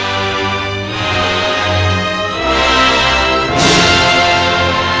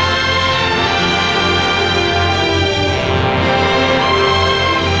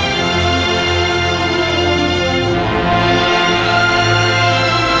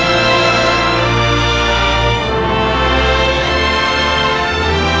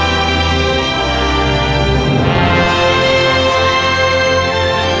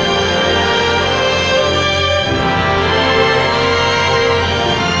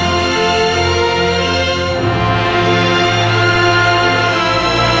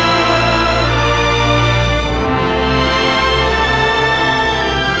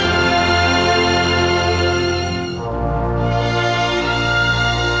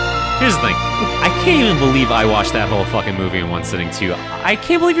 believe I watched that whole fucking movie in one sitting too. I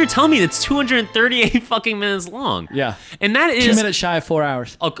can't believe you're telling me it's 238 fucking minutes long. Yeah, and that is 2 minutes shy of 4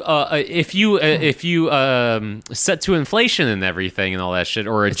 hours. If you set to inflation and everything and all that shit,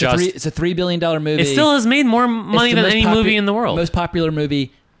 or adjust, it's a $3 billion movie. It still has made more money than any movie in the world. Most popular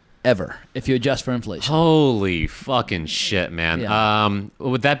movie ever, if you adjust for inflation. Holy fucking shit, man. Yeah.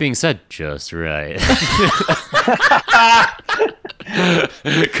 With that being said, just right.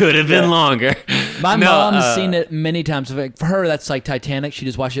 Could have been longer. My mom's seen it many times. Like, for her, that's like Titanic. She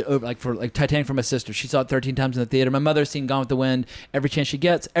just watched it over, like Titanic for my sister. She saw it 13 times in the theater. My mother's seen Gone with the Wind every chance she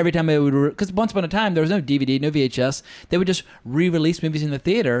gets. Every time it would, because once upon a time there was no DVD, no VHS. They would just re-release movies in the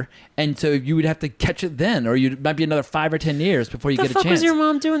theater, and so you would have to catch it then, or you might be another 5 or 10 years before you get a chance. The fuck was your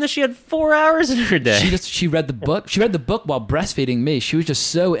mom doing this? She had 4 hours in her day. She read the book. She read the book while breastfeeding me. She was just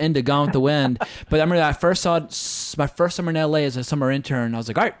so into Gone with the Wind. But I remember I first saw it my first summer in LA as a summer intern. I was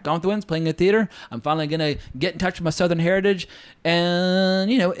like, all right, Gone with the Wind's playing in the theater. I'm finally gonna get in touch with my Southern heritage. And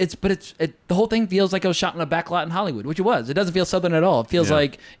the whole thing feels like it was shot in a back lot in Hollywood, which it was. It doesn't feel Southern at all. It feels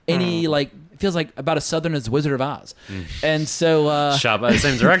like it feels like about as Southern as Wizard of Oz. And so shot by the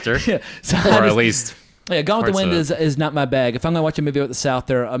same director. So or at least. Yeah, Gone with the Wind is not my bag. If I'm going to watch a movie about the South,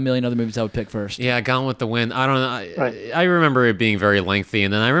 there are a million other movies I would pick first. Yeah, Gone with the Wind. I don't know. I remember it being very lengthy.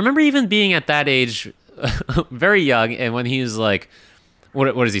 And then I remember even being at that age, very young. And when he was like,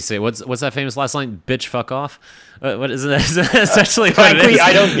 what does he say? What's that famous last line? Bitch, fuck off. What is it? Essentially what it is.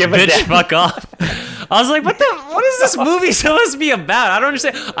 I don't give a bitch, damn. fuck off. I was like, what is this movie supposed to be about? I don't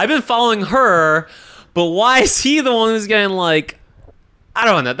understand. I've been following her, but why is he the one who's getting like, I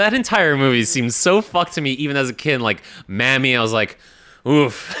don't know. That entire movie seems so fucked to me, even as a kid. Like, Mammy, I was like,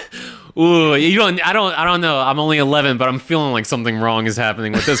 oof. Ooh, I don't know. I'm only 11, but I'm feeling like something wrong is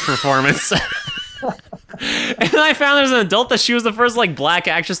happening with this performance. And then I found as an adult that she was the first like black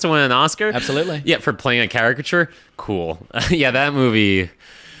actress to win an Oscar. Absolutely. Yeah, for playing a caricature. Cool. Yeah, that movie.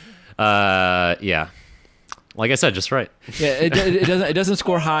 Yeah. Like I said, just right. Yeah, it doesn't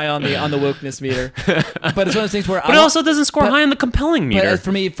score high on the wokeness meter, but it's one of those things where. But it also doesn't score high on the compelling meter. But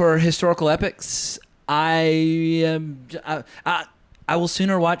for me, for historical epics, I will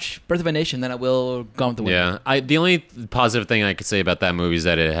sooner watch Birth of a Nation than I will Gone with the Wind. Yeah, the only positive thing I could say about that movie is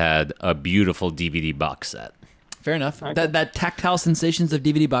that it had a beautiful DVD box set. Fair enough. Okay. That tactile sensations of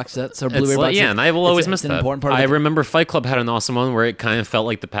DVD box sets or Blu-ray box sets. Yeah, and I will always miss that. Important part I of remember Fight Club had an awesome one where it kind of felt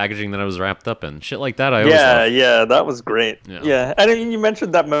like the packaging that I was wrapped up in. Shit like that, I always loved. Yeah, that was great. Yeah. And I mean, you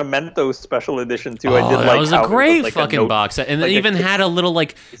mentioned that Memento special edition too. I did like that was a great like fucking box set, and it even had a little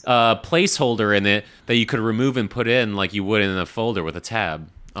like placeholder in it that you could remove and put in like you would in a folder with a tab.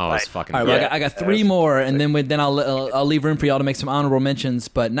 Oh, it's fucking. All right, well, I got 3 more, and then I'll leave room for y'all to make some honorable mentions.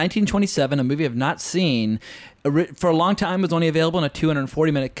 But 1927, a movie I've not seen, for a long time was only available in a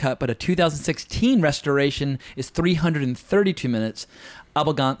 240-minute cut, but a 2016 restoration is 332 minutes.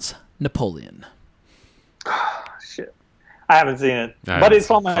 Abelgant's Napoleon. Shit. I haven't seen it, but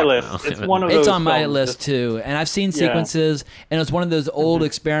it's on my list. It's one of those. It's on my list too, and I've seen sequences, and it's one of those old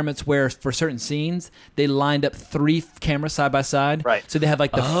experiments where, for certain scenes, they lined up 3 cameras side by side. Right. So they have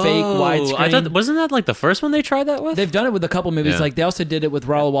like the fake widescreen. I thought, wasn't that like the first one they tried that with? They've done it with a couple movies. Like they also did it with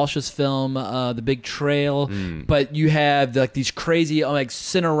Raoul Walsh's film, The Big Trail. But you have like these crazy like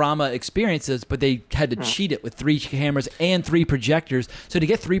Cinerama experiences, but they had to cheat it with 3 cameras and 3 projectors. So to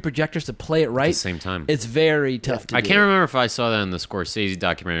get 3 projectors to play it right at the same time, it's very tough to do. I can't remember if I saw that in the Scorsese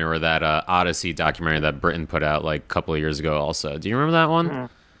documentary or that Odyssey documentary that Britain put out like a couple of years ago also. Do you remember that one?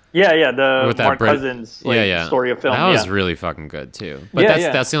 Yeah, the Mark Cousins story of film. That was really fucking good too. But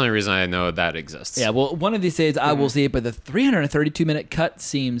that's the only reason I know that exists. Yeah, well, one of these days I will see it, but the 332-minute cut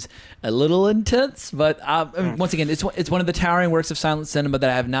seems a little intense. But once again, it's one of the towering works of silent cinema that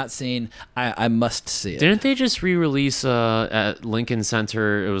I have not seen. I must see it. Didn't they just re-release at Lincoln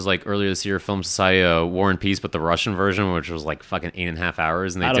Center? It was like earlier this year, Film Society, War and Peace, but the Russian version, which was like fucking 8.5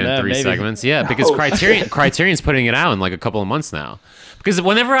 hours, and they did it in 3 segments. Yeah, because Criterion's putting it out in like a couple of months now. Because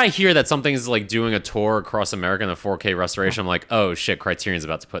whenever I hear that something's like doing a tour across America in a 4K restoration, I'm like, oh shit, Criterion's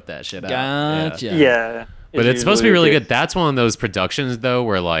about to put that shit out. Gotcha. Yeah. But it's supposed to be really good. That's one of those productions though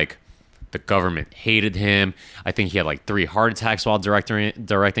where like the government hated him. I think he had like 3 heart attacks while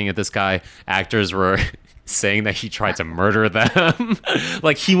directing at this guy. Actors were saying that he tried to murder them.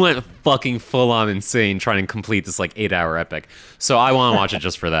 Like he went fucking full on insane trying to complete this like 8-hour epic. So I want to watch it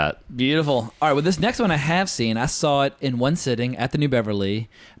just for that. Beautiful. All right, well, this next one I have seen. I saw it in one sitting at the New Beverly.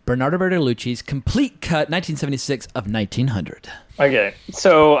 Bernardo Bertolucci's complete cut, 1976 of 1900. Okay,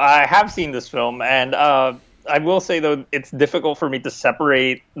 so I have seen this film, and I will say though it's difficult for me to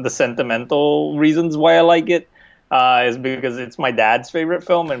separate the sentimental reasons why I like it is because it's my dad's favorite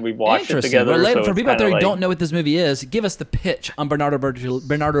film, and we watched it together. Related, so for people out there who like... don't know what this movie is, give us the pitch on Bernardo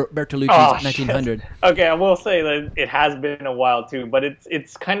Bertolucci's 1900. Shit. Okay, I will say that it has been a while too, but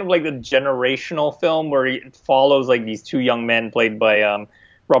it's kind of like the generational film where it follows like these two young men played by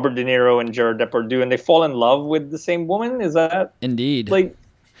Robert De Niro and Gerard Depardieu, and they fall in love with the same woman. Is that indeed? Like,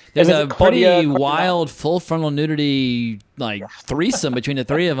 there's a pretty wild full frontal nudity like threesome between the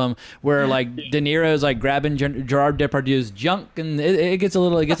three of them, where like De Niro's like grabbing Gerard Depardieu's junk, and it gets a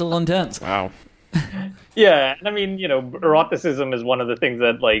little intense. Wow. Yeah, and I mean, eroticism is one of the things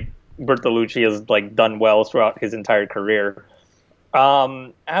that like Bertolucci has like done well throughout his entire career.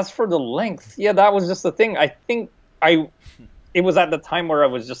 As for the length, yeah, that was just the thing. I think it was at the time where I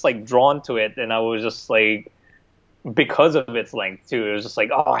was just like drawn to it, and I was just like, because of its length too, it was just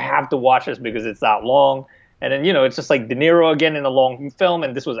like, oh, I have to watch this because it's that long. And then it's just like De Niro again in a long film,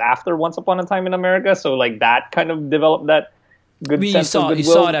 and this was after Once Upon a Time in America, so like that kind of developed that good sense of goodwill. You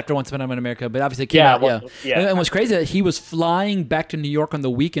saw it after Once Upon a Time in America, but obviously it came out. Yeah. And what's crazy is that he was flying back to New York on the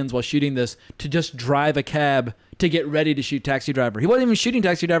weekends while shooting this to just drive a cab to get ready to shoot Taxi Driver. He wasn't even shooting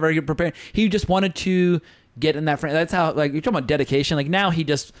Taxi Driver. He just wanted to get in that frame. That's how, like, you're talking about dedication. Like, now he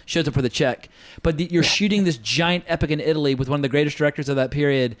just shows up for the check. But you're shooting this giant epic in Italy with one of the greatest directors of that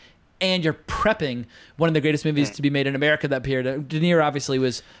period, and you're prepping one of the greatest movies to be made in America that period. De Niro obviously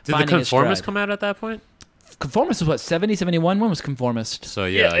was finding his stride. Did The Conformist come out at that point? Conformist was what, 70, 71? When was Conformist? So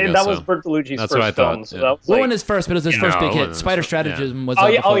yeah, I guess that was Bertolucci's that's first what I thought. film. So Yeah. that was Well, when his first, but it was his first big hit. it Spider was- Strategism was. Oh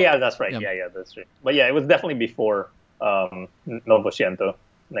yeah, before. that's right. Yeah, that's right. But yeah, it was definitely before Novecento.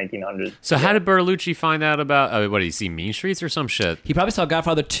 1900. So how did Bertolucci find out about? What did he see? Mean Streets or some shit? He probably saw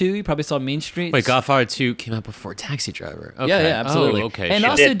Godfather 2. He probably saw Mean Streets. Wait, Godfather 2 came out before Taxi Driver. Okay. Yeah, absolutely. Oh, okay. And shit.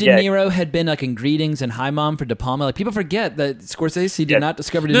 also, De Niro had been like in Greetings and Hi Mom for De Palma. Like, people forget that Scorsese did not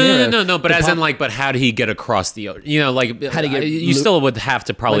discover De Niro. No. But as in, like, but how did he get across the? Like, how to get? You still would have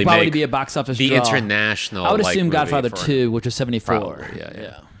to probably make be a box office the draw. International. I would assume movie Godfather for 2, which was 74. Probably,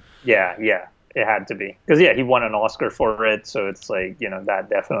 Yeah. It had to be because he won an Oscar for it, so it's like that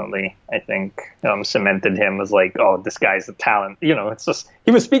definitely I think cemented him as like, oh, this guy's a talent. It's just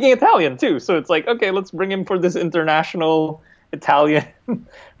he was speaking Italian too, so it's like, okay, let's bring him for this international Italian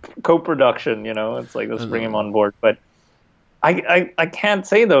co-production. It's like let's bring him on board. But I can't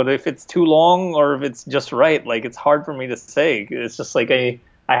say though if it's too long or if it's just right. Like it's hard for me to say. It's just like I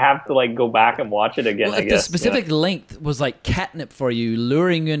have to like go back and watch it again. Well, I if guess the specific length was like catnip for you,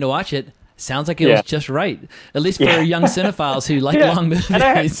 luring you in to watch it. Sounds like it was just right, at least for young cinephiles who like long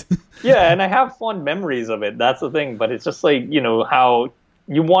movies. And I have fond memories of it. That's the thing. But it's just like how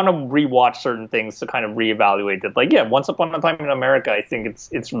you want to rewatch certain things to kind of reevaluate it. Like Once Upon a Time in America, I think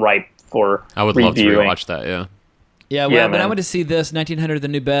it's ripe for. I would love to rewatch that. Yeah. Yeah, when I went to see this 1900, the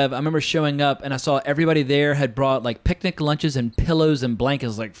New Bev, I remember showing up and I saw everybody there had brought like picnic lunches and pillows and blankets. I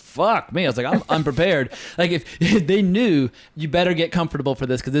was like, fuck me. I was like, I'm unprepared. Like if they knew you better get comfortable for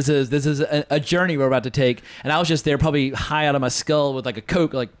this because this is a journey we're about to take. And I was just there probably high out of my skull with like a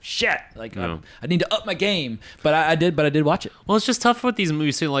Coke, like shit. Like I need to up my game. But I did watch it. Well, it's just tough with these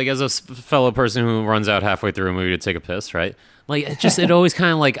movies. Like as a fellow person who runs out halfway through a movie to take a piss, right? Like it always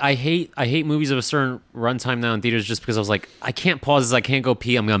kind of like I hate movies of a certain runtime now in theaters just because I was like, I can't pause this, I can't go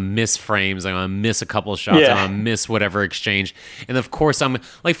pee, I'm gonna miss frames, I'm gonna miss a couple of shots, I'm gonna miss whatever exchange, and of course I'm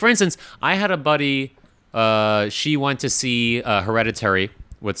like, for instance, I had a buddy, she went to see Hereditary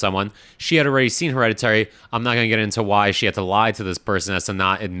with someone. She had already seen Hereditary. I'm not going to get into why she had to lie to this person as to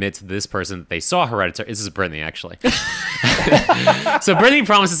not admit to this person that they saw Hereditary. This is Brittany, actually. So Brittany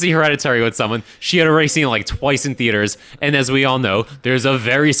promised to see Hereditary with someone. She had already seen it like twice in theaters. And as we all know, there's a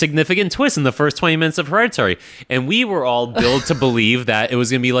very significant twist in the first 20 minutes of Hereditary. And we were all billed to believe that it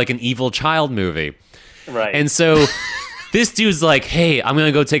was going to be like an evil child movie. Right. And so... this dude's like, hey, I'm going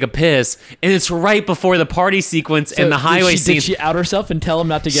to go take a piss. And it's right before the party sequence and the highway scene. Did she out herself and tell him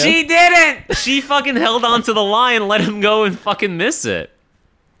not to go? She didn't. She fucking held on to the lie and let him go and fucking miss it.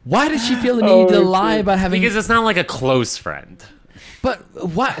 Why did she feel the need to lie about having... Because it's not like a close friend. But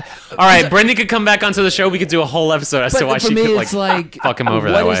what? All right, Brendan could come back onto the show. We could do a whole episode as to why she could like fuck him over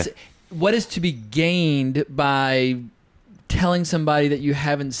that way. What is to be gained by... telling somebody that you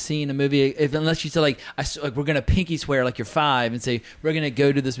haven't seen a movie, unless you say like we're gonna pinky swear like you're 5 and say we're gonna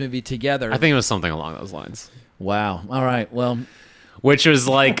go to this movie together. I think it was something along those lines. Wow. All right. Well, which was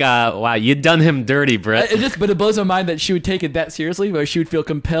like, wow, you done him dirty, Britt. But it blows my mind that she would take it that seriously, where she would feel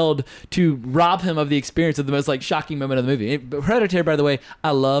compelled to rob him of the experience of the most like shocking moment of the movie. Hereditary, by the way,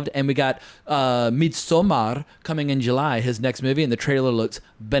 I loved, and we got Midsommar coming in July, his next movie, and the trailer looks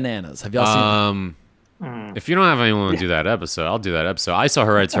bananas. Have y'all seen it? If you don't have anyone to do that episode, I'll do that episode. I saw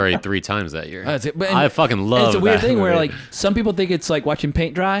Hereditary 3 times that year. I fucking love it. It's a weird thing where, movie. like, some people think it's like watching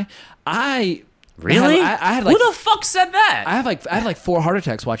paint dry. Really? I had like, who the fuck said that? I had like 4 heart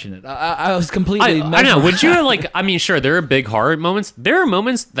attacks watching it. I was completely. I know. Would you like? I mean, sure, there are big horror moments. There are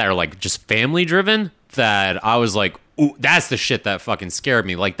moments that are like just family driven that I was like, ooh, that's the shit that fucking scared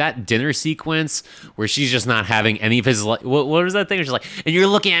me. Like that dinner sequence where she's just not having any of his. What was that thing? She's like, and you're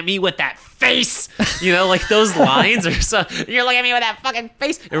looking at me with that face. You know, like those lines are so. You're looking at me with that fucking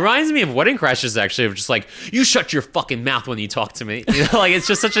face. It reminds me of Wedding Crashers, actually, of just like, you shut your fucking mouth when you talk to me. You know, like it's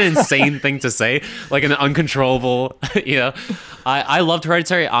just such an insane thing to say, like an uncontrollable. You know, I loved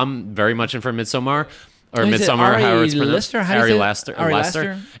Hereditary. I'm very much in for Midsommar. Or Midsommar, however it's pronounced. Ari Laster.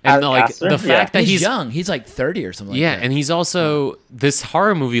 And like the fact that he's young, he's like 30 or something. Yeah, like that. and he's also this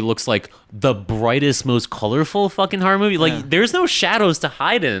horror movie looks like the brightest, most colorful fucking horror movie. Like there's no shadows to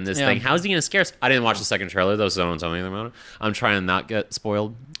hide in this thing. How's he gonna scare us? I didn't watch the second trailer though, so don't tell me anything about it. I'm trying to not get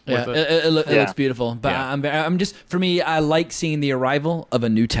spoiled. It looks beautiful, but I'm just, for me, I like seeing the arrival of a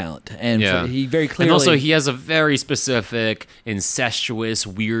new talent, and he very clearly, and also he has a very specific incestuous,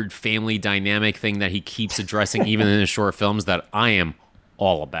 weird family dynamic thing that he keeps addressing even in his short films that I am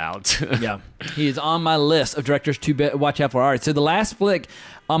all about. Yeah, he is on my list of directors to watch out for. All right, so the last flick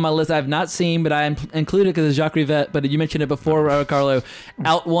on my list I have not seen, but I included because it's Jacques Rivette, but you mentioned it before, Carlo,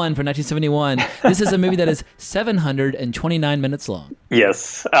 Out One from 1971. This is a movie that is 729 minutes long.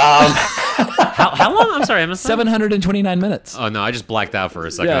 Yes. How long? I'm sorry, I missed that. 729 minutes. Oh, no, I just blacked out for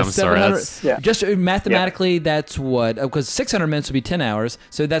a second. I'm sorry. Just mathematically, that's what, because 600 minutes would be 10 hours,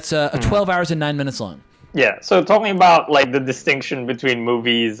 so that's 12 hours and 9 minutes long. Yeah, so talking about like the distinction between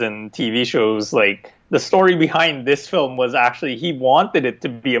movies and TV shows, like the story behind this film was actually he wanted it to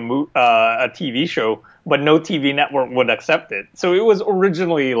be a TV show, but no TV network would accept it. So it was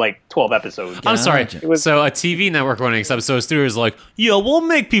originally like 12 episodes. I'm sorry. So a TV network wouldn't accept it, so a studio was like, yeah, we'll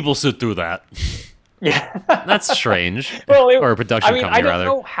make people sit through that. Yeah. That's strange. Well, or a production company, I don't rather.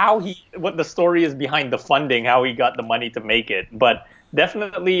 know what the story is behind the funding, how he got the money to make it, but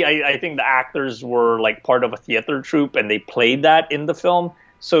definitely, I think the actors were like part of a theater troupe and they played that in the film.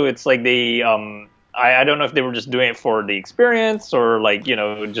 So it's like they, I don't know if they were just doing it for the experience or like, you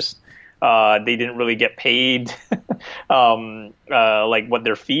know, just they didn't really get paid like what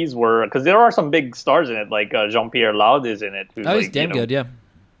their fees were. Because there are some big stars in it, like Jean-Pierre Laude is in it. Who's he's damn good, yeah.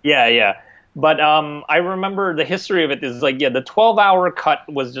 Yeah. But I remember the history of it is like, the 12-hour cut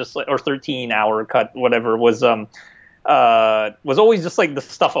was just like, or 13-hour cut, whatever, was always just like the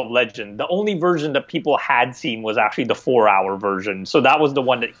stuff of legend. The only version that people had seen was actually the 4-hour version. So that was the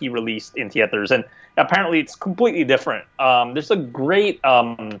one that he released in theaters. And apparently it's completely different. There's a great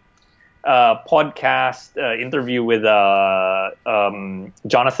podcast interview with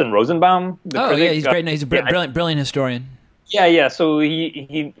Jonathan Rosenbaum. Yeah, he's great. He's a brilliant historian. Yeah. So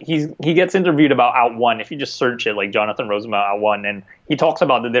he gets interviewed about Out One. If you just search it, like Jonathan Rosenbaum Out One, and he talks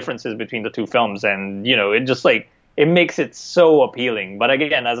about the differences between the two films. And, you know, it just like, it makes it so appealing. But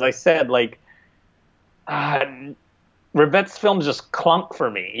again, as I said, like, Rivette's films just clunk for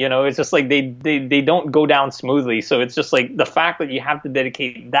me. You know, it's just like they don't go down smoothly. So it's just like the fact that you have to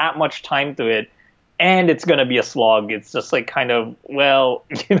dedicate that much time to it and it's going to be a slog. It's just like kind of, well,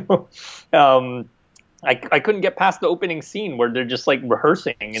 you know, I couldn't get past the opening scene where they're just like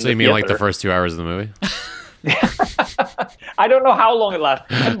rehearsing. So you mean like the first 2 hours of the movie? I don't know how long it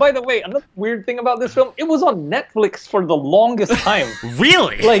lasted. And by the way, another weird thing about this film, it was on Netflix for the longest time.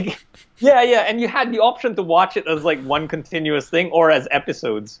 Really? Like, yeah. And you had the option to watch it as like one continuous thing or as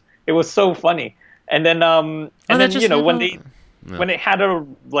episodes. It was so funny. And then, you know, when it had a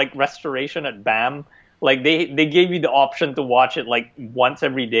like restoration at BAM, like they gave you the option to watch it like once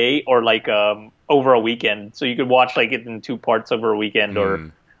every day or like over a weekend. So you could watch like it in 2 parts over a weekend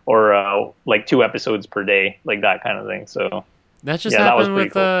or like 2 episodes per day, like that kind of thing. So that just happened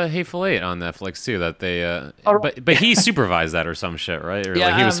with cool. Hateful Eight on Netflix too. That they, but he supervised that or some shit, right? Or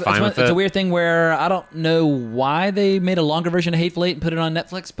like he was fine with it. It's a weird thing where I don't know why they made a longer version of Hateful Eight and put it on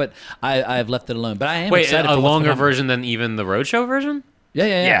Netflix, but I've left it alone. But I am excited for a longer version than even the Roadshow version.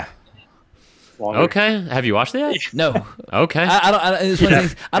 Yeah. Longer. Okay, have you watched it yet? No. Okay.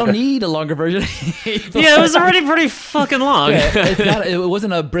 I don't need a longer version. Yeah, it was already pretty fucking long. Yeah, it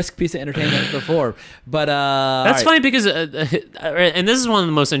wasn't a brisk piece of entertainment before, but that's funny because, and this is one of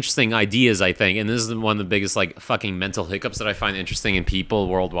the most interesting ideas I think, and this is one of the biggest like fucking mental hiccups that I find interesting in people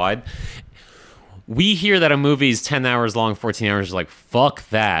worldwide. We hear that a movie is 10 hours long, 14 hours, like, fuck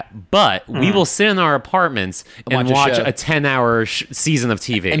that. But we will sit in our apartments and watch a 10-hour season of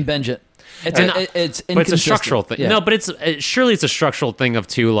TV. And binge it. It's a structural thing. Yeah. No, but surely it's a structural thing of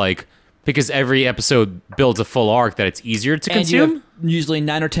too, like, Because every episode builds a full arc that it's easier to consume. You have usually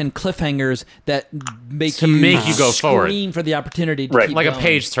 9 or 10 cliffhangers that make you go forward. Scream for the opportunity to keep like going. a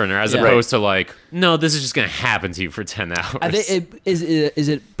page turner, as opposed to like, no, this is just going to happen to you for 10 hours. I think is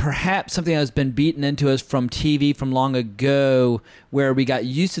it perhaps something that has been beaten into us from TV from long ago, where we got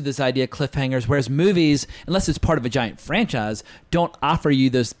used to this idea of cliffhangers, whereas movies, unless it's part of a giant franchise, don't offer you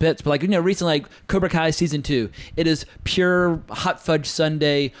those bits. But like, recently, like Cobra Kai season 2, it is pure hot fudge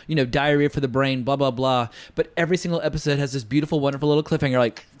sundae, diarrhea for the brain, blah blah blah. But every single episode has this beautiful, wonderful little cliffhanger.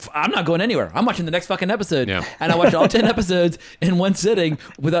 Like, I'm not going anywhere. I'm watching the next fucking episode. Yeah. And I watched all 10 episodes in one sitting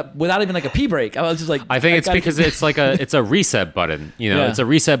without even like a pee break. I was just like, I think it's because it's like it's a reset button. It's a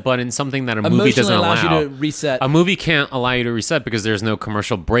reset button, something that a movie doesn't allow. Allows you to reset. A movie can't allow you to reset because there's no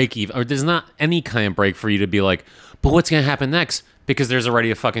commercial break, even, or there's not any kind of break for you to be like, but what's going to happen next? Because there's already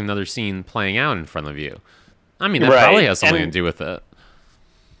a fucking another scene playing out in front of you. I mean, that probably has something to do with it.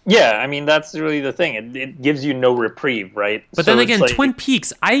 Yeah, I mean, that's really the thing. It gives you no reprieve, right? But then again, Twin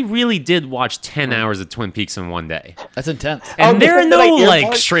Peaks, I really did watch 10 hours of Twin Peaks in one day. That's intense. And there are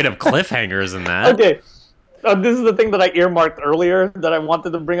no, straight up cliffhangers in that. Okay. This is the thing that I earmarked earlier that I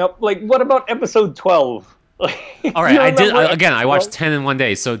wanted to bring up. Like, what about episode 12? All right, I watched 10 in one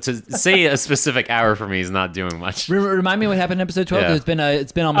day, so to say a specific hour for me is not doing much. Remind me what happened in episode 12. Yeah.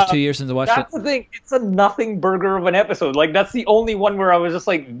 It's been almost 2 years since I watched it. That's the thing. It's a nothing burger of an episode. Like, that's the only one where I was just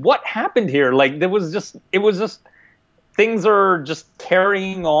like, what happened here? Like, it was just things are just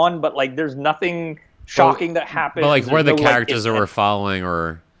carrying on, but like there's nothing shocking that happens. But like where the characters that we're following,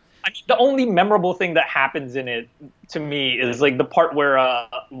 or I mean, the only memorable thing that happens in it to me is like the part where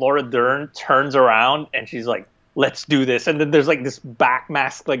Laura Dern turns around and she's like, let's do this. And then there's like this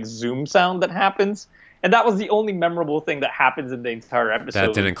backmask, like zoom sound that happens. And that was the only memorable thing that happens in the entire episode.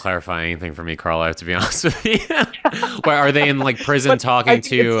 That didn't clarify anything for me, Carl, I have to be honest with you. Where are they in like prison talking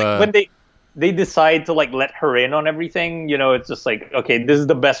to... Like when they decide to like let her in on everything, it's just like, okay, this is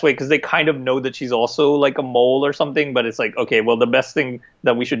the best way, because they kind of know that she's also like a mole or something, but it's like, okay, well, the best thing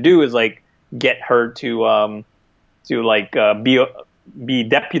that we should do is like get her to be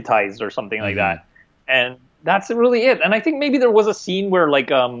deputized or something like that. And that's really it. And I think maybe there was a scene where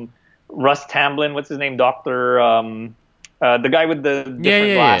like Russ Tamblyn, what's his name, Doctor, the guy with the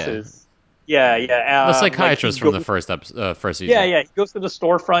different glasses. Yeah. The psychiatrist from the first season. Yeah. He goes to the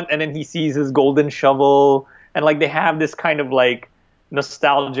storefront and then he sees his golden shovel, and like they have this kind of like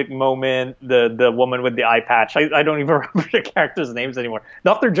nostalgic moment. The woman with the eye patch. I don't even remember the characters' names anymore.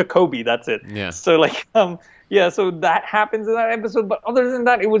 Dr. Jacoby, that's it. Yeah. So like so that happens in that episode. But other than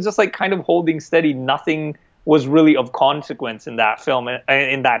that, it was just like kind of holding steady. Nothing was really of consequence in that film,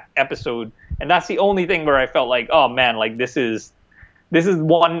 in that episode, and that's the only thing where I felt like, oh man, like this is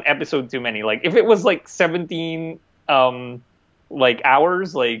one episode too many. Like if it was like 17 like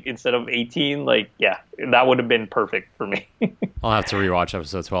hours, like instead of 18, like that would have been perfect for me. I'll have to rewatch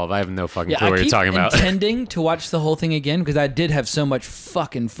episode 12. I have no fucking clue what you're talking about. I'm intending to watch the whole thing again because I did have so much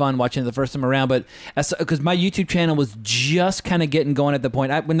fucking fun watching it the first time around, but because my YouTube channel was just kind of getting going at the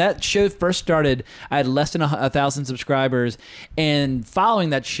point. When that show first started, I had less than 1,000 subscribers, and following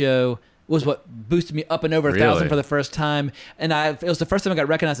that show was what boosted me up and over 1,000 for the first time. And it was the first time I got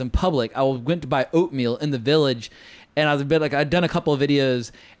recognized in public. I went to buy oatmeal in the Village, and I was a bit like, I'd done a couple of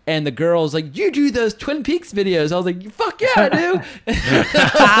videos, and the girl was like, you do those Twin Peaks videos. I was like, fuck yeah, I do.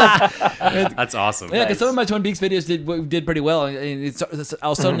 That's awesome. Yeah, because some of my Twin Peaks videos did pretty well. And I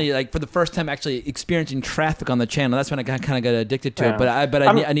was suddenly, like, for the first time, actually experiencing traffic on the channel. That's when I kind of got addicted to it. But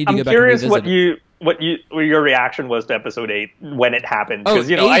I need to go back and revisit it. What your reaction was to episode 8 when it happened? Oh,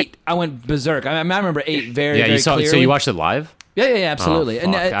 8, I went berserk. I remember 8 very clearly. So you watched it live? Yeah, absolutely.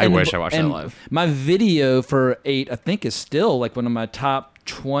 Oh, I wish I watched that live. My video for 8, I think, is still like one of my top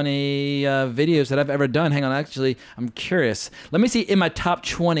 20 videos that I've ever done. Hang on, actually, I'm curious. Let me see in my top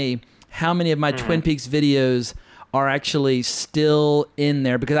 20 how many of my Twin Peaks videos are actually still in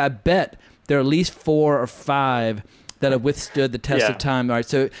there, because I bet there are at least 4 or 5 that have withstood the test of time. All right,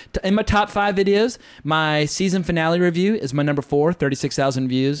 so in my top 5 videos, my season finale review is my number 4, 36,000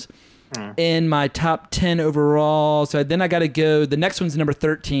 views. In my top 10 overall, so then I got to go, the next one's number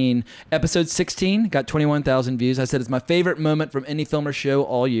 13, episode 16, got 21,000 views. I said it's my favorite moment from any film or show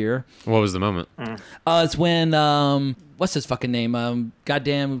all year. What was the moment? It's when, what's his fucking name?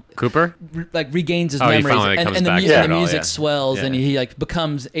 Goddamn Cooper? Regains his He memories, finally and, comes and the, back mu- to and it the all, music yeah. swells, Yeah. and he like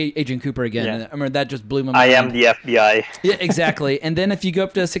becomes Agent Cooper again. Yeah. And I remember that just blew my I mind. am the FBI. Yeah, exactly. And then if you go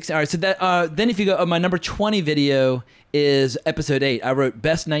up to 16, all right, so that then if you go, my number 20 video is episode 8. I wrote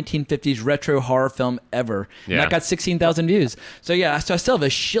best 1950s retro horror film ever. And Yeah. that got 16,000 views. So yeah, so I still have a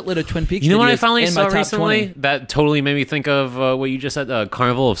shitload of Twin Peaks. You know what I videos finally in my saw top recently 20. that totally made me think of what you just said,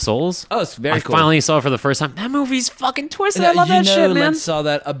 Carnival of Souls? Oh, it's very I cool. finally saw it for the first time. That movie's fucking twisted. I Yeah, love that shit, man. Lynn saw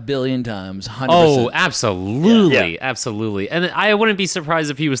that a billion times. 100%. Oh, absolutely, Yeah. absolutely. And I wouldn't be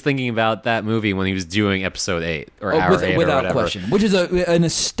surprised if he was thinking about that movie when he was doing episode 8 or hour 8 or without whatever. question. Which is an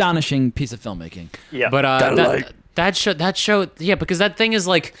astonishing piece of filmmaking. Yeah. But that show, yeah, because that thing is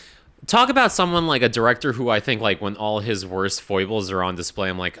like, talk about someone like a director who I think like when all his worst foibles are on display,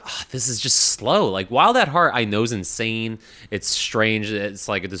 I'm like, this is just slow. Like Wild at Heart, I know is insane. It's strange. It's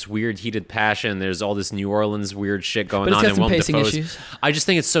like this weird heated passion. There's all this New Orleans weird shit going But it's on. got And some Willem pacing Dafoe's- issues. I just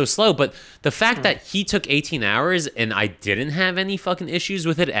think it's so slow. But the fact that he took 18 hours and I didn't have any fucking issues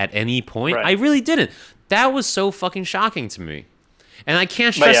with it at any point, Right. I really didn't. That was so fucking shocking to me. And I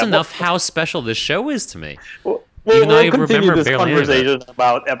can't stress yeah, enough how special this show is to me. We'll though I continue remember this barely any of it. conversation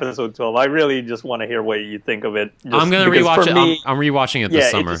about episode 12. I really just want to hear what you think of it. I'm gonna because rewatch for it. me- I'm rewatching it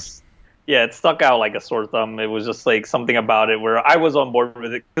this summer. It stuck out like a sore thumb. It was just like something about it where I was on board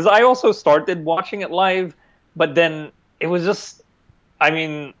with it. Because I also started watching it live, but then it was just, I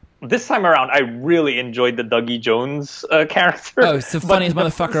mean, this time around, I really enjoyed the Dougie Jones character. Oh, it's the funniest But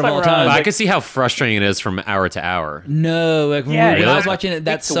motherfucker this of all around, time. I like, can see how frustrating it is from hour to hour. No, like when Yeah, I was really? watching it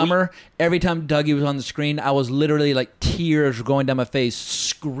that Week to summer, every time Dougie was on the screen, I was literally like tears were going down my face,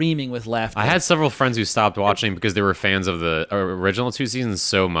 screaming with laughter. I had several friends who stopped watching because they were fans of the original 2 seasons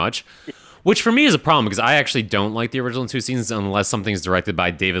so much, which for me is a problem because I actually don't like the original 2 seasons unless something's directed by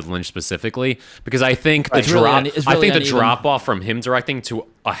David Lynch specifically. Because I think the It's really the uneven. drop off from him directing to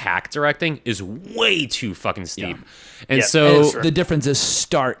a hack directing is way too fucking steep, and Yeah. so. And the difference is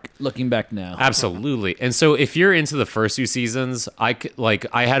stark looking back now. Absolutely. And so if you're into the first 2 seasons, I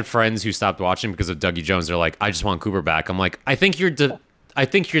had friends who stopped watching because of Dougie Jones. They're like, I just want Cooper back. I'm like, I think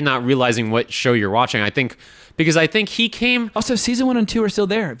you're not realizing what show you're watching. Because I think he came. Also, season 1 and 2 are still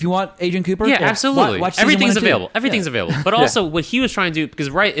there. If you want Agent Cooper, Yeah, absolutely. Watch season Everything's 1 and 2. available. Everything's available. But also, what he was trying to do, because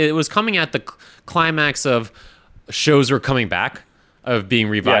it was coming at the climax of shows were coming back, of being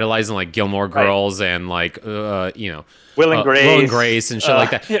revitalized, and like Gilmore Girls and like Will and Grace and shit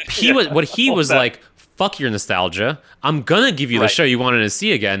like that. He was like, fuck your nostalgia. I'm gonna give you the show you wanted to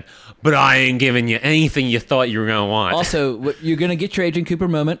see again, but I ain't giving you anything you thought you were gonna want. Also, you're going to get your Agent Cooper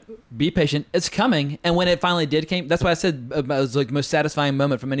moment. Be patient. It's coming. And when it finally did came, that's why I said it was like the most satisfying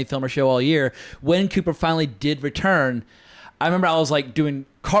moment from any film or show all year. When Cooper finally did return, I remember I was like doing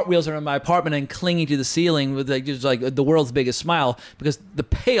cartwheels around my apartment and clinging to the ceiling with like just like the world's biggest smile because the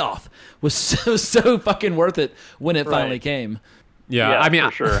payoff was so fucking worth it when it finally came. Yeah, I mean,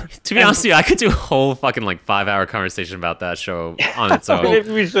 for sure. To be honest with you, I could do a whole fucking like 5-hour conversation about that show on its own.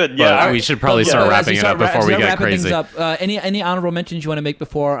 Maybe we should, But we should probably start wrapping it up before we get crazy. Things up, any honorable mentions you want to make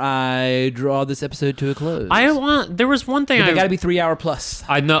before I draw this episode to a close? There was one thing. They got to be 3 hour plus.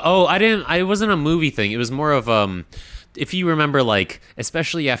 I know. Oh, I didn't. It wasn't a movie thing. It was more of if you remember, like,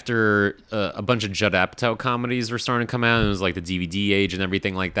 especially after a bunch of Judd Apatow comedies were starting to come out, and it was like the DVD age and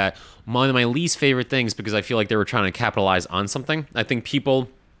everything like that. One of my least favorite things, because I feel like they were trying to capitalize on something. I think people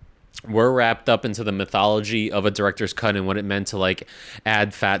were wrapped up into the mythology of a director's cut and what it meant to like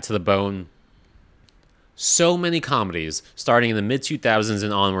add fat to the bone. So many comedies starting in the mid 2000s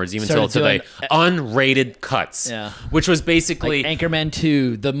and onwards, even till today, unrated cuts, which was basically like Anchorman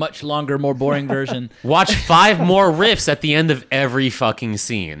 2, the much longer, more boring version. Watch 5 more riffs at the end of every fucking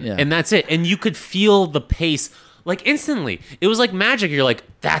scene, and that's it. And you could feel the pace like instantly. It was like magic. You're like,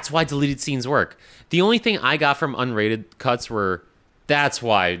 that's why deleted scenes work. The only thing I got from unrated cuts were, that's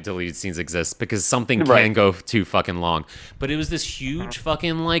why deleted scenes exist, because something can go too fucking long. But it was this huge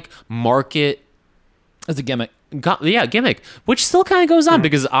fucking like market. As a gimmick. Gimmick, which still kind of goes on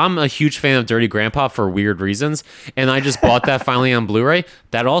because I'm a huge fan of Dirty Grandpa for weird reasons, and I just bought that finally on Blu-ray.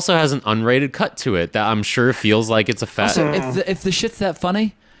 That also has an unrated cut to it that I'm sure feels like it's a fat. Also, if the shit's that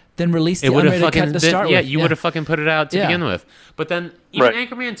funny, then release the unrated cut to start with. You would have fucking put it out to begin with. But then even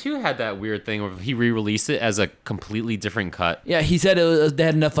Anchorman 2 had that weird thing where he re-released it as a completely different cut. Yeah, he said they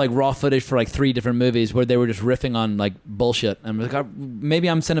had enough like raw footage for like 3 different movies where they were just riffing on like bullshit. I'm like, maybe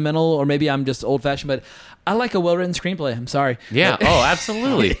I'm sentimental or maybe I'm just old-fashioned, but I like a well-written screenplay. I'm sorry. Yeah. Oh,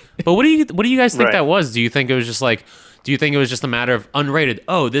 absolutely. But what do you guys think that was? Do you think it was just like Do you think it was just a matter of unrated?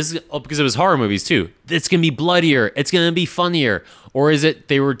 Oh, this is because it was horror movies too. It's gonna be bloodier. It's gonna be funnier. Or is it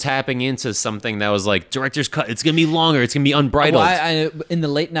they were tapping into something that was like director's cut? It's gonna be longer. It's gonna be unbridled. Well, in the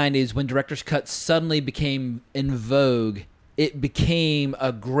late '90s, when director's cuts suddenly became in vogue, it became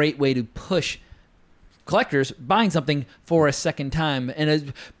a great way to push collectors buying something for a second time.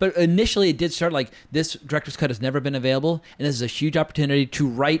 But initially it did start like, this director's cut has never been available, and this is a huge opportunity to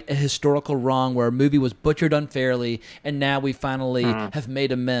right a historical wrong where a movie was butchered unfairly, and now we finally have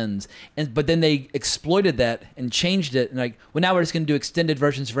made amends. But then they exploited that and changed it, and like, well, now we're just going to do extended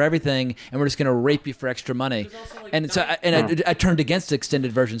versions for everything, and we're just going to rape you for extra money. I turned against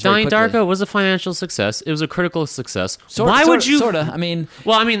extended versions very quickly. Donnie Darko was a financial success. It was a critical success. Why would you? Sort of. I mean,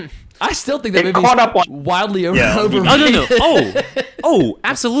 I still think that movie's wildly overrated. No. Oh,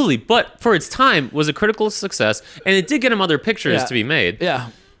 absolutely. But for its time, was a critical success, and it did get him other pictures to be made. Yeah.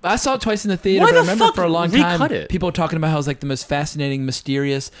 I saw it twice in the theater, but I remember for a long time, people were talking about how it was like the most fascinating,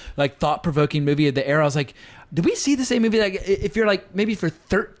 mysterious, like thought-provoking movie of the era. I was like, did we see the same movie? Like, if you're like, maybe for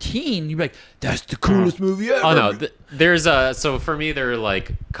 13, you'd be like, that's the coolest movie ever. Oh, no. There's so for me, there are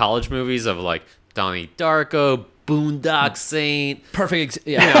like college movies of like Donnie Darko, Boondock Saint. Perfect.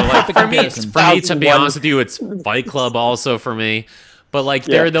 Like for me, to be honest with you, it's Fight Club also for me. But like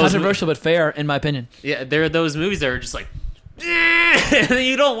there are those controversial but fair, in my opinion. Yeah, there are those movies that are just like, and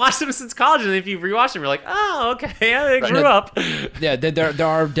you don't watch them since college, and if you rewatch them, you're like, oh, okay, I grew up. Yeah, there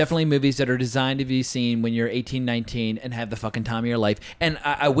are definitely movies that are designed to be seen when you're 18, 19, and have the fucking time of your life. And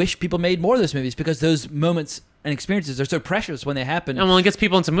I wish people made more of those movies, because those moments and experiences are so precious when they happen. And it gets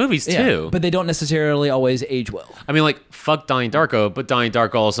people into movies too. But they don't necessarily always age well. I mean, like, fuck Donnie Darko, but Donnie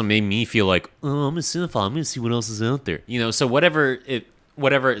Darko also made me feel like, oh, I'm a cinephile. I'm going to see what else is out there. So whatever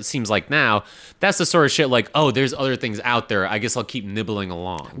it seems like now, that's the sort of shit like, oh, there's other things out there. I guess I'll keep nibbling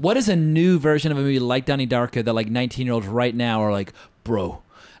along. What is a new version of a movie like Donnie Darko that like 19-year-olds right now are like, bro?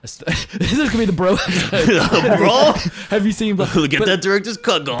 This is going to be the bro episode. Bro? Have you seen... Get that director's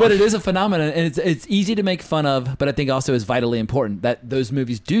cut going. But it is a phenomenon, and it's easy to make fun of, but I think also is vitally important that those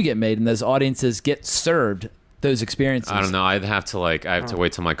movies do get made and those audiences get served those experiences. I don't know. I have to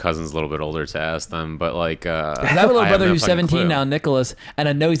wait till my cousin's a little bit older to ask them. But like, I have a little brother who's 17 now, Nicholas, and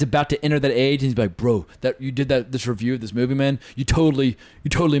I know he's about to enter that age, and he's like, "Bro, that you did this review of this movie, man. You totally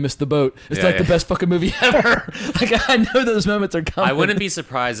missed the boat. It's the best fucking movie ever." Like, I know those moments are coming. I wouldn't be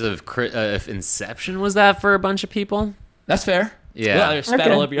surprised if Inception was that for a bunch of people. That's fair. Yeah.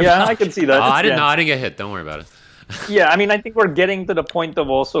 I can see that. I didn't get hit. Don't worry about it. Yeah, I mean, I think we're getting to the point of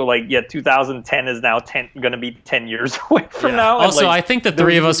also like, 2010 is now going to be 10 years away from now. Also, I think the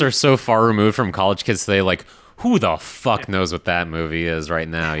three of us are so far removed from college kids today. Like, who the fuck knows what that movie is right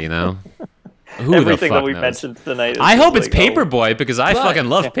now? Who Everything the fuck that we knows? mentioned tonight. I hope it's Paperboy because I fucking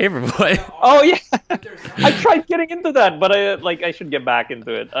love Paperboy. Oh yeah, I tried getting into that, but I should get back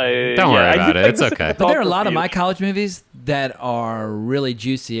into it. Don't worry about it. It's okay. But there are a lot of my college movies that are really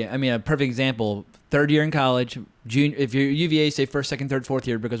juicy. I mean, a perfect example. Third year in college, if you're UVA, say first, second, third, fourth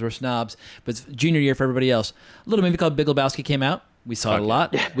year because we're snobs, but it's junior year for everybody else. A little movie called Big Lebowski came out. We saw it a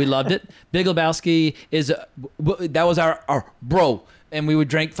lot. We loved it. Big Lebowski that was our bro. And we would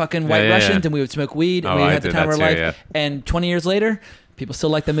drink fucking White Russians and we would smoke weed and we had the time of our life. Yeah. And 20 years later, people still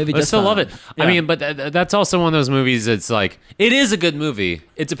like the movie just still fine. Love it. Yeah. I mean, but that's also one of those movies that's like, it is a good movie.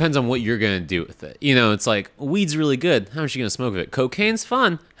 It depends on what you're going to do with it. It's like, weed's really good. How much are you going to smoke of it? Cocaine's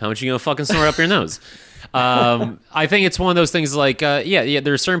fun. How much are you going to fucking snort up your nose? I think it's one of those things like,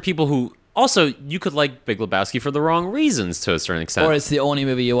 there are certain people who... Also, you could like Big Lebowski for the wrong reasons to a certain extent. Or it's the only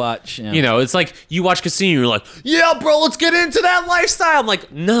movie you watch. It's like you watch Casino, you're like, yeah, bro, let's get into that lifestyle. I'm like,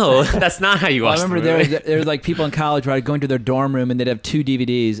 no, that's not how you watch the movie. I remember there was like people in college where I'd go into their dorm room and they'd have 2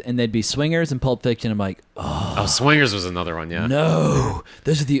 DVDs and they'd be Swingers and Pulp Fiction. I'm like, oh. Swingers was another one, yeah. No,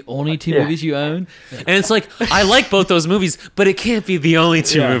 those are the only 2 movies you own? And it's like, I like both those movies, but it can't be the only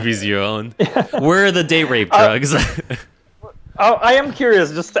 2 movies you own. Where are the date rape drugs? I am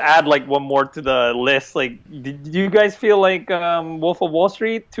curious, just to add like one more to the list. Like, did you guys feel like Wolf of Wall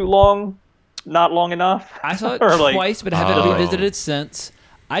Street too long, not long enough? I saw it twice, but haven't revisited it since.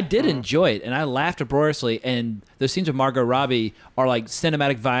 I did enjoy it, and I laughed uproariously. And those scenes with Margot Robbie are like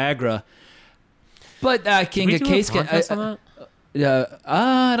cinematic Viagra. But King of Case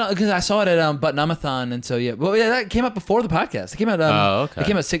because I saw it at Button-Umathon, and so that came out before the podcast. It came out. Okay.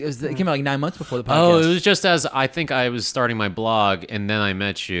 It came out like 9 months before the podcast. Oh, it was just as I think I was starting my blog, and then I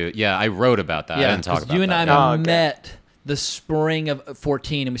met you. Yeah, I wrote about that. Yeah, I didn't talk about you and that. I met the spring of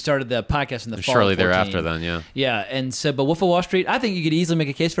 14, and we started the podcast in the fall Shortly of 14. thereafter, then, yeah. Yeah, and so, but Wolf of Wall Street, I think you could easily make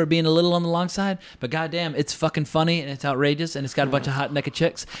a case for it being a little on the long side, but goddamn, it's fucking funny, and it's outrageous, and it's got a bunch of hot naked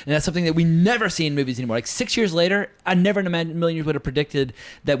chicks, and that's something that we never see in movies anymore. Like 6 years later, I never in a million years would have predicted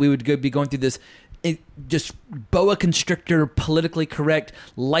that we would be going through this just boa constrictor, politically correct,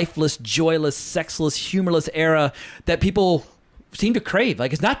 lifeless, joyless, sexless, humorless era that people seem to crave.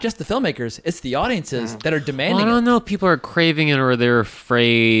 Like, it's not just the filmmakers, it's the audiences that are demanding I don't it. know if people are craving it or they're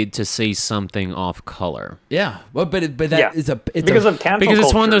afraid to say something off color. Yeah, well, but that is of cancel because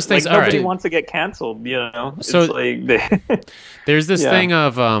it's one of those culture. things. Like, all nobody right. wants to get canceled, you know. So it's like there's this thing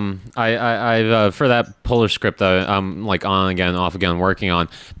of I for that Polish script that I'm like on again, off again, working on.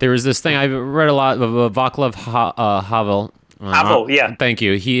 There was this thing I read a lot of Václav Havel. yeah. Thank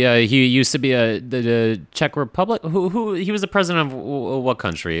you. He used to be the Czech Republic. Who he was the president of what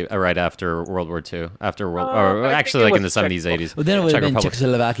country right after World War II? Or actually like in the 70s, 80s. Well, then it would have been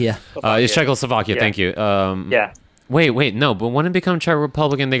Czechoslovakia. It's Czechoslovakia. Thank you. Yeah. Wait, no. But when it became Czech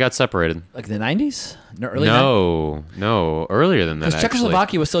Republican, they got separated. Like the 90s? No, early no, earlier than that. Because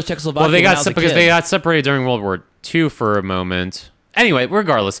Czechoslovakia was still Czechoslovakia. Well, they got separated during World War II for a moment. Anyway,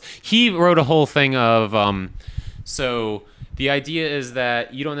 regardless, he wrote a whole thing of so. The idea is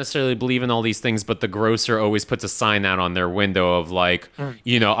that you don't necessarily believe in all these things, but the grocer always puts a sign out on their window of like,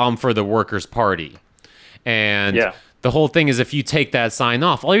 I'm for the Workers' Party. And the whole thing is if you take that sign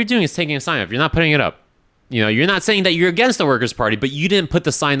off, all you're doing is taking a sign off. You're not putting it up. You're not saying that you're against the Workers' Party, but you didn't put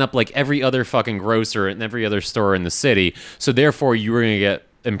the sign up like every other fucking grocer and every other store in the city. So therefore, you were going to get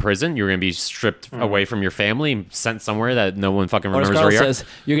imprisoned. You're going to be stripped away from your family and sent somewhere that no one fucking remembers where you are. Says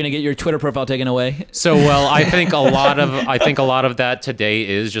you're going to get your Twitter profile taken away. So, I think a lot of that today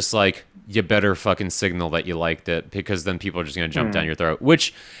is just like, you better fucking signal that you liked it, because then people are just going to jump down your throat,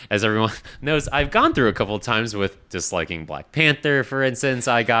 which, as everyone knows, I've gone through a couple of times with disliking Black Panther, for instance.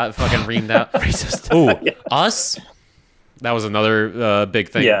 I got fucking reamed out. Racist. Oh, Us? That was another big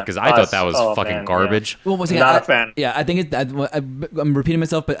thing, because I thought that was fucking garbage. Well, once again, not a fan. Yeah, I think I'm repeating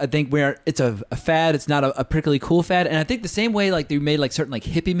myself, but I think it's a fad. It's not a particularly cool fad, and I think the same way like they made like certain like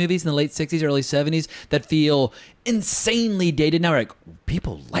hippie movies in the late '60s, early '70s that feel insanely dated now. We're like,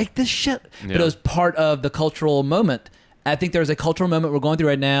 people like this shit, but it was part of the cultural moment. I think there's a cultural moment we're going through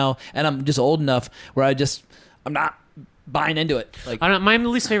right now, and I'm just old enough where I'm not buying into it. Like, my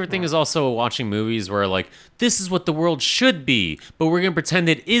least favorite thing is also watching movies where like, this is what the world should be, but we're gonna pretend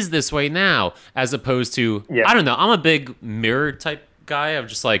it is this way now, as opposed to I don't know. I'm a big mirror type guy. I'm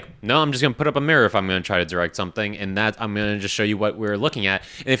just like, no, I'm just gonna put up a mirror if I'm gonna try to direct something, and that I'm gonna just show you what we're looking at.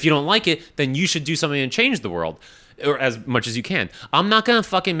 And if you don't like it, then you should do something to change the world, or as much as you can. I'm not gonna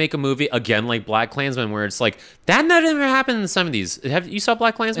fucking make a movie again like Black Klansman where it's like that never happened in the 70s. Have you saw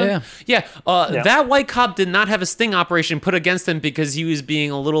Black Klansman? Yeah. That white cop did not have a sting operation put against him because he was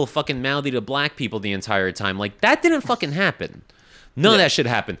being a little fucking mouthy to black people the entire time. Like, that didn't fucking happen. None of that shit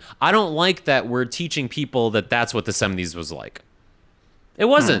happened. I don't like that we're teaching people that that's what the 70s was like. It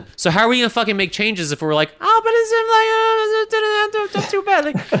wasn't. So how are we gonna fucking make changes if we're like, but it's like too bad?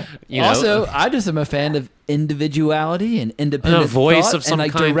 Like, also, I just am a fan of individuality and independent voice thought, of some and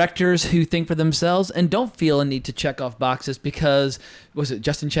like kind. directors who think for themselves and don't feel a need to check off boxes because was it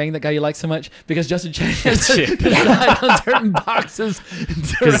Justin Chang, that guy you like so much? Because Justin Chang has to decide on certain boxes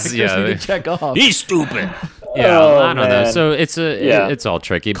directors need to check off. He's stupid. Yeah, I don't know. So it's all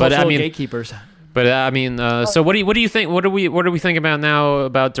tricky. Cultural but I mean, gatekeepers. But I mean, so what do you think? What do we think about now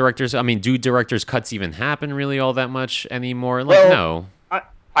about directors? I mean, do directors' cuts even happen really all that much anymore? Like, no.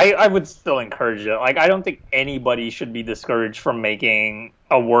 I would still encourage it. Like, I don't think anybody should be discouraged from making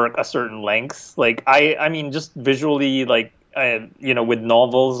a work a certain length. Like, I mean, just visually, like, with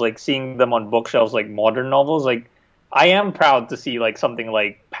novels, like seeing them on bookshelves, like modern novels, like, I am proud to see like something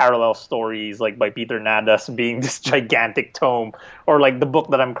like Parallel Stories, like by Peter Nadas, being this gigantic tome, or like the book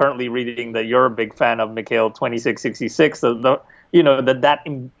that I'm currently reading that you're a big fan of, Mikhail, 2666. That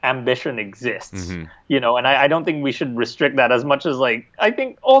ambition exists, and I don't think we should restrict that as much as like I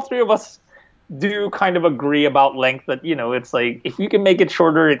think all three of us do kind of agree about length. That it's like if you can make it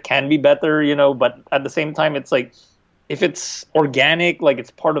shorter, it can be better, but at the same time, it's like, if it's organic, like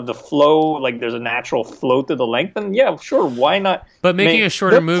it's part of the flow, like there's a natural flow to the length, then yeah, sure, why not? But making a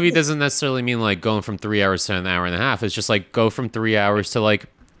shorter movie doesn't necessarily mean like going from 3 hours to an hour and a half. It's just like go from 3 hours to like,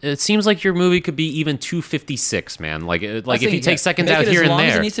 it seems like your movie could be even 256, man. Like if you take seconds out here and there. Make it as long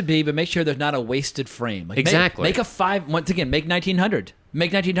as it needs to be, but make sure there's not a wasted frame. Like exactly. Make a 5, once again, make 1900.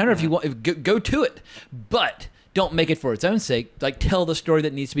 Make 1900 if you want, go to it. But don't make it for its own sake. Like, tell the story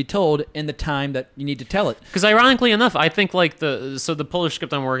that needs to be told in the time that you need to tell it. Because ironically enough, I think like the Polish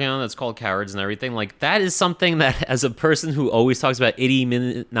script I'm working on that's called Cowards and everything, like that is something that as a person who always talks about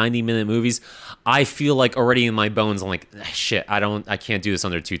 80-minute, 90-minute movies, I feel like already in my bones, I'm like, shit, I can't do this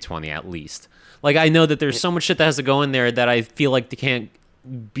under 220 at least. Like, I know that there's so much shit that has to go in there that I feel like they can't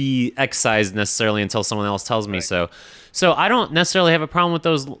be excised necessarily until someone else tells me so. So I don't necessarily have a problem with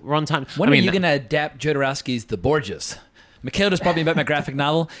those runtime. When are you going to adapt Jodorowsky's The Borgias? Mikhail just brought me about my graphic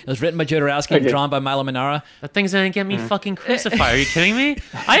novel. It was written by Jodorowsky and drawn by Milo Manara. That thing's gonna get me fucking crucified. Are you kidding me?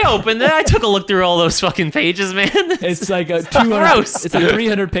 I opened it. I took a look through all those fucking pages, man. It's like a 200. Gross. It's like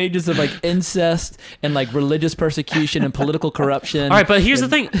 300 pages of like incest and like religious persecution and political corruption. All right, but here's the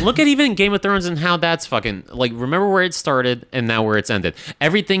thing. Look at even Game of Thrones and how that's fucking like. Remember where it started and now where it's ended.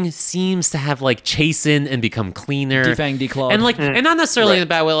 Everything seems to have like chastened and become cleaner, defanged, declawed, and like, and not necessarily in a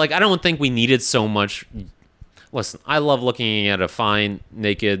bad way. Like, I don't think we needed so much. Listen, I love looking at a fine,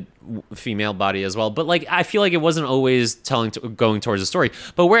 naked female body as well, but like I feel like it wasn't always going towards the story.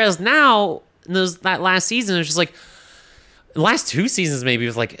 But whereas now, that last season, it's just like, last 2 seasons maybe, it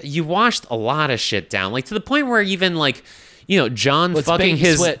was like you washed a lot of shit down, like to the point where even like, you know, John fucking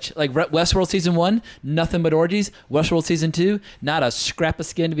his switch, like Westworld season 1, nothing but orgies. Westworld season 2, not a scrap of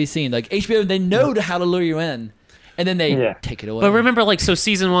skin to be seen. Like HBO, they know how to lure you in. And then they take it away. But remember, like, so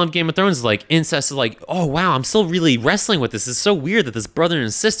season 1 of Game of Thrones is like, incest is like, oh, wow, I'm still really wrestling with this. It's so weird that this brother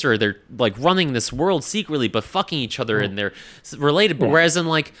and sister, they're, like, running this world secretly, but fucking each other, and they're related. But whereas in,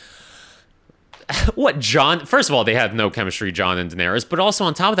 like, what, John, first of all, they have no chemistry, John and Daenerys, but also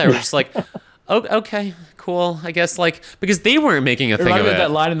on top of that, we're just like, oh, okay, cool, I guess, like, because they weren't making a thing of it.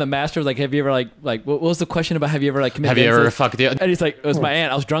 That line in The Master was like, have you ever, like, what was the question about, have you ever, like, committed incest? Have you ever fucked the... And he's like, it was my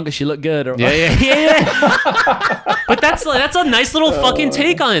aunt, I was drunk and she looked good. Or, Yeah. But that's a nice little fucking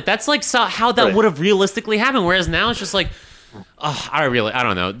take on it. That's, like, how that would have realistically happened, whereas now it's just like, I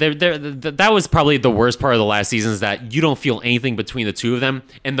don't know. That was probably the worst part of the last season, is that you don't feel anything between the two of them,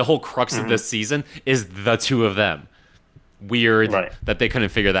 and the whole crux of this season is the two of them. Weird that they couldn't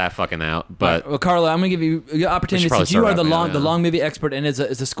figure that fucking out. But well, Carla, I'm gonna give you the opportunity, since you are the long movie expert, and it's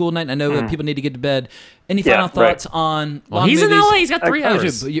a school night, and I know that people need to get to bed. Any final thoughts on long he's movies? in LA, he's got 3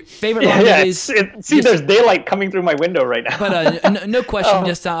 hours. Your favorite long movies? There's daylight coming through my window right now. But no question,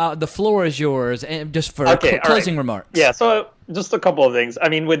 just the floor is yours, and just for closing remarks. Yeah, so just a couple of things. I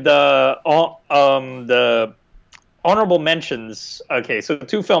mean, with the honorable mentions, okay, so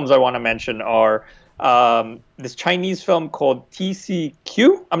 2 films I want to mention are this Chinese film called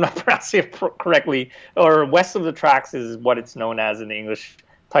TCQ. I'm not pronouncing it correctly, or West of the Tracks is what it's known as in the English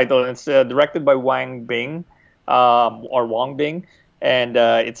title. It's directed by Wang Bing, and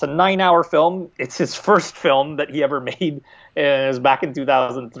it's a 9-hour film. It's his first film that he ever made. It was back in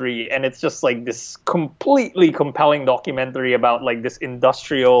 2003, and it's just like this completely compelling documentary about like this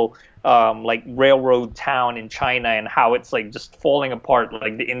industrial like railroad town in China, and how it's like just falling apart,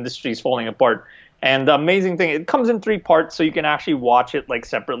 like the industry's falling apart. And the amazing thing, it comes in 3 parts, so you can actually watch it like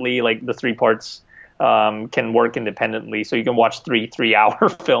separately. Like the 3 parts can work independently, so you can watch 3-hour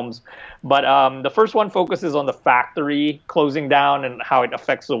films. But the first one focuses on the factory closing down and how it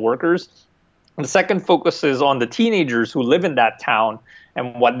affects the workers. And the second focuses on the teenagers who live in that town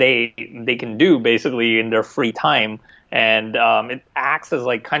and what they can do basically in their free time. And it acts as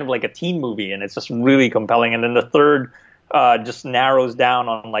like kind of like a teen movie, and it's just really compelling. And then the third just narrows down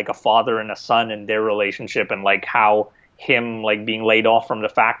on like a father and a son and their relationship, and like how him like being laid off from the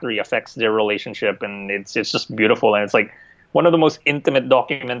factory affects their relationship. And it's just beautiful, and it's like one of the most intimate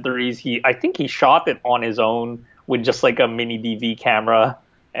documentaries. I think he shot it on his own with just like a mini DV camera,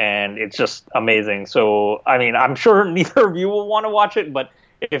 and it's just amazing. So I mean, I'm sure neither of you will want to watch it, but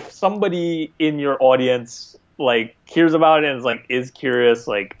if somebody in your audience like hears about it and is like curious,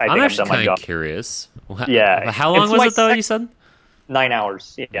 like I think I've done my job. Curious. Yeah. How long was it though? You said 9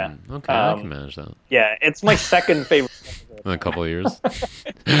 hours. Yeah. Okay, I can manage that. Yeah, it's my second favorite. In a couple of years.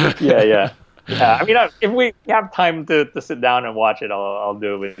 Yeah. I mean, if we have time to sit down and watch it, I'll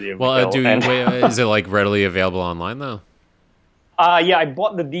do it with you. Well, is it like readily available online though? Yeah, I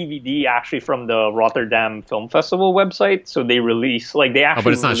bought the DVD actually from the Rotterdam Film Festival website. So they release they actually.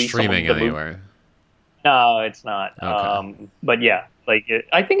 But it's not streaming anywhere. No, it's not. Okay. But yeah,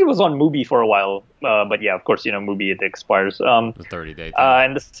 I think it was on Mubi for a while. But yeah, of course, Mubi, it expires. The 30-day.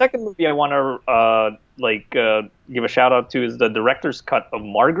 And the second movie I want to give a shout out to is the director's cut of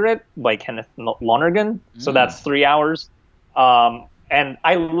Margaret by Kenneth Lonergan. So that's 3 hours. And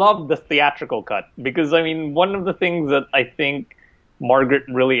I love the theatrical cut because I mean, one of the things that I think Margaret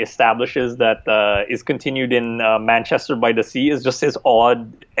really establishes that is continued in Manchester by the Sea is just his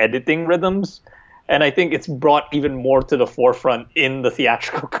odd editing rhythms. And I think it's brought even more to the forefront in the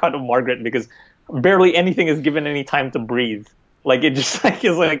theatrical cut of Margaret, because barely anything is given any time to breathe. Like, it just like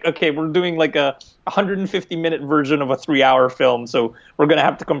is like, okay, we're doing like a 150-minute version of a 3-hour film, so we're gonna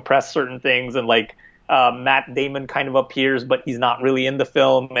have to compress certain things, and like Matt Damon kind of appears, but he's not really in the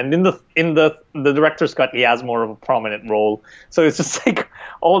film. And in the director's cut, he has more of a prominent role. So it's just like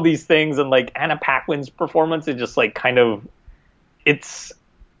all these things, and like Anna Paquin's performance is just like kind of, it's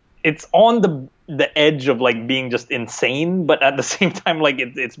on the edge of like being just insane, but at the same time, like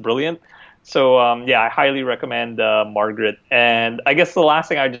it's brilliant. So I highly recommend Margaret. And I guess the last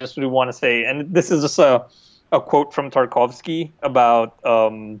thing I just really want to say, and this is just a quote from Tarkovsky about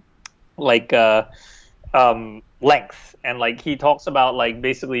length, and like he talks about like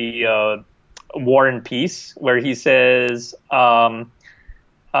basically War and Peace, where he says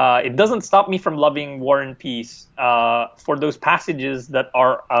it doesn't stop me from loving War and Peace for those passages that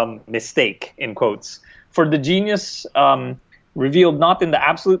are mistake, in quotes, for the genius revealed not in the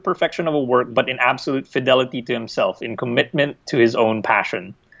absolute perfection of a work, but in absolute fidelity to himself, in commitment to his own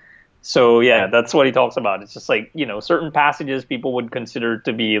passion. So yeah, that's what he talks about. It's just like, you know, certain passages people would consider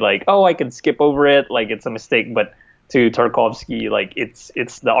to be like, oh, I can skip over it, like it's a mistake. But to Tarkovsky, like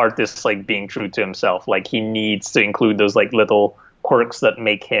it's the artist like being true to himself. Like he needs to include those like little quirks that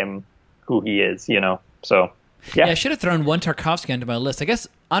make him who he is, you know. So yeah, I should have thrown one Tarkovsky onto my list. I guess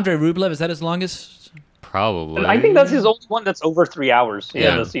Andrei Rublev, is that his longest? Probably. I think that's his only one that's over 3 hours.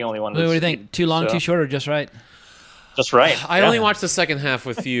 Yeah, that's the only one. What do you think? Too long, too short, or just right? Just right. I only watched the second half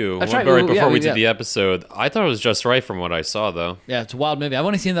with you That's right. before we did the episode. I thought it was just right from what I saw, though. Yeah, it's a wild movie. I've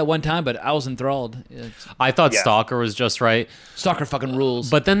only seen that one time, but I was enthralled. I thought Stalker was just right. Stalker fucking rules.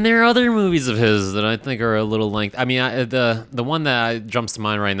 But then there are other movies of his that I think are a little length. I mean, the one that jumps to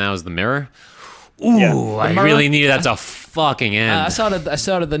mind right now is The Mirror. Ooh, I really needed that to fucking end. I saw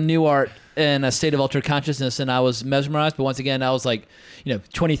it at the New Art in a state of altered consciousness, and I was mesmerized. But once again, I was like,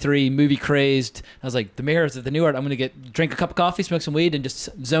 23, movie crazed. I was like, The Mirror is at the New Art. I'm gonna drink a cup of coffee, smoke some weed, and just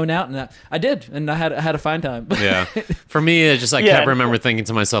zone out. And I did, and I had a fine time. Yeah, for me, it just kept remember thinking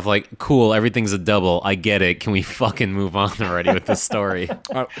to myself like, cool, everything's a double. I get it. Can we fucking move on already with this story?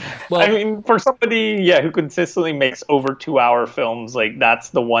 Well, I mean, for somebody, who consistently makes over 2-hour films, like that's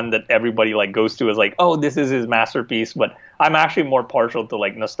the one that everybody like goes to as like, oh, this is his masterpiece. But I'm actually more partial to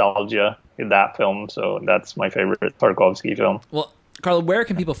like nostalgia in that film, so that's my favorite Tarkovsky film. Well, Carlo, where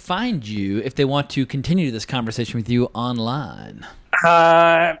can people find you if they want to continue this conversation with you online?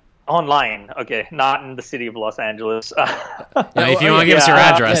 Online, okay, not in the city of Los Angeles. If you want to give us your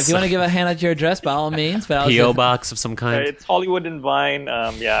address, if you want to give a hand out your address, by all means. But PO box of some kind. It's Hollywood and Vine.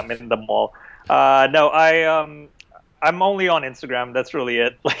 I'm in the mall. I'm only on Instagram. That's really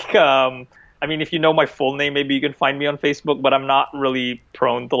it. I mean, if you know my full name, maybe you can find me on Facebook, but I'm not really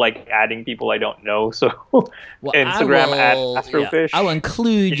prone to like adding people I don't know. So Instagram at Astrofish. I'll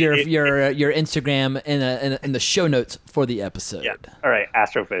include your Instagram in the show notes for the episode. Yeah. All right,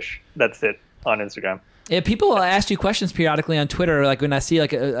 Astrofish. That's it on Instagram. Yeah, people ask you questions periodically on Twitter. Like when I see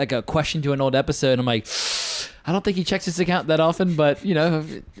like a question to an old episode, I'm like, I don't think he checks his account that often, but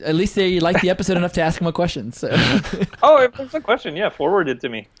at least they like the episode enough to ask him a question. So. Oh, if there's a question, forward it to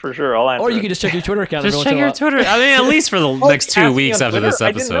me for sure. I'll answer. Or you can just check your Twitter account. Just check your Twitter. I mean, at least for the next 2 weeks after this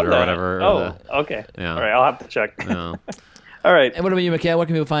episode or whatever. Oh, okay. Yeah. All right, I'll have to check. Yeah. All right. And what about you, Mikhail? Where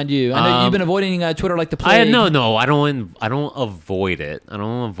can people find you? I know you've been avoiding Twitter like the plague. No, I don't avoid it.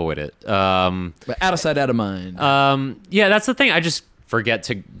 But out of sight, out of mind. Yeah, that's the thing. I just forget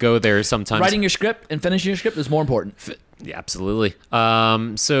to go there sometimes. Writing your script and finishing your script is more important. Yeah, absolutely.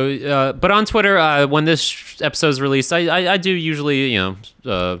 But on Twitter, when this episode is released, I do usually,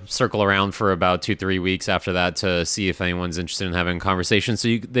 circle around for about 2-3 weeks after that to see if anyone's interested in having a conversation.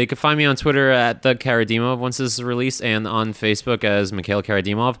 So they could find me on Twitter at the Karadimov once this is released, and on Facebook as Mikhail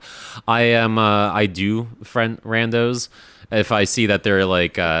Karadimov. I do friend randos if I see that they're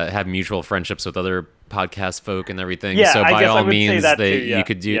like have mutual friendships with other podcast folk and everything. Yeah, so by all means, you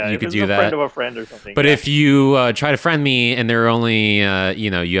could do that. Friend of a friend or something. But if you try to friend me and they're only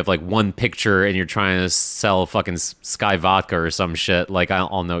you have like one picture and you're trying to sell fucking Sky Vodka or some shit, like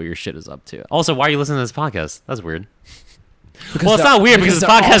I'll know what your shit is up to. Also, why are you listening to this podcast? That's weird. Well, it's not weird because this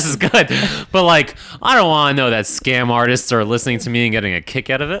podcast is good, but like I don't want to know that scam artists are listening to me and getting a kick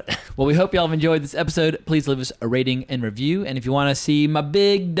out of it. Well, we hope y'all have enjoyed this episode. Please leave us a rating and review. And if you want to see my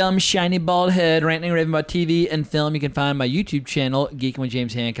big, dumb, shiny, bald head ranting and raving about TV and film, you can find my YouTube channel, Geeking with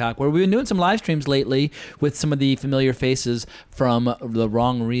James Hancock, where we've been doing some live streams lately with some of the familiar faces from the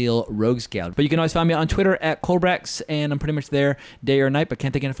Wrong Reel Rogues Gallery. But you can always find me on Twitter at Colbrax, and I'm pretty much there day or night. But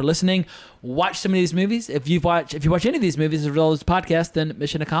can't thank you enough for listening. Watch some of these movies. If you watch any of these movies, a result of this podcast, then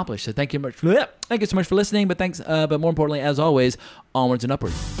mission accomplished. So thank you so much for listening. But thanks. But more importantly, as always, onwards and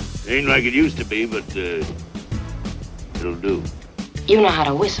upwards. Ain't like it used to be, but it'll do. You know how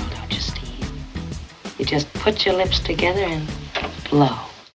to whistle, don't you, Steve? You just put your lips together and blow.